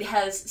man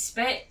has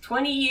spent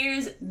 20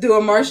 years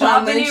doing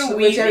Marshawn Lynch,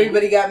 which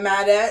everybody got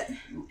mad at.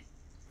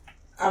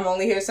 I'm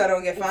only here so I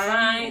don't get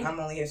fined. I'm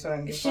only here so I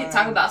don't get fined. Shit,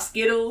 talk about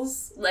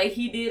Skittles like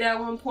he did at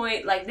one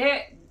point.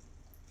 They're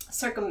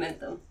circumvent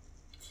them.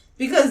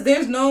 Because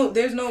there's no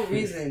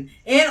reason.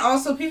 And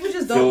also, people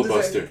just don't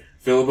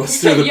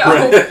Filibuster the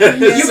press.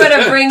 You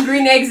better bring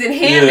green eggs in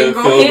hand and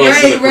go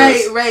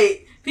ham.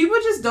 Right. People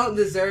just don't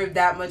deserve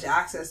that much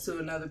access to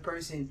another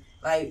person.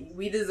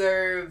 We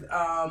deserve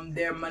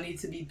their money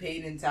to be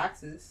paid in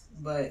taxes.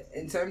 But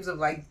in terms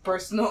of,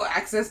 personal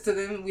access to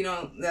them, we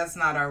don't. That's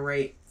not our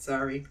right.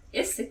 Sorry.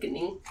 It's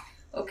sickening.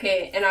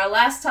 Okay, and our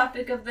last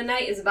topic of the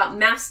night is about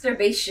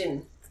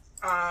masturbation.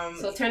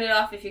 So turn it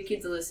off if your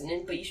kids are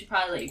listening, but you should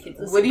probably let your kids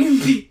listen. What do you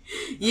mean?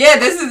 Yeah,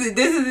 this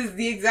is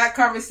the exact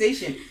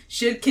conversation.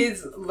 Should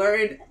kids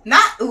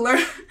not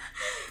learn?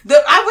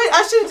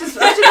 I should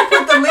have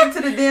put the link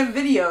to the damn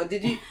video.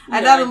 Did you?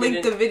 I gotta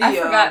link the video. I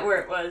forgot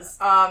where it was.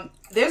 I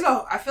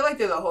feel like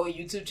there's a whole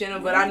YouTube channel,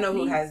 but I know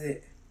who has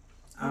it.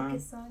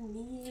 Focus on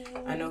me.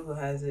 I know who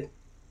has it.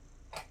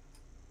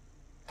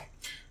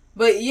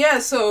 But yeah,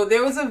 so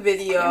there was a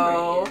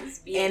video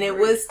and it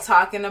was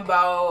talking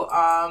about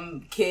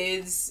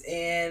kids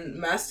and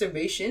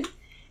masturbation,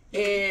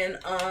 and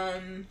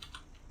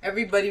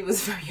everybody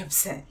was very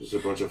upset. There's a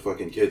bunch of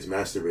fucking kids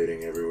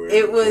masturbating everywhere.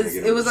 It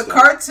was a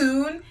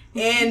cartoon,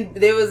 and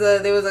there was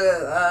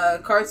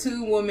a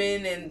cartoon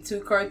woman and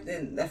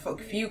a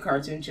few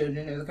cartoon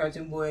children. There was a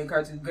cartoon boy and a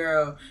cartoon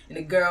girl, and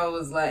the girl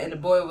was and the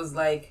boy was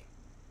I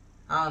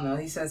don't know.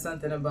 He said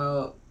something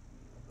about,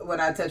 when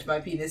I touch my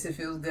penis, it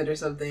feels good or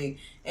something.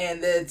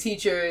 And the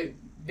teacher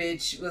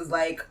bitch was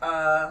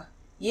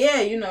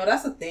yeah,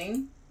 that's a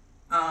thing.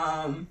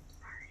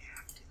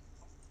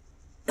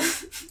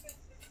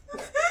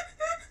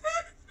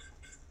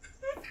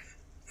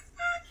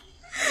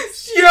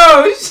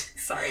 Yo,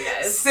 sorry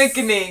guys.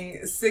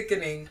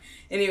 Sickening.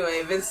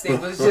 Anyway, Vince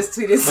Staples just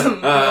tweeted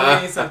some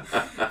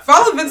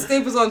follow Vince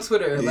Staples on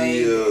Twitter.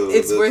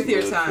 It's worth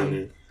your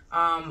time.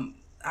 Funny.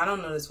 I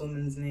don't know this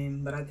woman's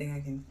name, but I think I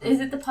can.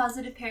 Is it the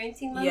Positive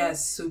Parenting Mama?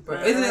 Yes, Super.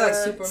 Isn't it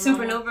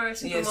Supernova or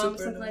Supermom or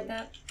something like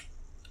that?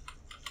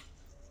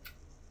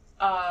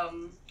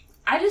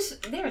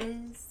 There it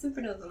is,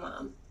 Supernova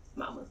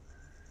Mama.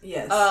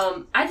 Yes.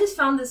 I just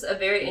found this a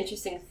very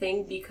interesting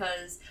thing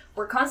because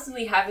we're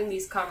constantly having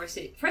these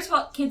conversations. First of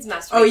all, kids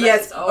masturbate. Oh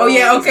yes. Oh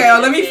yeah. Okay.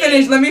 Let me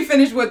finish. Let me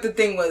finish what the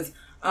thing was.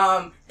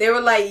 They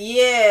were like,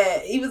 yeah.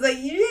 He was like,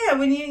 yeah.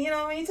 When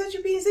you touch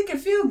your penis, it can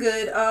feel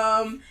good.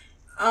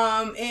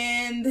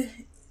 And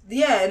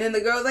yeah. And then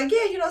the girl was like,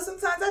 yeah.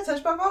 Sometimes I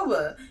touch my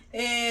vulva.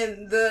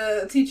 And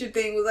the teacher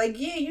thing was like,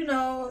 yeah.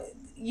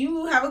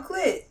 You have a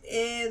clit,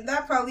 and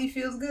that probably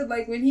feels good,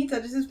 like when he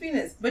touches his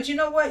penis. But you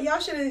know what? Y'all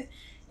shouldn't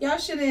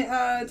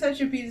touch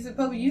your penis in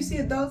public. You see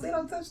adults, they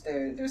don't touch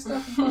their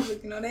stuff in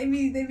public. They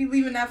be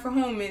leaving that for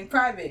home in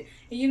private.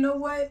 And you know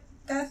what?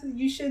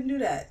 You shouldn't do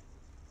that.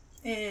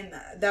 And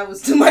that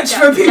was too much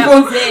for people.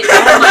 That was it.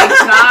 Oh my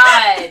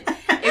god.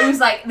 It was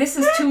like, this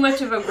is too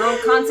much of a grown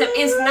concept.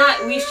 It's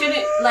not. We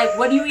shouldn't, like,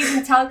 what do you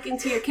even talking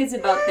to your kids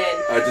about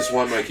then? I just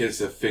want my kids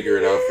to figure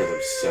it out for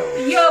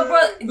themselves. Yo, bro.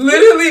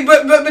 Literally,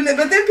 but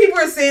then people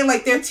are saying,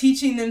 like, they're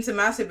teaching them to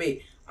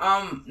masturbate.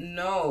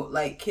 No,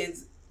 like,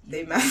 kids,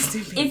 they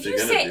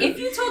masturbate. If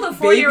you told a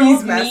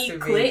 4-year-old me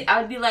clit,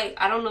 I'd be like,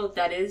 I don't know what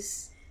that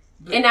is.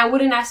 And I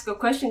wouldn't ask a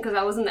question because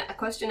I wasn't a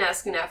question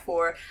asking that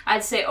for.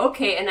 I'd say,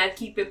 okay, and I'd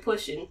keep it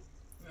pushing.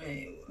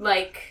 Right.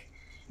 Like,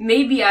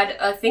 maybe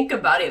I'd think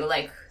about it,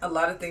 like... A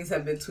lot of things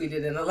have been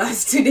tweeted in the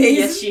last 2 days.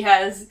 Yes, she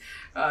has,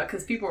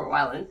 because people were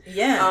wilding.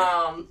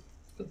 Yeah.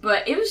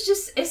 But it was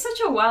just, it's such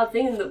a wild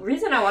thing, and the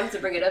reason I wanted to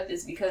bring it up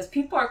is because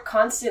people are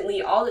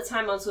constantly, all the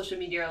time on social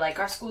media, are like,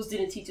 our schools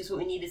didn't teach us what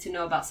we needed to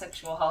know about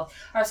sexual health,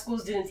 our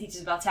schools didn't teach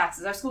us about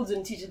taxes, our schools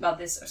didn't teach us about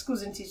this, our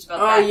schools didn't teach us about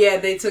that. Oh yeah,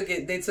 they took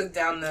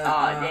down the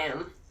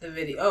damn. The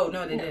video. Oh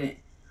no, they didn't.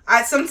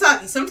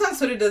 Sometimes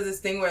Twitter does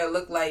this thing where it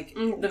looked like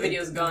the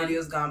video's gone. The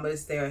video's gone, but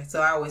it's there. So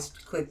I always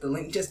click the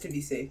link just to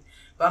be safe.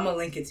 But I'm gonna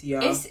link it to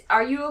y'all.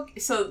 Are you okay?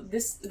 So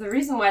the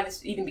reason why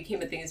this even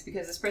became a thing is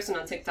because this person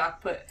on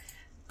TikTok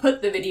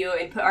put the video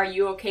and put, are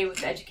you okay with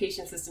the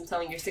education system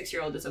telling your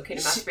 6-year-old it's okay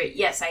to masturbate?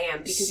 Yes, I am,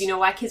 because you know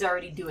why? Kids are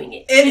already doing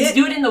it. Kids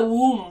do it in the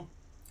womb.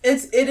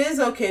 It is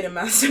okay to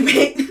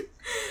masturbate.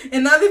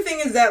 And the other thing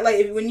is that,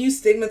 like, when you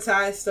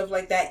stigmatize stuff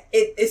like that,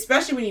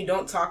 especially when you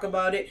don't talk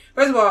about it.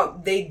 First of all,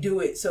 they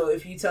do it. So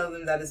if you tell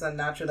them that it's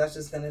unnatural, that's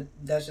just gonna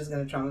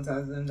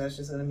traumatize them. That's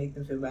just gonna make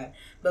them feel bad.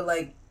 But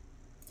like,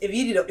 if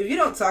you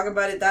don't talk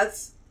about it,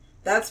 that's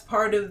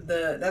part of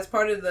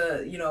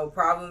the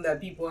problem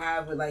that people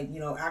have with, like,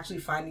 actually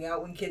finding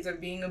out when kids are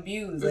being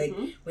abused, like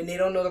when they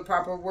don't know the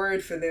proper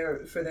word for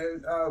their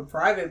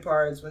private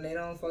parts, when they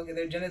don't fucking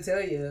their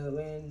genitalia,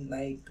 when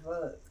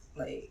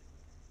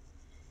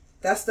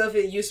that stuff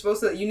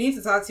you need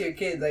to talk to your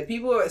kids. Like,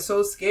 people are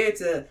so scared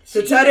to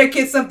tell their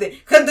kids something,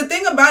 because the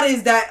thing about it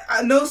is that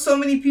I know so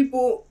many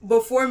people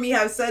before me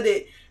have said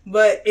it.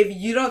 But if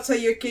you don't tell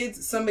your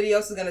kids, somebody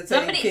else is gonna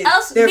tell your kids.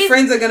 Their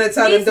friends are gonna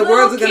tell them. The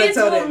world's gonna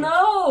tell them.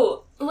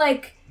 No,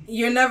 like,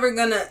 you're not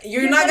gonna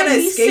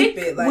escape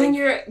it. Like,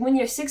 when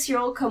your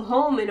 6-year-old come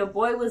home and a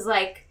boy was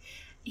like,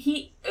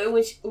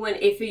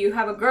 if you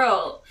have a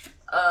girl,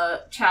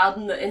 child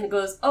and it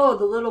goes, oh,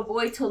 the little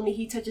boy told me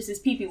he touches his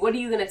pee-pee. What are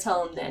you gonna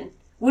tell him then?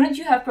 Wouldn't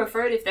you have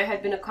preferred if there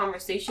had been a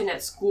conversation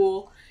at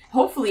school?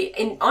 Hopefully,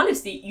 in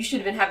honesty, you should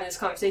have been having this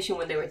conversation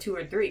when they were 2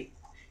 or 3.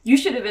 You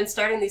should have been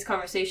starting these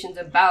conversations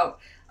about,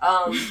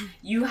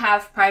 you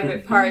have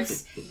private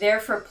parts, they're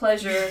for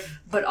pleasure,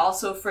 but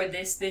also for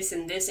this,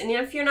 and this. And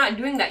if you're not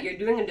doing that, you're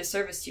doing a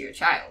disservice to your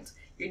child.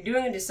 You're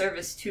doing a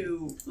disservice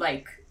to,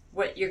 like,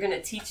 what you're going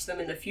to teach them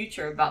in the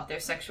future about their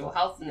sexual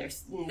health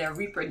and their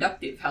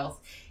reproductive health.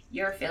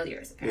 You're a failure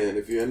as a parent. Yeah, and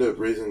if you end up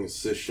raising a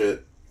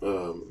cis-het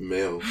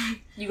male...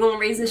 You gonna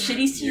raise a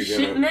shitty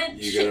shit man?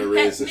 You're gonna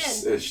raise a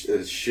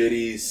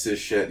shitty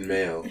cis-het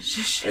male,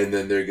 and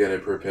then they're gonna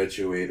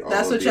perpetuate all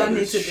That's of what the y'all other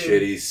need to do.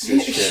 shitty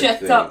cis-het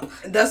Shut up.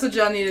 That's what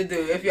y'all need to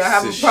do. If y'all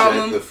have a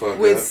problem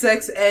with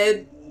sex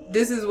ed,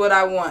 this is what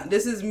I want.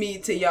 This is me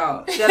to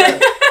y'all. Shut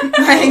up.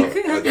 I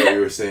thought you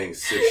were saying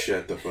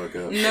cis-shut the fuck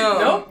up. No.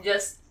 Nope,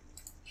 just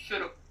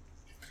shut up.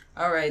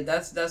 Alright,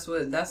 that's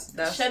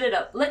Shut it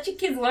up. Let your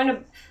kids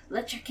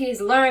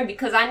learn,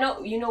 because I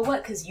know, you know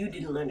what? Because you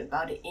didn't learn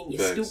about it, and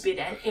you're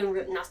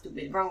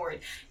wrong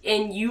word.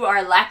 And you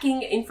are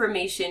lacking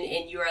information,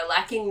 and you are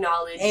lacking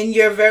knowledge. And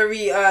you're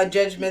very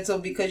judgmental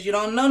because you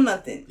don't know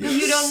nothing.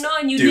 You don't know,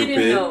 and you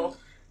didn't know.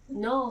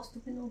 No,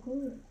 stupid no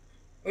good.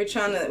 We're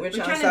trying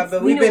to stop,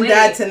 but we've been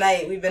bad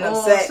tonight. We've been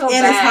upset, so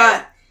and bad. It's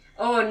hot.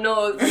 Oh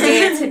no!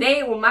 Man,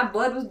 today when my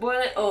blood was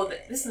boiling. Oh,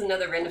 this is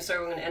another random story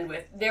we're going to end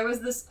with. There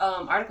was this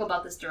article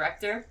about this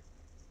director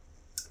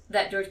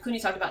that George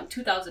Clooney talked about in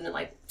 2000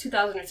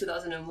 or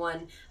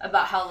 2001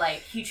 about how, like,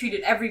 he treated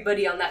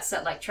everybody on that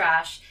set like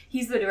trash.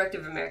 He's the director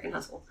of American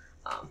Hustle.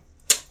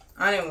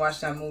 I didn't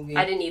watch that movie.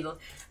 I didn't either.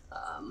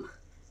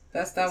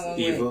 That's that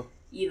one.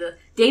 Either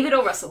David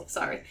O. Russell,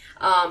 sorry.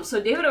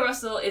 So David O.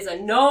 Russell is a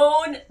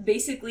known,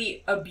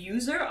 basically,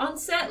 abuser on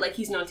set. Like,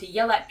 he's known to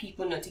yell at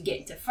people, known to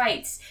get into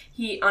fights.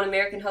 On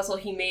American Hustle,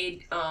 he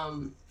made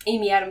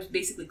Amy Adams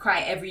basically cry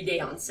every day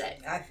on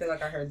set. I feel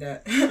like I heard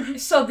that.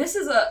 So this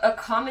is a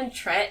common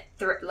trend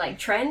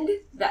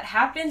that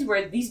happens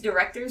where these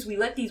directors, we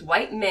let these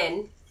white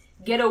men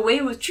get away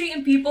with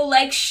treating people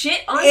like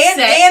shit on And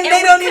set.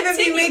 they don't we even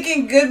be continue.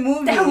 making good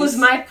movies. That was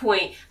my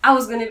point.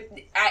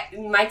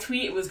 My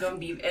tweet was gonna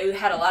be, it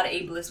had a lot of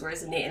ableist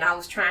words in it, and I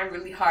was trying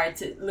really hard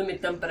to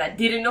limit them, but I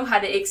didn't know how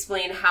to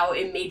explain how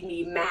it made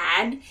me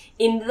mad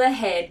in the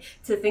head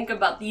to think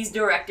about these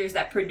directors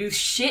that produce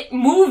shit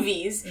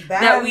movies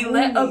that we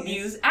let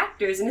abuse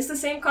actors. And it's the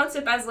same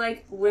concept as,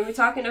 like, when we're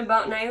talking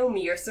about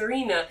Naomi or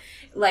Serena.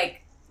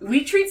 Like,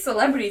 we treat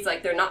celebrities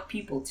like they're not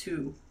people,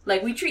 too.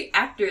 Like, we treat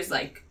actors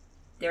like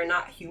they're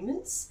not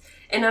humans.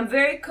 And I'm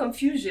very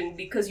confused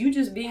because you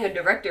just being a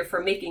director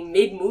for making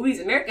mid-movies.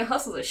 American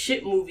Hustle is a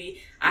shit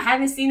movie. I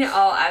haven't seen it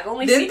all. I've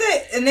only seen...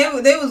 they? And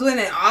they was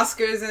winning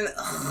Oscars and...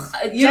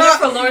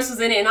 Jennifer Lawrence was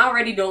in it and I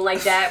already don't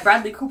like that.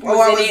 Bradley Cooper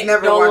was in it.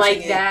 Never don't watching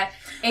like it. that.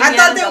 And I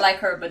thought they like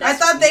her, but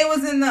that's I thought they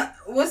was in the...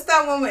 What's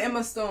that one with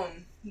Emma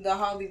Stone? The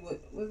Hollywood...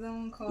 What's that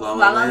one called? La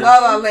La Land? La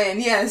La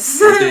Land, yes.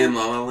 Were they in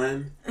La La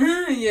Land?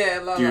 Yeah,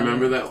 La La Do you Land.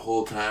 remember that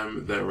whole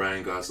time that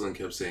Ryan Gosling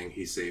kept saying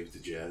he saved the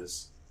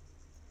jazz?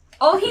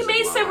 Oh, he Is it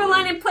made La La Silver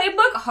Land? Lining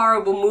Playbook?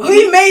 Horrible movie.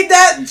 He made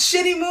that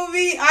shitty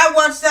movie. I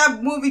watched that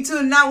movie too,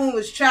 and that one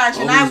was trash.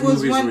 All And I these was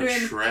movies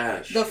wondering, were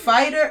trash. The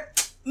Fighter,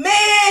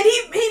 man,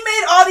 he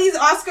made all these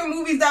Oscar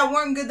movies that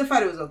weren't good. The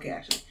Fighter was okay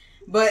actually,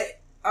 but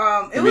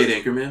He made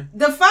Anchorman?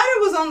 The Fighter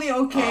was only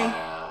okay.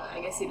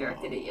 I guess he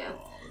directed it, yeah.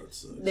 That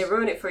sucks. They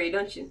ruin it for you,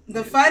 don't you?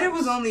 The Fighter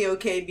was only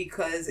okay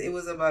because it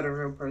was about a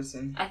real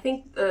person. I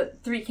think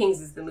Three Kings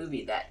is the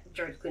movie that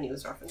George Clooney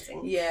was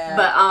referencing. Yeah.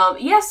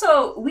 But, yeah,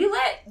 so we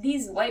let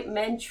these white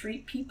men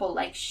treat people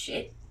like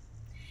shit.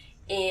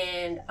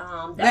 And,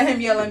 let him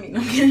yell at me. No,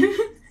 I'm kidding.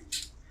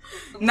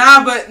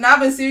 Nah,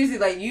 but seriously,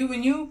 like,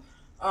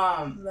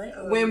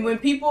 when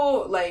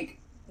people, like,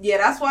 yeah,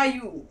 that's why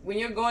when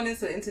you're going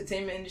into the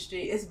entertainment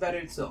industry, it's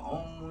better to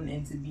own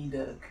and to be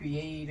the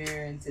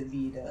creator and to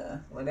be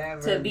the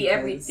whatever. To be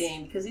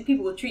everything. Because these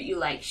people will treat you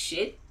like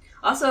shit.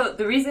 Also,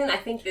 the reason I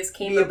think this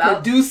came Be a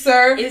about...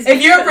 producer. Is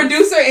if you're a because-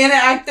 producer and an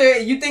actor,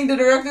 you think the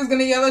director's going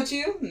to yell at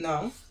you?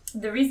 No.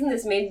 The reason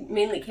this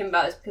mainly came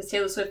about is because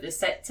Taylor Swift is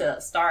set to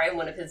star in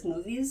one of his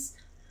movies.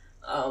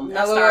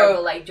 Not star,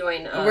 but like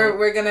join...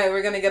 we're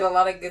gonna get a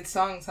lot of good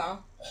songs, huh?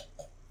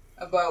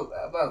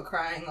 About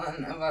crying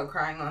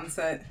on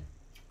set.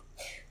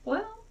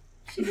 Well,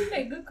 she did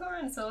make good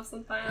crying songs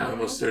sometimes. I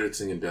almost started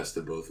singing Best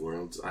of Both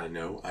Worlds. I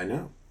know.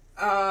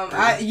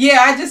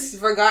 I just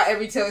forgot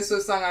every Taylor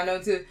Swift song I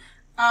know too.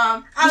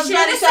 I was You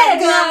riding should've said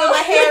shotgun no. with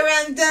my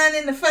hair undone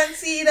in the front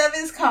seat of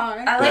his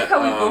car. I like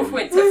how we both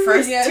went to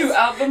first Yes. two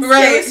albums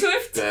Right. Taylor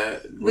Swift.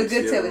 What's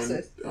good the Taylor other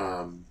Swift.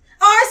 one?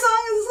 Our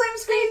song is Slim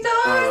Screen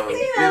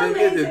Doors. Gonna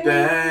get the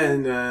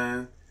band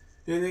on.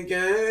 Gonna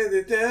get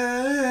the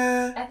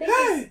band. I think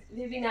it's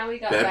maybe now we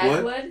got Bad Bad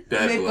Blood? Blood.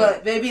 Bad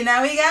Blood. Baby,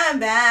 now we got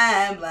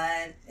bad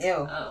blood.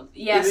 Ew.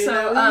 Yeah, Maybe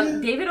so now-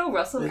 David O.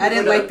 Russell I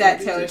didn't like that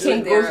Taylor can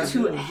Swift go era.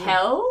 to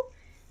hell.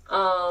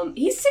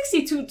 He's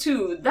 62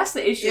 too. That's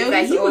the issue. Ew,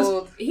 that he's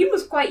old. he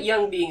was quite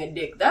young being a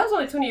dick. That was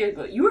only 20 years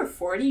ago. You were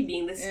 40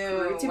 being this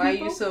rude to Why are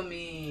people. you so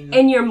mean?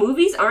 And your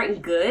movies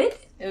aren't good.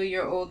 Ew,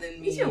 you're old and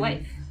mean. He's your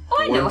wife. Oh,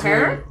 I know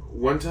her.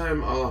 One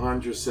time,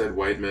 Alejandro said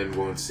white men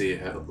won't see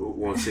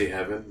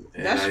heaven,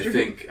 and That's I true.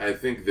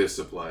 think this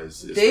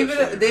applies. David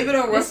O. This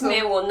Russell.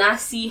 man will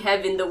not see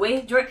heaven. The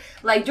way George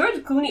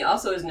Clooney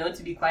also is known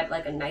to be quite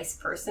like a nice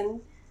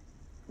person,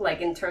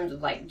 like in terms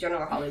of like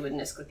general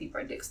Hollywoodness, because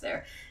people are dicks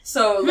there.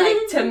 So like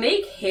to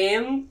make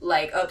him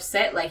like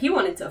upset, like he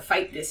wanted to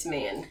fight this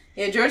man.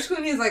 Yeah, George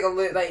Clooney is like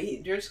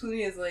George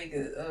Clooney is like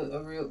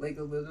a real like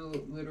a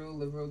literal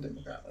liberal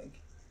Democrat. Like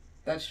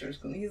that's George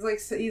Clooney. He's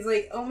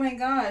like, oh my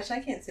gosh, I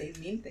can't say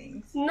mean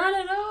things. Not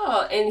at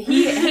all. And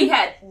he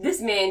had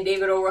this man,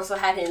 David O. Russell,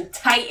 had him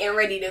tight and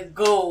ready to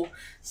go.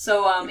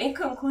 So in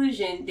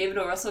conclusion, David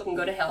O. Russell can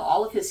go to hell.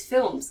 All of his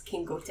films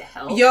can go to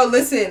hell. Yo,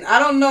 listen, I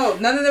don't know.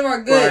 None of them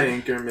are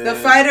good. Anchorman. The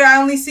Fighter, I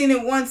only seen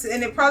it once,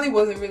 and it probably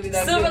wasn't really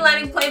that Silver good.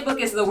 Lining Playbook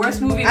is the worst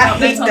movie I about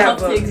hate mental that health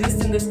book. to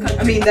exist in this country.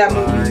 I mean, that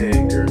movie.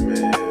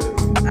 Anchorman.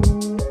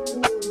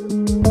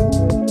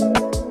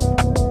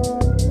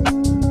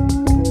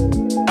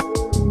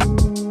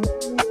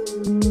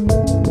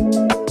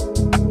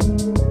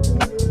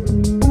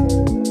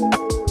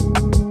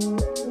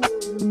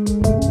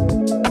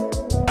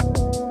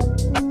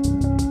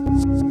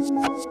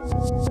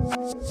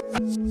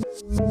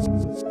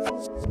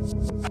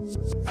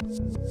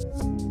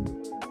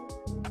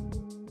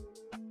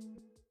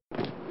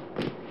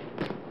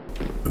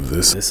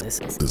 This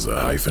is a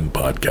Hyphen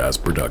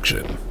Podcast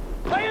production.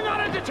 Are you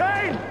not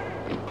entertained?